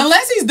off.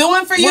 Unless he's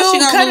doing for you,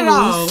 cut it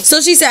off.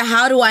 So she said,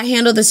 "How do I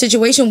handle the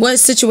situation? What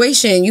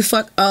situation? You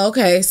fuck? Oh,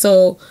 okay.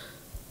 So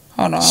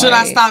hold on. Should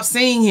I stop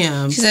seeing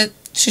him?" She said,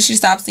 should she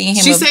stop seeing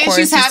him? She said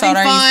she's having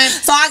fun.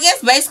 So I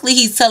guess basically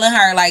he's telling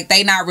her like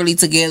they not really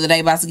together.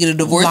 They about to get a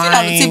divorce. Lying. You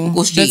know, the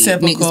typical shit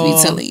niggas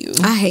be telling you.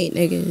 I hate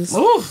niggas.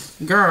 Ooh,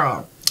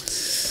 girl,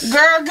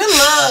 good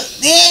luck.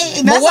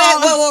 Yeah, but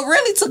what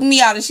really took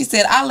me out is she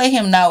said, I let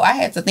him know. I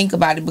had to think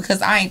about it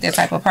because I ain't that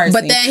type of person.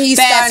 But then he's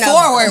fast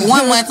forward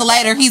 1 month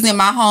later, he's in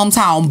my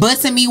hometown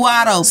busting me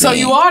wide open. So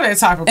you are that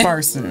type of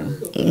person.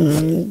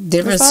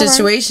 Different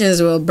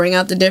situations will bring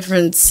out the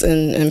difference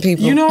in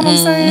people. You know what I'm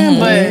saying?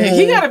 But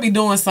he got to be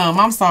doing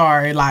something. I'm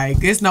sorry.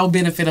 Like, it's no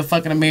benefit of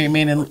fucking a married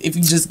man if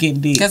you just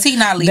get dick. Because he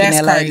not leaving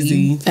that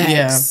crazy.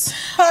 Yeah.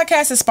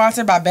 Podcast is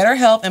sponsored by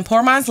BetterHelp, and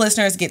Poor Minds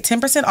listeners get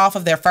 10% off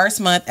of their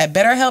first month at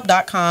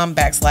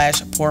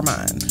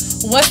BetterHelp.com/poorminds.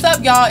 What's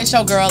up, y'all? It's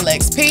your girl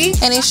Lex P.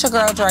 And it's your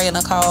girl Drea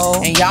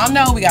Nicole. And y'all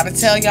know we got to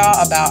tell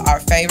y'all about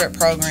our favorite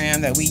program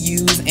that we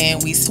use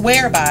and we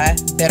swear by,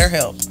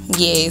 BetterHelp.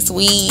 Yes,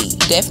 we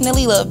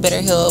definitely love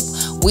BetterHelp.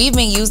 We've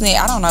been using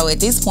it, I don't know, at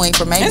this point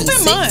for maybe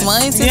 6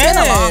 months. It's been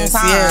a long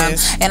time.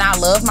 Yes. And I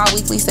love my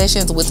weekly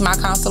sessions with my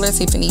counselor,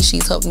 Tiffany.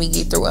 She's helped me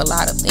get through a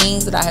lot of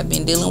things that I have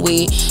been dealing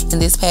with in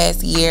this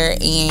past year.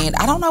 And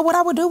I don't know what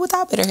I would do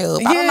without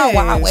BetterHelp. I don't know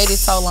why I waited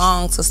so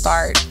long to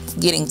start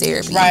getting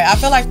therapy. Right. I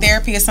feel like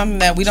therapy is something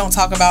that we don't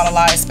talk about a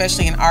lot,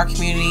 especially in our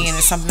community, and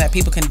it's something that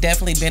people can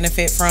definitely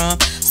benefit from.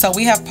 So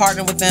we have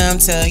partnered with them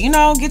to, you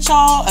know, get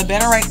y'all a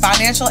better rate.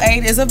 Financial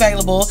aid is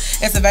available.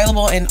 It's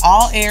available in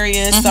all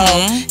areas. So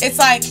it's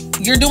like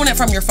you're doing it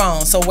from your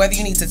phone. So whether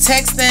you need to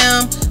text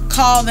them,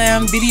 call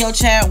them, video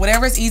chat,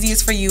 whatever is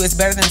easiest for you, it's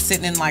better than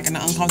sitting in like an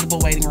uncomfortable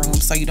waiting room,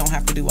 so you don't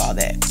have to do all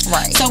that.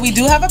 Right. So we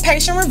do have a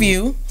patient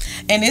review,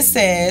 and it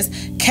says,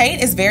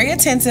 Kate is very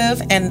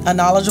attentive and a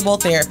knowledgeable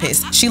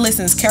therapist. She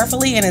listens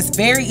carefully and is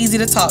very easy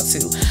to talk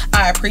to.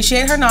 I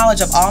appreciate her knowledge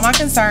of all my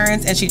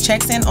concerns, and she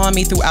checks in on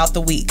me throughout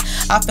the week.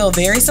 I feel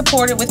very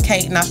supported with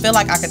Kate, and I feel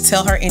like I could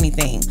tell her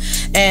anything.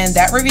 And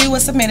that review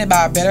was submitted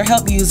by a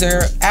BetterHelp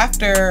user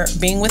after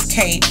being with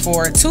Kate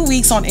for 2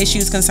 weeks on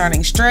issues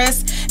concerning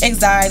stress,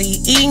 anxiety,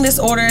 eating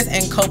disorders,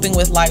 and coping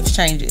with life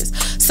changes.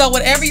 So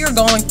whatever you're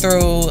going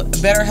through,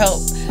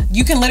 BetterHelp,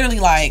 you can literally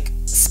like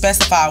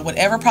specify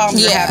whatever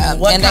problems you're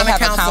having, what and kind they of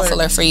have a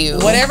counselor for you,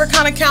 whatever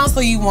kind of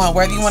counselor you want,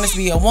 whether you want it to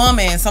be a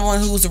woman, someone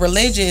who's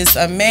religious,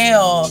 a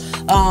male,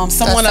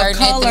 someone of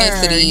color,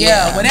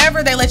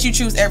 whatever, they let you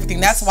choose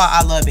everything. That's why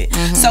I love it.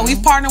 So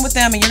we've partnered with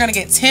them, and you're gonna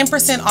get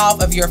 10% off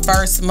of your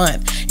first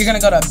month. You're gonna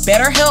go to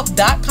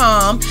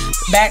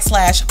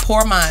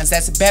BetterHelp.com/poorminds.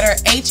 That's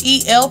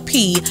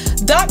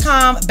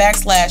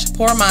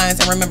BetterHelp.com/poorminds.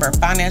 And remember,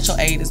 financial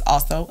aid is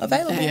also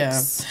available.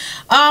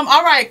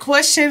 All right,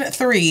 question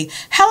 3.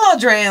 Hello,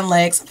 Dre and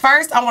Lex.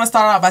 First, I want to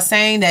start off by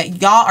saying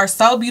that y'all are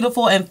so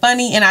beautiful and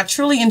funny, and I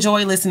truly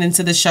enjoy listening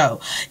to the show.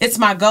 It's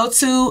my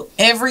go-to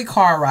every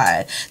car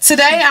ride.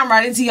 Today, I'm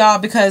writing to y'all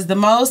because the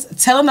most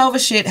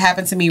telenova shit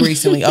happened to me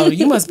recently. Oh,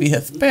 you must be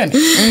Hispanic.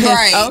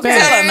 Right. Okay.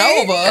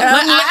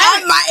 Telenova.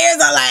 My ears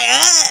are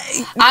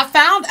like, I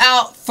found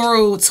out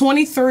through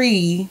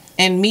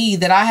 23andMe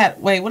that I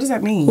had... Wait, what does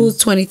that mean? Who's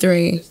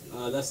 23?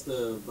 That's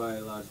the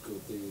biological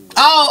thing.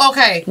 Oh,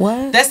 okay.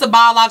 What? That's the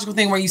biological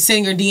thing where you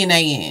send your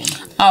DNA in.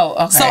 Oh,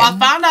 okay. So I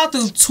found out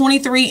through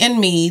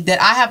 23andMe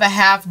that I have a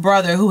half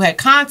brother who had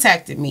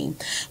contacted me.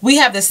 We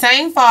have the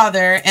same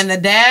father, and the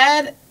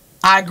dad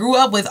I grew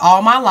up with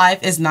all my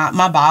life is not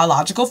my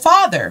biological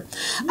father.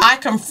 I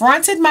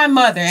confronted my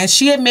mother, and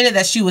she admitted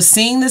that she was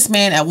seeing this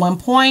man at one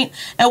point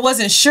and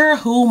wasn't sure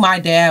who my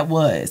dad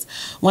was.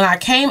 When I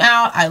came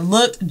out, I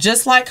looked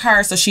just like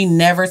her, so she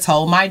never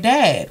told my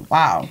dad.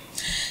 Wow.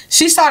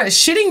 She started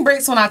shitting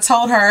bricks when I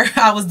told her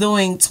I was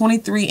doing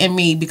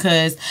 23andMe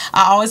because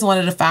I always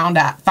wanted to find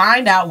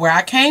out where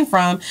I came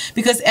from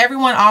because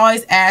everyone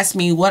always asked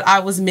me what I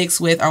was mixed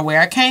with or where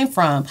I came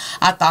from.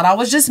 I thought I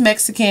was just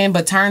Mexican,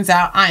 but turns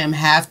out I am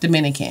half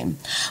Dominican.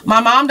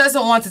 My mom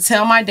doesn't want to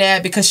tell my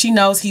dad because she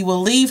knows he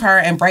will leave her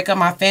and break up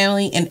my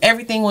family and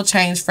everything will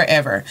change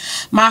forever.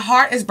 My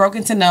heart is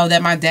broken to know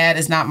that my dad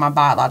is not my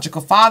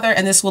biological father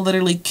and this will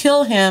literally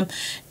kill him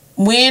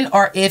when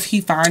or if he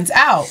finds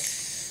out.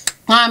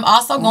 I'm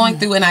also going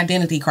through an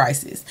identity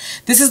crisis.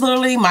 This is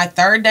literally my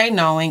third day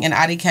knowing and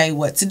IDK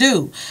what to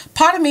do.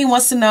 Part of me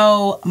wants to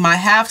know my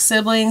half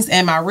siblings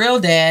and my real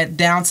dad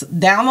down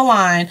the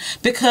line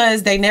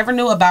because they never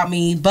knew about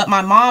me, but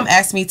my mom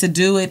asked me to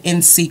do it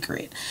in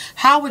secret.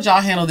 How would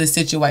y'all handle this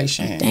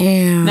situation?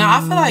 Damn. Now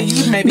I feel like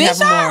you maybe have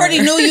Bitch, I more.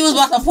 already knew you was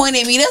about to point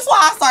at me. That's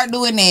why I started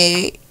doing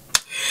that.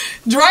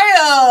 Drea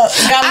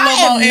got a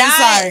little more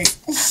insight.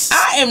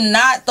 I am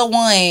not the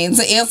one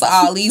to answer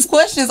all these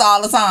questions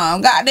all the time.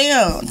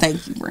 Goddamn.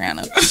 Thank you,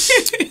 Brianna.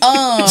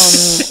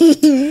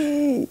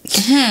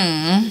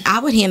 I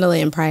would handle it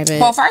in private.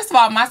 Well, first of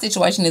all, my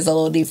situation is a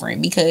little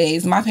different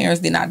because my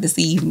parents did not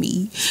deceive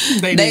me.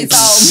 They told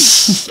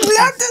me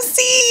not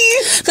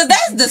deceive. Because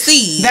that's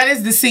deceit. That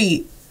is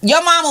deceit.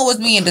 Your mama was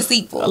being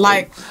deceitful.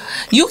 Like,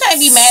 you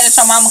can't be mad at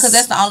your mama because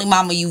that's the only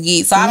mama you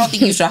get. So I don't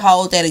think you should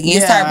hold that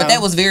against her. But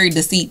that was very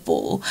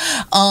deceitful.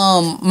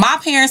 My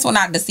parents were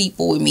not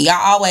deceitful with me. I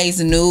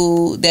always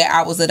knew that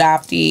I was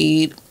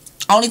adopted.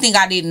 Only thing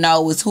I didn't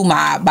know was who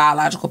my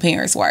biological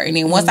parents were. And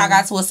then once I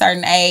got to a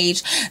certain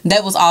age,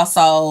 that was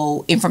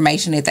also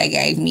information that they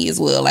gave me as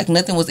well. Like,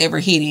 nothing was ever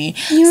hidden.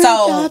 You're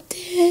adopted?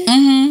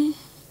 Mm-hmm.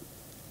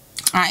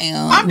 I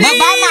am. But by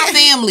my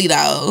family,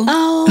 though.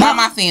 Oh. By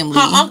my family.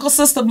 Her uncle,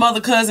 sister,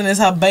 mother, cousin is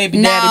her baby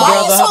No. daddy,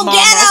 brother, her mama. No.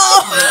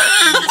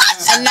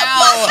 I'm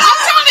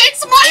trying to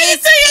explain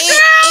it to you, girl.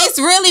 It's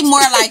really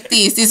more like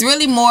this. It's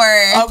really more...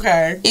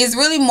 Okay. It's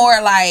really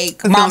more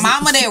like my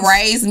mama that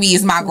raised me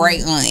is my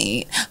great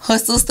aunt. Her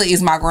sister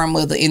is my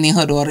grandmother, and then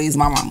her daughter is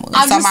my mama.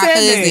 So my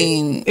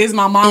cousin... Is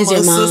my mama, is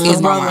your mom. sister,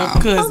 Is my brother,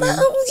 mom. cousin.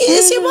 Oh,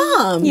 it's your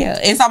mom. Yeah.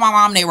 And so my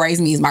mom that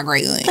raised me is my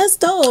great aunt. That's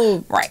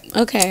dope. Right.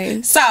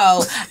 Okay. So,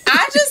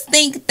 I just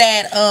think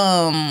that...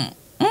 How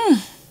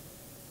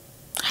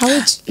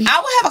would you...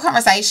 I would have a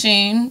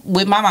conversation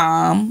with my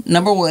mom,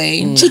 number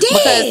one. She did.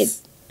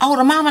 Because,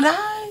 the mama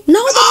died? No,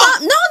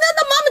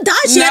 the mama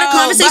died. She had a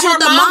conversation with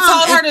the mom.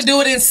 told her to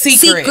do it in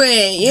secret.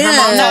 Yeah.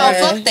 No,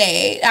 fuck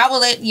that. I will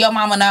let your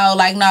mama know,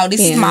 like, no,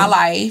 this is my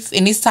life,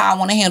 and this is how I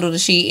want to handle the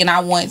shit, and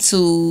I want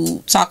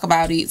to talk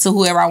about it to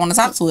whoever I want to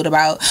talk to it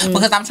about,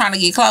 because I'm trying to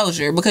get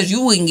closure, because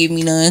you wouldn't give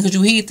me none, because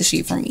you hid the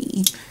shit from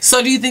me.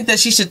 So do you think that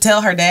she should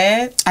tell her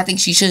dad? I think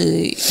she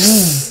should.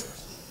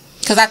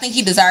 Because I think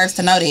he deserves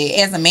to know that.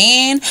 As a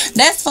man,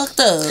 that's fucked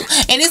up.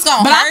 And it's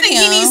going to hurt him. But I think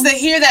he needs to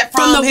hear that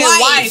from his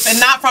wife and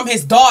not from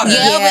his daughter.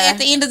 Yeah, but at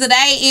the end of the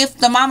day, if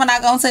the mama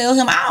not going to tell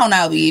him, I don't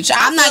know, bitch.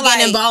 I'm not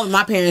getting involved with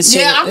my parents'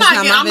 shit. Yeah, I'm not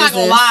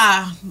going to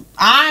lie.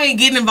 I ain't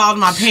getting involved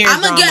in my parents'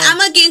 I'm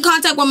gonna get in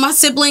contact with my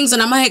siblings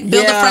and I'm gonna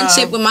build a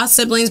friendship with my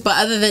siblings. But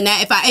other than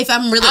that, if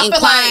I'm really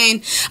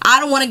inclined, I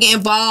don't want to get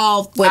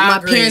involved with my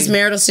parents'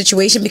 marital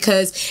situation,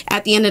 because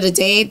at the end of the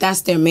day, that's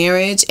their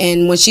marriage.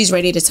 And when she's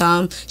ready to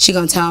tell him, she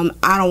gonna tell him,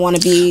 I don't want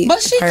to be.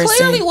 But she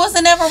clearly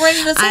wasn't ever ready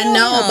to tell him. I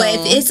know, but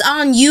if it's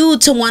on you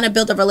to want to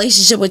build a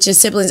relationship with your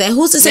siblings, and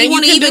who's to say you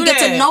want to even get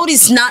to know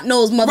these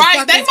snot-nosed motherfuckers?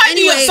 Right, they might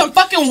be some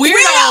fucking weirdos. And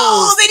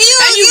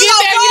you get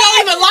there, you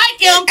don't even like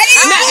them.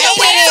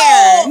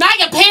 Now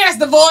your parents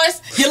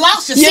divorced. You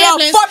lost your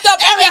siblings. Fucked up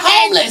and you're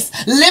homeless.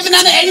 Living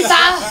under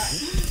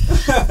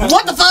 85.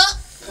 What the fuck?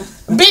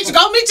 Bitch,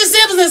 go meet your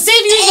siblings and see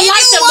if you even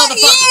like them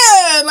motherfuckers.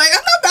 Yeah, like,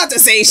 I'm not about to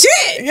say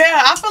shit.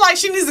 Yeah, I feel like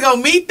she needs to go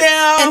meet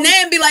them. And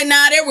then be like,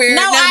 nah, they're weird.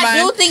 No, I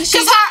do think she...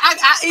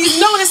 Because you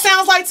know what it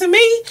sounds like to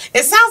me?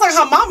 It sounds like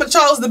her mama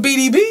chose the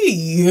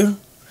BDB.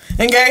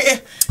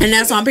 And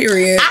that's on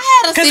period. I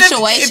had a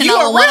situation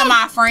with one of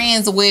my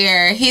friends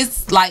where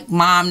his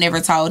mom never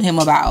told him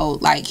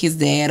about his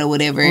dad or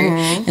whatever,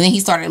 and then he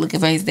started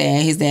looking for his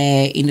dad. His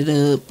dad ended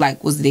up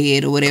was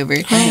dead or whatever,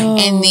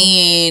 and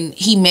then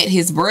he met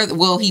his brother.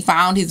 Well, he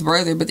found his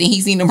brother, but then he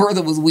seen the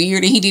brother was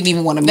weird, and he didn't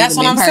even want to meet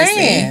him in person.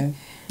 Saying.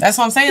 That's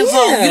what I'm saying. Yeah.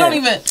 So you don't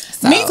even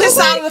meet this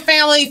side of the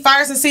family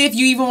first and see if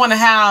you even want to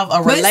have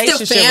a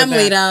relationship. It's still family,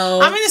 with them.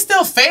 though. I mean, it's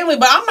still family,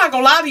 but I'm not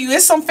gonna lie to you.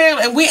 It's some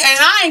family, and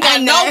I ain't got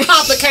no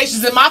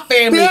complications in my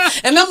family.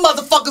 And them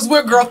motherfuckers,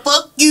 girl,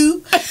 fuck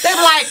you. They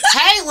be like,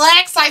 hey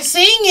Lex, I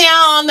seen you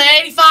on the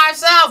 85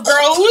 South,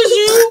 girl. Who's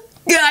you?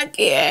 I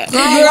can't. Girl,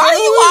 why do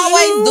you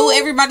always do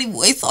everybody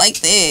voice like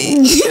that?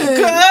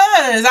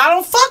 Because I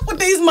don't fuck with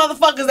these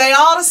motherfuckers. They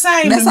all the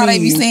same. That's how they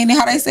be saying it.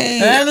 How they say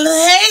it.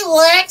 Hey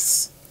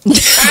Lex. I've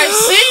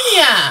seen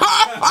ya.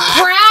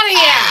 Proud of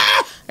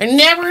ya. I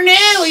never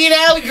knew, we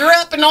grew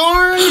up in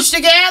Orange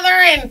together,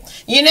 and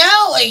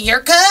I'm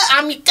your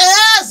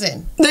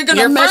cousin. They're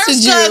gonna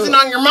message you. Your first cousin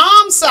on your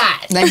mom's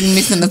side. They be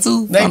missing the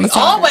tooth.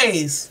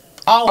 Always.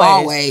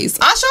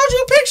 I showed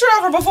you a picture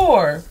of her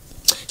before.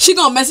 She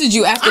gonna message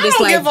you after this. I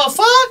don't give a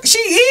fuck. She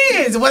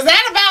is. Was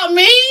that about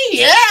me?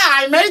 Yeah,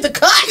 I made the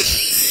cut.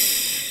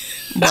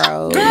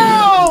 Bro.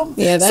 Girl.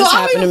 Yeah, that's so I don't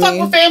happened even to fuck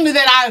me. with family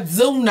that I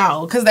do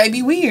know because they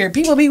be weird.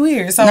 People be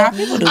weird. So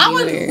People do I be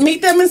would weird.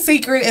 meet them in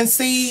secret and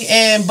see,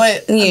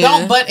 but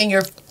don't butt in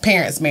your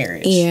parents'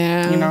 marriage.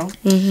 Yeah. You know?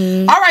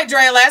 Mm-hmm. All right,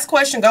 Dre, last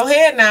question. Go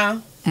ahead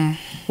now.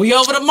 We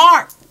over the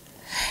mark.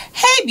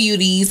 Hey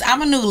beauties,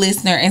 I'm a new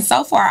listener and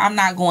so far I'm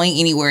not going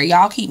anywhere.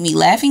 Y'all keep me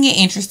laughing and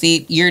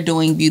interested. You're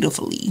doing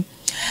beautifully.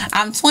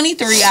 I'm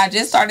 23. I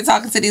just started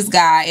talking to this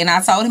guy and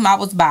I told him I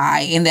was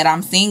bi and that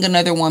I'm seeing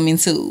another woman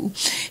too.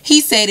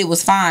 He said it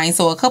was fine.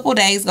 So a couple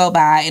days go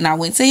by and I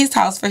went to his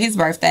house for his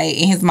birthday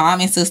and his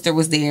mom and sister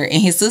was there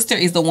and his sister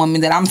is the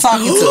woman that I'm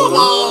talking to.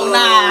 Oh,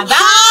 nah.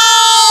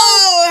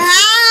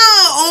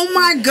 Oh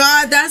my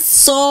God, that's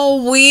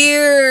so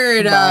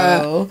weird.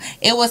 Bro,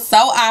 it was so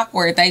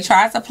awkward. They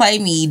tried to play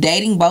me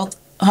dating both.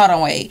 Hold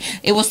on, wait.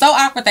 It was so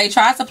awkward. They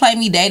tried to play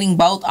me dating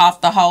both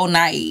off the whole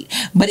night.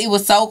 But it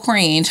was so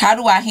cringe. How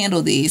do I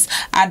handle this?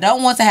 I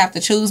don't want to have to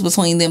choose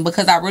between them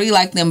because I really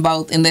like them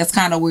both. And that's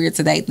kind of weird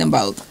to date them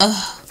both.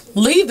 Ugh.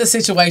 Leave the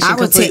situation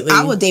completely.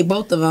 I would date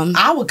both of them.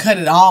 I would cut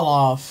it all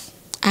off.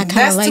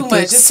 That's like too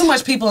much. There's too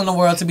much people in the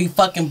world to be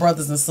fucking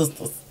brothers and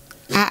sisters.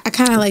 I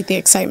kind of like the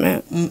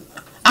excitement.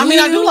 I mean,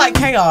 I do like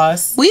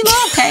chaos. We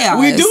love chaos.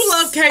 We do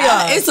love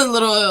chaos. It's a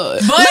little.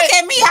 But look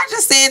at me. I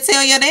just said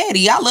tell your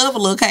daddy. I love a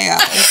little chaos.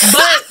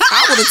 But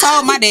I would have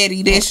told my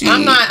daddy that shit.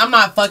 I'm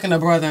not fucking a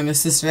brother and a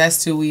sister.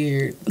 That's too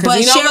weird. But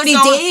you know she already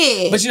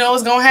did. But you know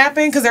what's gonna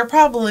happen? Because they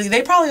probably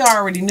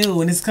already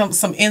knew, and it's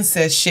some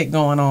incest shit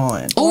going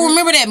on. Oh,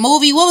 remember that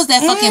movie? What was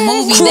that fucking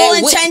movie? Cruel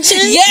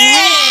Intentions? Yes.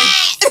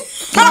 Yes.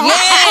 It's probably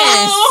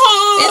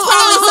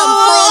some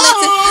cruel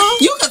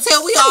intentions. You can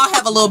tell we all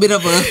have a little bit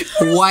of a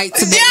white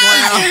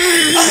background.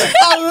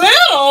 A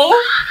little.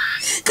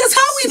 Cause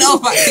how we know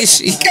about this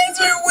shit? Because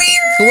we're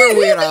weird. We're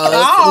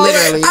weirdos,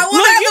 literally. I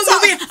want to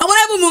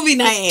have a movie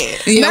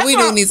night. Yeah, That's we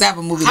do need to have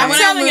a movie I'm night.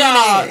 telling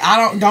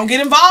y'all, don't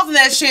get involved in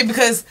that shit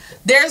because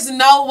there's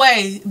no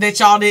way that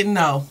y'all didn't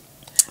know.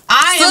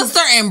 Sister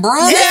and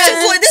brother.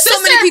 There's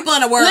so many people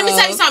in the world. Let me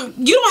tell you something.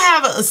 You don't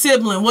have a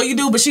sibling. Well, you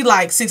do, but she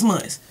like 6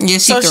 months. Yeah,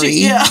 she 3.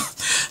 Yeah.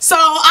 So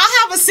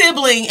I have a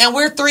sibling, and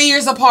we're 3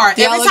 years apart.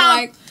 Y'all every look time.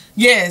 alike?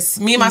 Yes,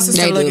 me and my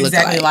sister They look do look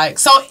exactly alike. alike.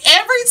 So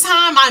every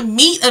time I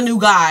meet a new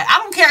guy, I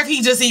don't care if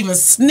he just even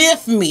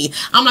sniff me.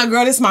 I'm like,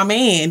 girl, this my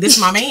man. This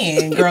my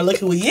man. Girl, look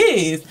who he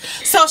is.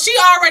 So she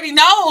already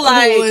know,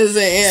 like, Who is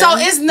it? Yeah. So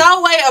it's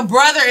no way a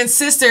brother and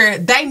sister,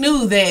 they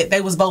knew that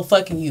they was both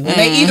fucking you. And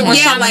they either was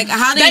Yeah, trying like,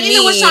 how they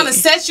either was trying to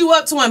set you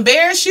up to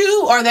embarrass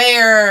you, or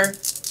they're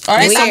Or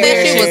they thought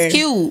that shit Weird. was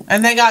cute.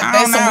 and they got I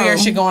don't some know. weird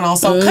shit going on.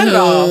 So cut it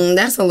off.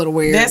 That's a little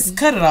weird.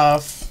 Cut it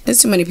off. There's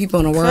too many people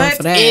in the world Cut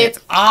for that. it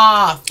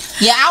off.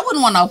 Yeah, I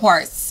wouldn't want no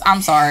parts.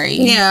 I'm sorry.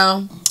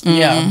 Yeah.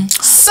 Yeah.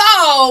 So,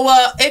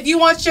 if you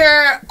want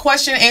your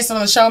question answered on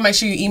the show, make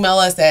sure you email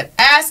us at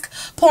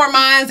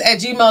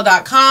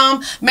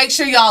askpoorminds@gmail.com. Make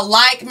sure y'all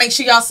make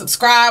sure y'all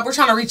subscribe. We're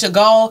trying to reach a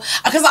goal.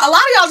 Because a lot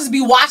of y'all just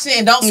be watching it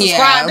and don't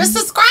subscribe. Yeah. Just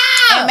subscribe.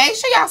 And make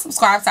sure y'all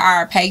subscribe to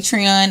our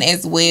Patreon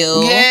as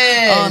well.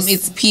 Yes.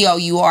 It's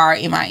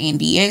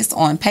POURMINDS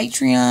on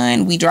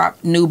Patreon. We drop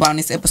new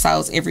bonus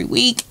episodes every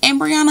week. And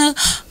Brianna,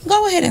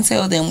 go ahead and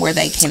tell them where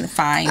they can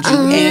find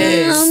you.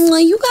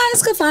 You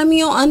guys can find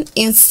me on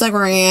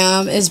Instagram.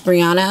 It's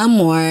Brianna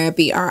Amor,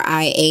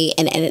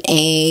 BRIANNA.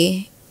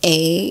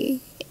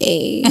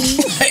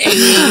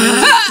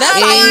 That's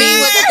like me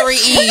with the 3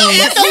 E's.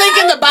 It's the link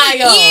in the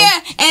bio. Yeah,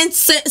 and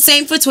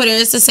same for Twitter.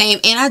 It's the same.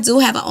 And I do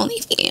have an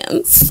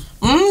OnlyFans.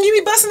 You be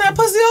busting that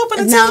pussy open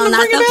and No, telling them to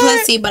not bring the it back?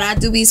 pussy, but I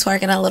do be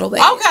twerking a little bit.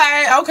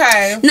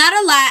 Okay. Not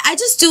a lot. I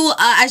just do.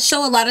 I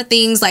show a lot of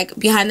things like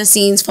behind the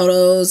scenes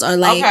photos or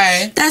like.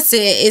 Okay. That's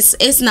it.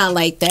 It's not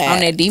like that. On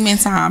that demon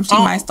time, she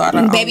might start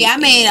her Baby, I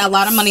made a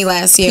lot of money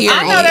last year.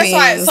 I know that's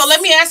right. So let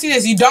me ask you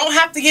this. You don't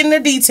have to get into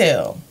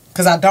detail.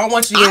 Because I don't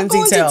want you to get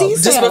into detail.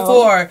 Just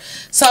before.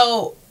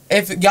 So,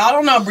 if y'all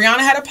don't know, Brianna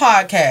had a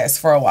podcast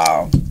for a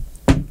while.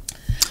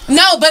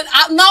 No, but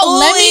let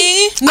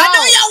me. No. I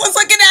know y'all was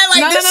looking at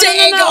like this shit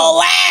ain't gonna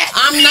last.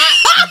 I'm not.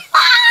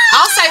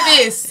 I'll say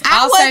this.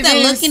 I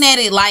wasn't looking at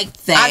it like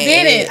that. I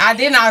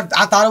didn't.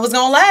 I thought it was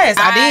gonna last.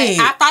 I did.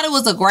 I thought it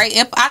was a great.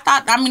 Not a great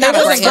It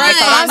was a episode. great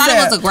I thought it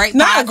was a great.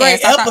 Not podcast. a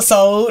great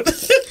episode.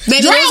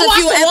 Baby, Dre there's a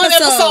watched few the one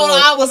episode episodes.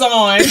 I was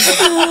on.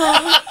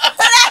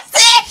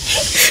 That's it.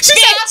 She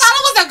said I thought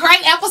it was a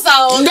great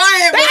episode. Go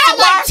ahead, They had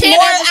like 10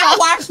 I episodes.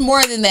 watched more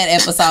than that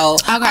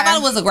episode. Okay. I thought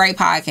it was a great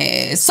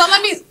podcast. So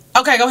let me.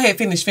 Okay, go ahead.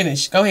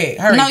 Finish. Go ahead.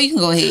 Hurry. No, you can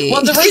go ahead.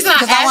 Well, the reason I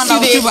I want asked to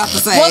know you what this, you about to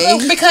say. well,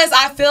 because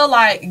I feel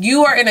like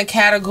you are in a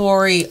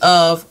category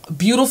of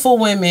beautiful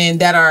women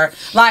that are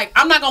like,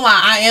 I'm not gonna lie,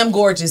 I am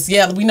gorgeous.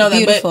 Yeah, we know that.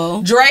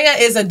 Beautiful. But Drea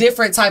is a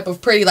different type of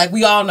pretty. Like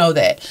we all know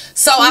that.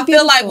 So I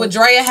feel like with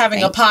Drea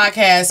having a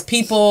podcast,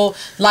 people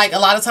like a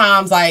lot of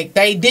times like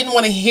they didn't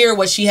want to hear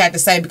what she had to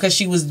say because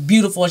she was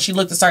beautiful and she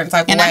looked a certain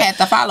type of and way. I had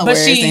the followers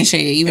and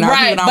shit. Even though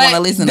people don't but want to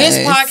listen to this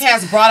us.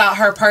 podcast brought out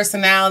her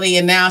personality,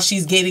 and now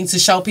she's getting to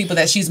show people people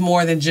that she's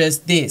more than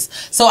just this.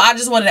 So I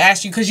just wanted to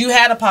ask you, because you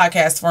had a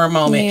podcast for a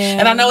moment,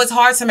 and I know it's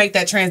hard to make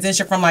that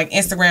transition from like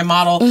Instagram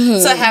model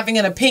to having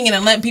an opinion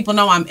and letting people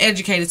know I'm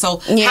educated. So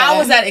how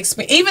was that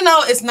experience? Even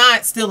though it's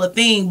not still a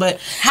thing, but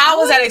how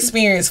was that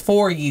experience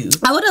for you?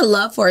 I would have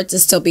loved for it to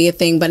still be a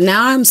thing, but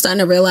now I'm starting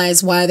to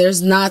realize why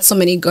there's not so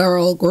many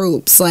girl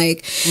groups.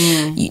 Like,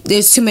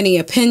 there's too many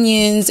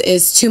opinions.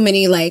 It's too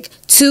many, like,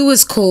 2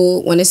 is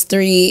cool. When it's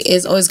 3,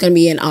 it's always going to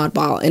be an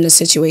oddball in a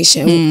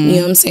situation. You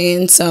know what I'm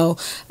saying? So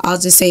I'll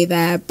just say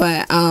that.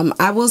 But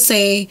I will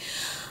say,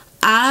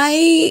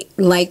 I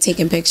like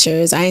taking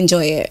pictures. I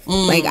enjoy it.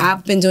 Like,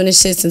 I've been doing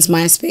this shit since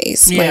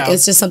MySpace. Like,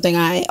 it's just something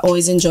I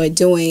always enjoy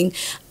doing.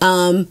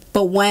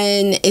 But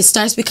when it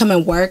starts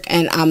becoming work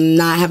and I'm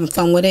not having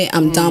fun with it,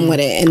 I'm done with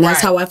it. And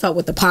that's how I felt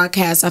with the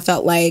podcast. I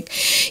felt like,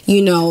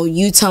 you know,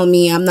 you tell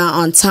me I'm not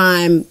on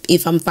time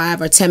if I'm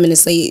 5 or 10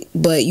 minutes late,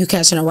 but you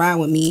catching a ride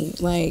with me.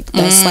 Like,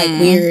 that's like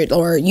weird.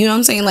 Or, you know what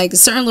I'm saying? Like,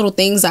 certain little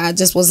things I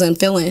just wasn't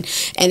feeling.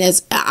 And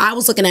as I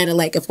was looking at it,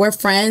 like, if we're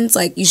friends,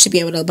 like, you should be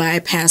able to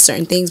bypass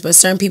certain things. But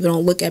certain people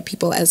don't look at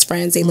people as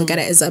friends. They look at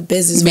it as a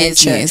business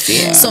venture.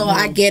 So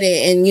I get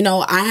it. And, you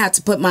know, I had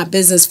to put my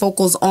business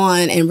focus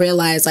on and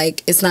realize,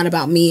 like, it's not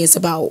about me. It's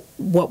about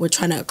what we're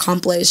trying to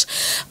accomplish.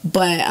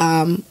 But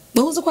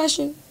what was the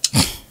question?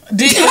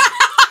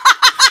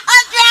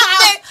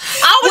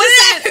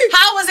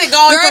 How was it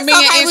going from being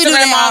an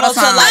Instagram model to,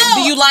 like,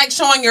 do you like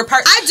showing your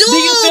person? I do. Do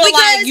you feel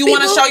like you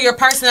want to show your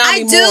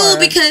personality more? I do,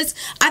 because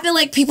I feel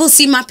like people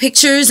see my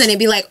pictures and they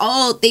be like,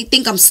 oh, they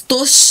think I'm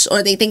stush,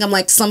 or they think I'm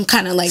like some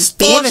kind of like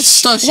bitch. What is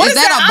stush? Is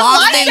that a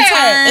Boston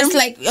term? It's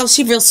like, oh,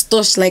 she real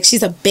stush, like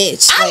she's a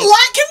bitch. I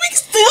like, can we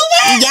steal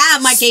that?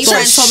 Yeah, my gay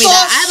friend told me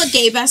that. I have a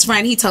gay best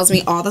friend. He tells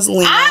me all this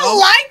lingo. I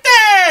like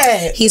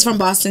that. He's from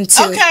Boston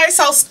too. Okay,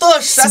 so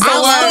stush. That's I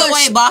love the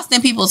way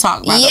Boston people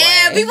talk, by the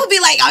way. People be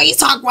like, oh, you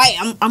talk white.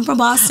 I'm from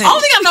Boston.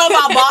 Only thing I know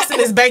about Boston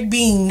is baked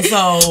beans.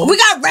 So we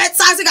got Red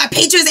Sox, we got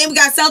Patriots, and we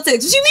got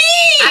Celtics. What you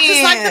mean? I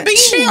just like the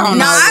beans.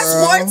 No, our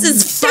sports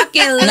is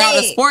fucking lit. No,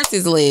 the sports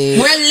is lit.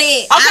 We're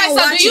lit. Okay,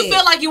 so do you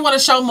feel like you want to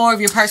show more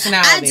of your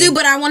personality? I do,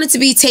 but I want it to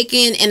be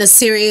taken in a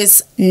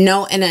serious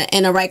note,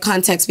 in a right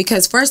context.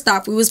 Because first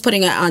off, we was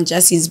putting it on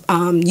Jessie's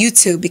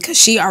YouTube, because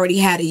she already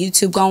had a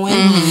YouTube going,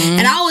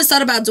 and I always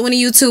thought about doing a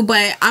YouTube,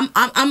 but I'm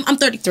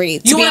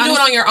 33. You want to do it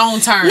on your own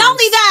terms. Not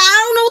only that, I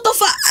don't know what the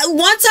fuck.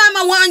 One time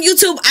I went on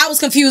YouTube, I was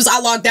confused. I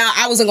logged out.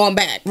 I wasn't going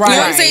back. Right, you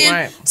know what I'm saying?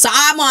 Right. So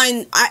I'm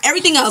on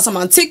everything else. I'm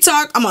on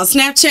TikTok. I'm on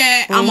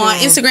Snapchat. I'm on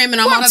Instagram,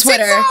 and I'm on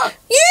Twitter. TikTok?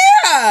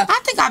 Yeah. I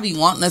think I be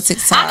wanting a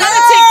TikTok.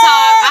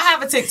 I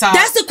have a TikTok.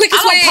 That's the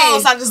quickest way. I don't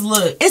post. I just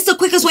look. It's the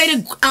quickest way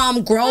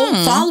to grow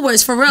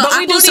followers, for real. But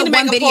we do need to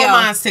make a poor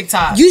minds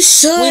TikTok. You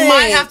should. We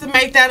might have to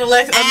make that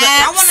Alexa.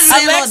 I want to do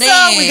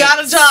Alexa, we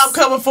got a job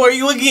coming for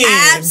you again.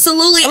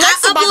 Absolutely.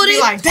 Alexa I uploaded.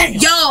 Like, damn.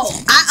 Yo,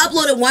 I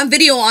uploaded one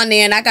video on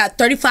there and I got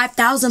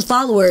 35,000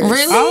 followers.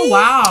 Really? Oh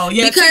wow.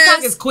 Yeah, because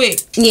TikTok is quick.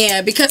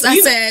 Yeah, because I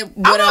said,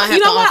 what do I have you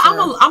know to what?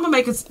 offer? I'm gonna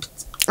make a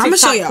I'm gonna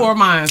show you poor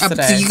minds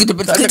today. I'm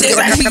gonna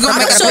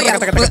show you.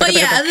 But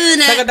yeah, other than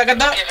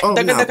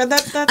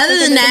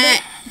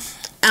that,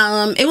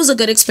 it was a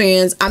good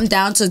experience. I'm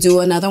down to do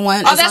another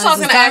one. Oh, that's what I was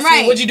going to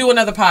ask you. Would you do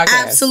another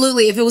podcast?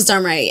 Absolutely, if it was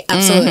done right.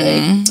 Absolutely.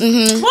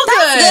 Well,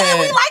 that's good.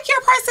 We like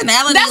your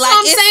personality. That's like, what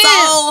I'm it's saying.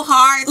 so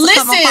hard to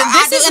come apart.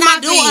 I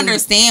do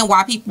understand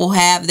why people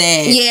have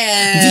that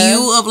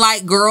view of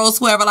like girls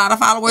who have a lot of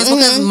followers,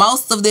 because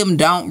most of them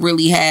don't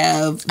really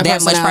have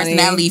that much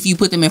personality if you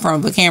put them in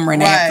front of a camera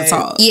and they have to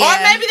talk. Yeah.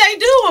 Or maybe they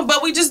do,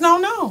 but we just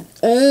don't know.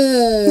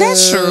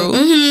 That's true.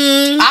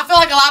 I feel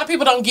like a lot of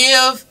people don't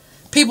give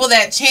people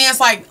that chance.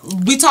 Like,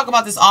 we talk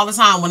about this all the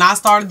time. When I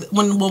started,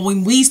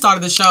 when we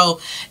started the show,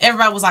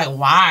 everybody was like,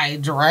 "Why,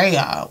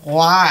 Drea?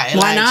 Why?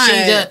 Why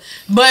not?"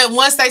 But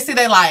once they see,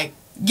 they like,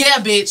 "Yeah,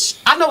 bitch,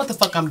 I know what the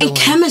fuck I'm doing." And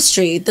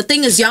chemistry. The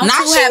thing is, y'all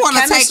not two have want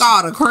to take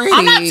all the credit.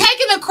 I'm not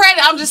taking the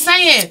credit. I'm just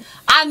saying,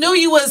 I knew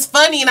you was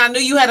funny and I knew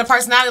you had a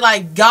personality.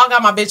 Like, y'all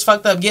got my bitch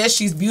fucked up. Yes,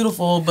 she's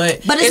beautiful,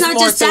 but it's not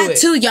just that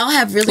too. Y'all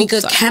have really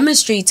good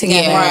chemistry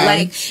together. Yeah.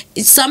 Like,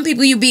 some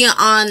people you be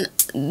on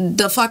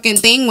the fucking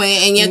thing with,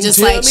 and you're just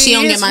like, she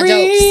don't get my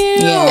jokes,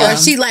 or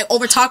she like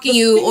over talking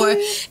you, or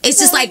it's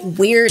just like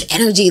weird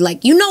energy.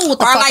 Like, you know what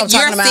the fuck I'm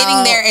talking about. You're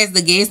sitting there as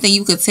the guest, and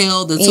you could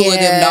tell the two of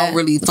them don't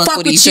really fuck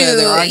with each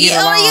other or get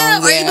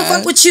along. Or even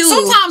fuck with you.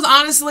 Sometimes,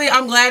 honestly,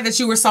 I'm glad that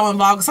you were so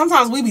involved.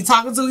 Sometimes we be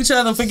talking to each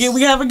other and forget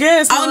we have a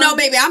guest. Oh no,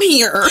 baby, I'm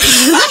here.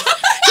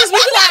 Because we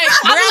be like,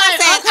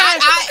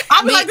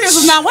 I'll be like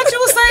this. Now, what you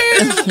was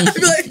saying?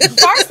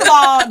 First of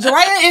all,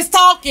 Drea is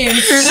talking.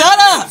 Shut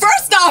up.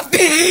 First off,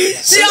 bitch.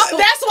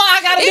 That's why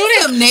I gotta do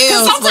this.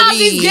 Because sometimes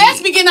these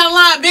guests be getting out of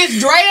line. Bitch,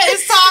 Drea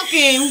is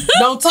talking.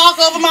 Don't talk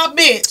over my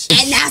bitch.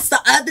 And that's the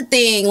other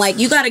thing. Like,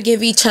 you gotta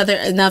give each other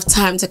enough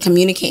time to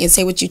communicate and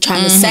say what you're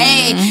trying to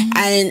say.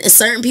 And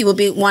certain people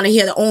want to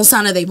hear the own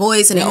sound of their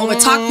voice, and they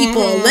overtalk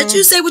people. Let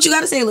you say what you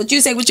gotta say. Let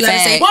you say what you gotta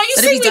say. Well, you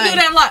see me do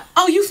that a lot.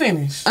 Oh, you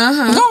finished. Go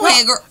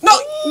ahead, girl. No,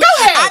 go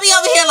ahead. I be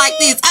over here like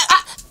this.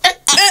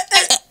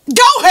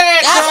 Go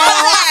ahead,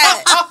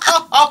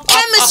 girl.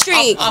 Chemistry.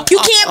 chemistry. You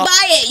can't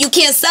buy it. You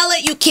can't sell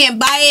it. You can't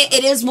buy it.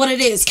 It is what it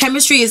is.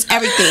 Chemistry is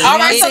everything. All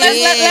right, so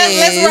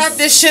let's wrap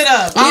this shit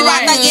up. We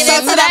about to get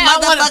into that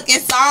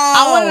motherfucking song.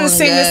 I wanted to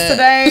sing this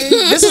today.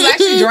 This was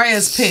actually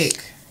Drea's pick.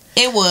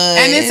 It was.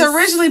 And it's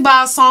originally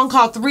by a song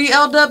called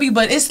 3LW,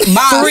 but it's by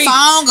a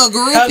song, a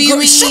group, you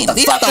mean? Shut the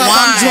This fuck the up,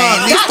 I'm drunk.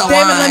 wine. God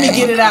damn it, let me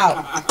get it out.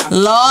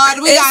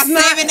 Lord, we got 7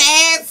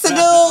 ads to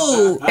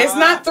do. It's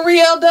not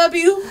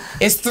 3LW,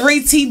 it's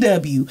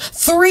 3TW.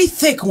 3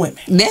 thick women.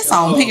 That's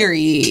on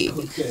period.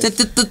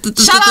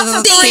 Shout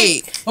out to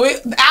 3.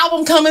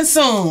 Album coming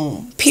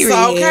soon. Period.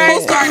 So, okay.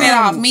 Who's starting it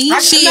off? Me?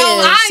 She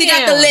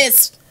got the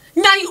list.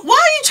 Now, why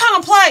are you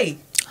trying to play?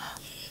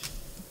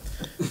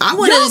 I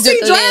wanted Y'all to see do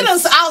the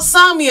Joanna's list.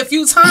 outsung me a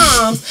few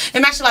times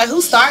and actually like,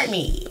 who started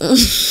me?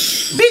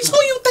 Bitch, who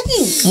you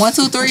think? 1,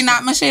 2, 3,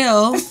 not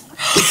Michelle.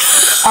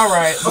 All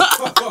right.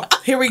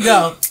 Here we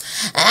go.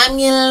 I'm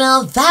getting a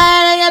little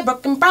tired. I got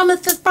broken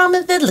promises.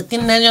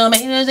 Looking at your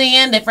majors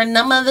and different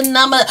numbers.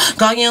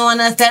 Call you on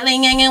a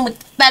selling, hanging with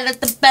the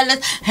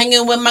fellas.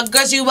 Hanging with my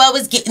girls, you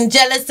always getting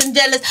jealous.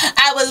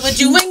 I was with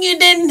you when you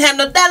didn't have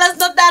no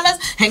dollars.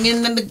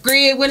 Hanging in the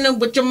crib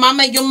with your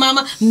mama.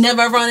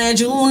 Never run at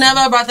you,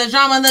 never brought the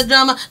drama.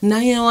 Now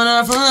you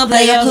wanna fun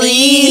player,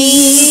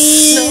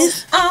 please. No,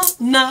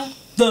 I'm not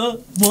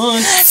the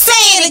one. Say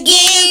it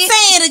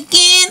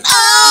again.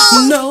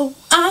 Oh. No,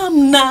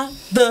 I'm not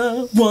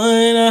the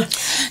one.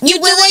 You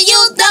do or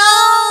you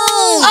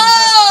don't.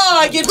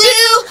 Oh, you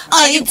do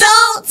or you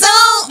don't.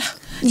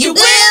 You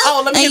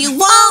will and you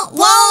won't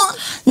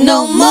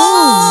no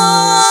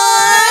more.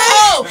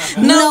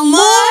 No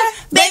more.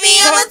 Baby,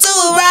 I'ma do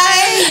it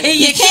right. And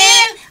you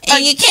can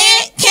and you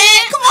can't.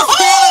 Come on,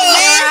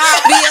 man.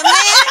 Be a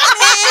man.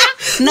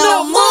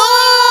 No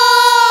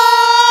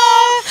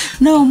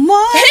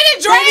more. Hit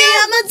it, Dre. Baby,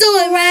 I'ma do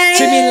it right.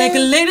 Treat me like a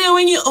lady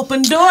when you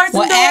open doors.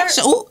 Well,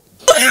 actually,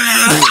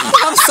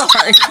 I'm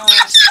sorry.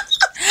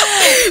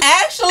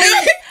 Actually,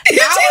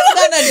 I was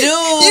gonna do.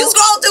 You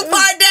scrolled too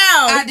far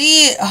down. I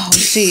did. Oh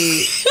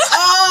shit.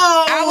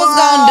 Oh, I was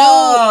gonna do.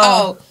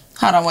 Oh,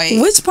 hold on,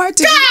 wait. Which part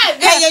did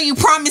Hey, yo, you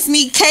promised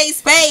me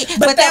K-Spade,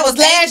 but that was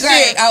last 8th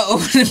grade. year. Oh,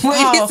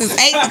 wait, this is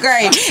 8th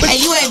grade. And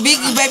you ain't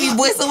Biggie Baby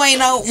Boy, so ain't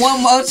no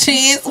one more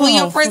chance when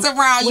your friends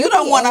around. You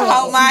don't want to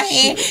hold my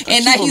hand.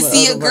 And now you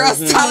see a girl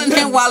stalling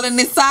and walling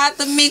inside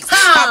the mix.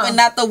 Popping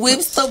out the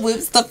whips,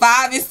 the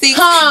 5 and 6.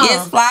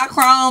 Yes, fly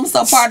chrome,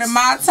 so part of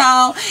my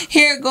tone.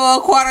 Here go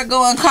a quarter,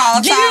 go and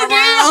call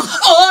Tyrone.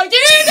 Oh,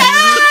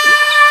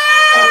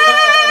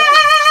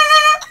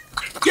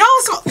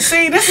 y'all,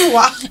 see, this is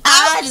why.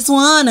 I just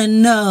wanna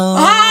know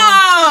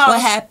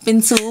what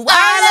happened to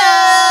our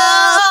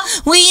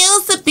love. We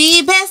used to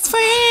be best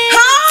friends.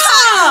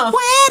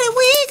 Where did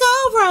we go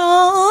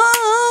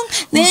wrong?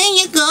 Then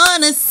you're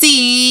gonna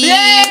see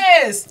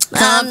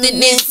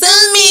something is to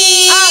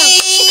me.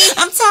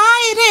 I'm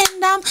tired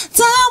and I'm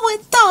done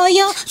with all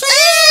your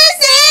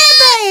listen,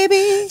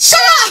 baby. Shut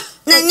up.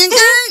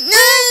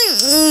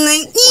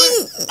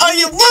 Oh,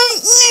 you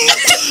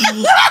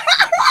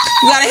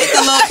gotta hit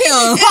the little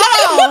kill.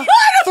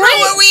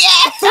 Where we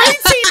at?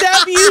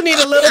 3TW need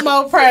a little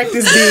more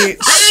practice, bitch.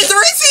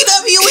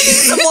 3CW, we need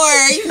some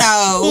more,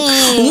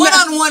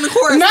 one-on-one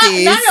courses. Now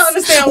you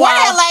understand why. Why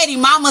that lady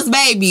mama's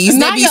babies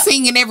that be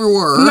singing every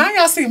word. Now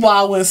y'all see why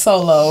I went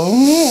solo.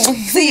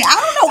 See, I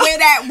don't know where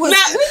that was.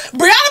 Now,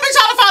 Brianna been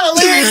trying to find the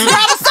lyrics.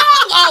 Brought the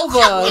song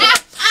over.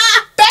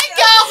 Thank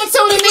y'all for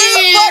tuning in.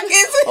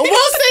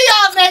 We'll see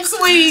y'all next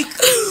week.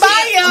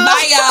 Bye, y'all.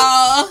 Bye,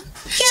 y'all.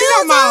 She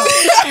talking about.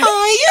 I'm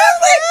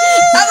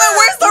like,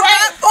 where's the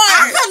rap part?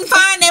 I couldn't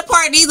find that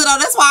part either, though.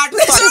 That's why I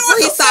just started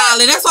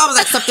freestyling. That's why I was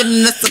like, something.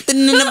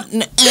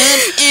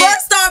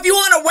 First off, you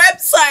on a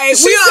website.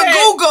 We on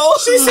Google.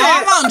 She said,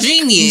 I'm on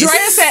Genius.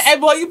 Drea said, hey,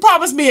 boy, you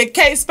promised me a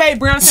K-Spade.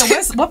 Brianna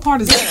said, what part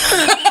is that?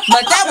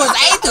 But that was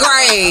 8th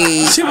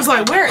grade. She was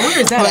like, where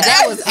is that? But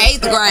that was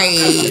 8th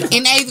grade.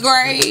 In 8th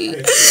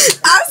grade.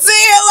 I'm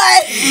seeing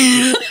like.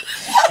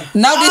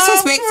 No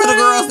disrespect to the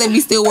girls that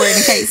be still wearing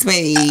the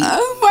K-Spade.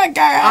 Oh my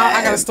god.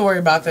 I got a story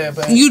about that,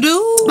 but You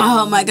do?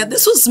 Oh my god,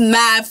 this was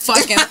mad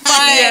fucking fun.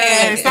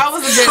 yes, that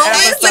was a good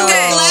Thanks episode.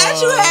 again.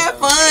 Glad you had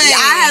fun.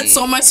 I had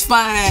so much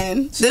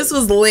fun. This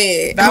was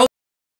lit.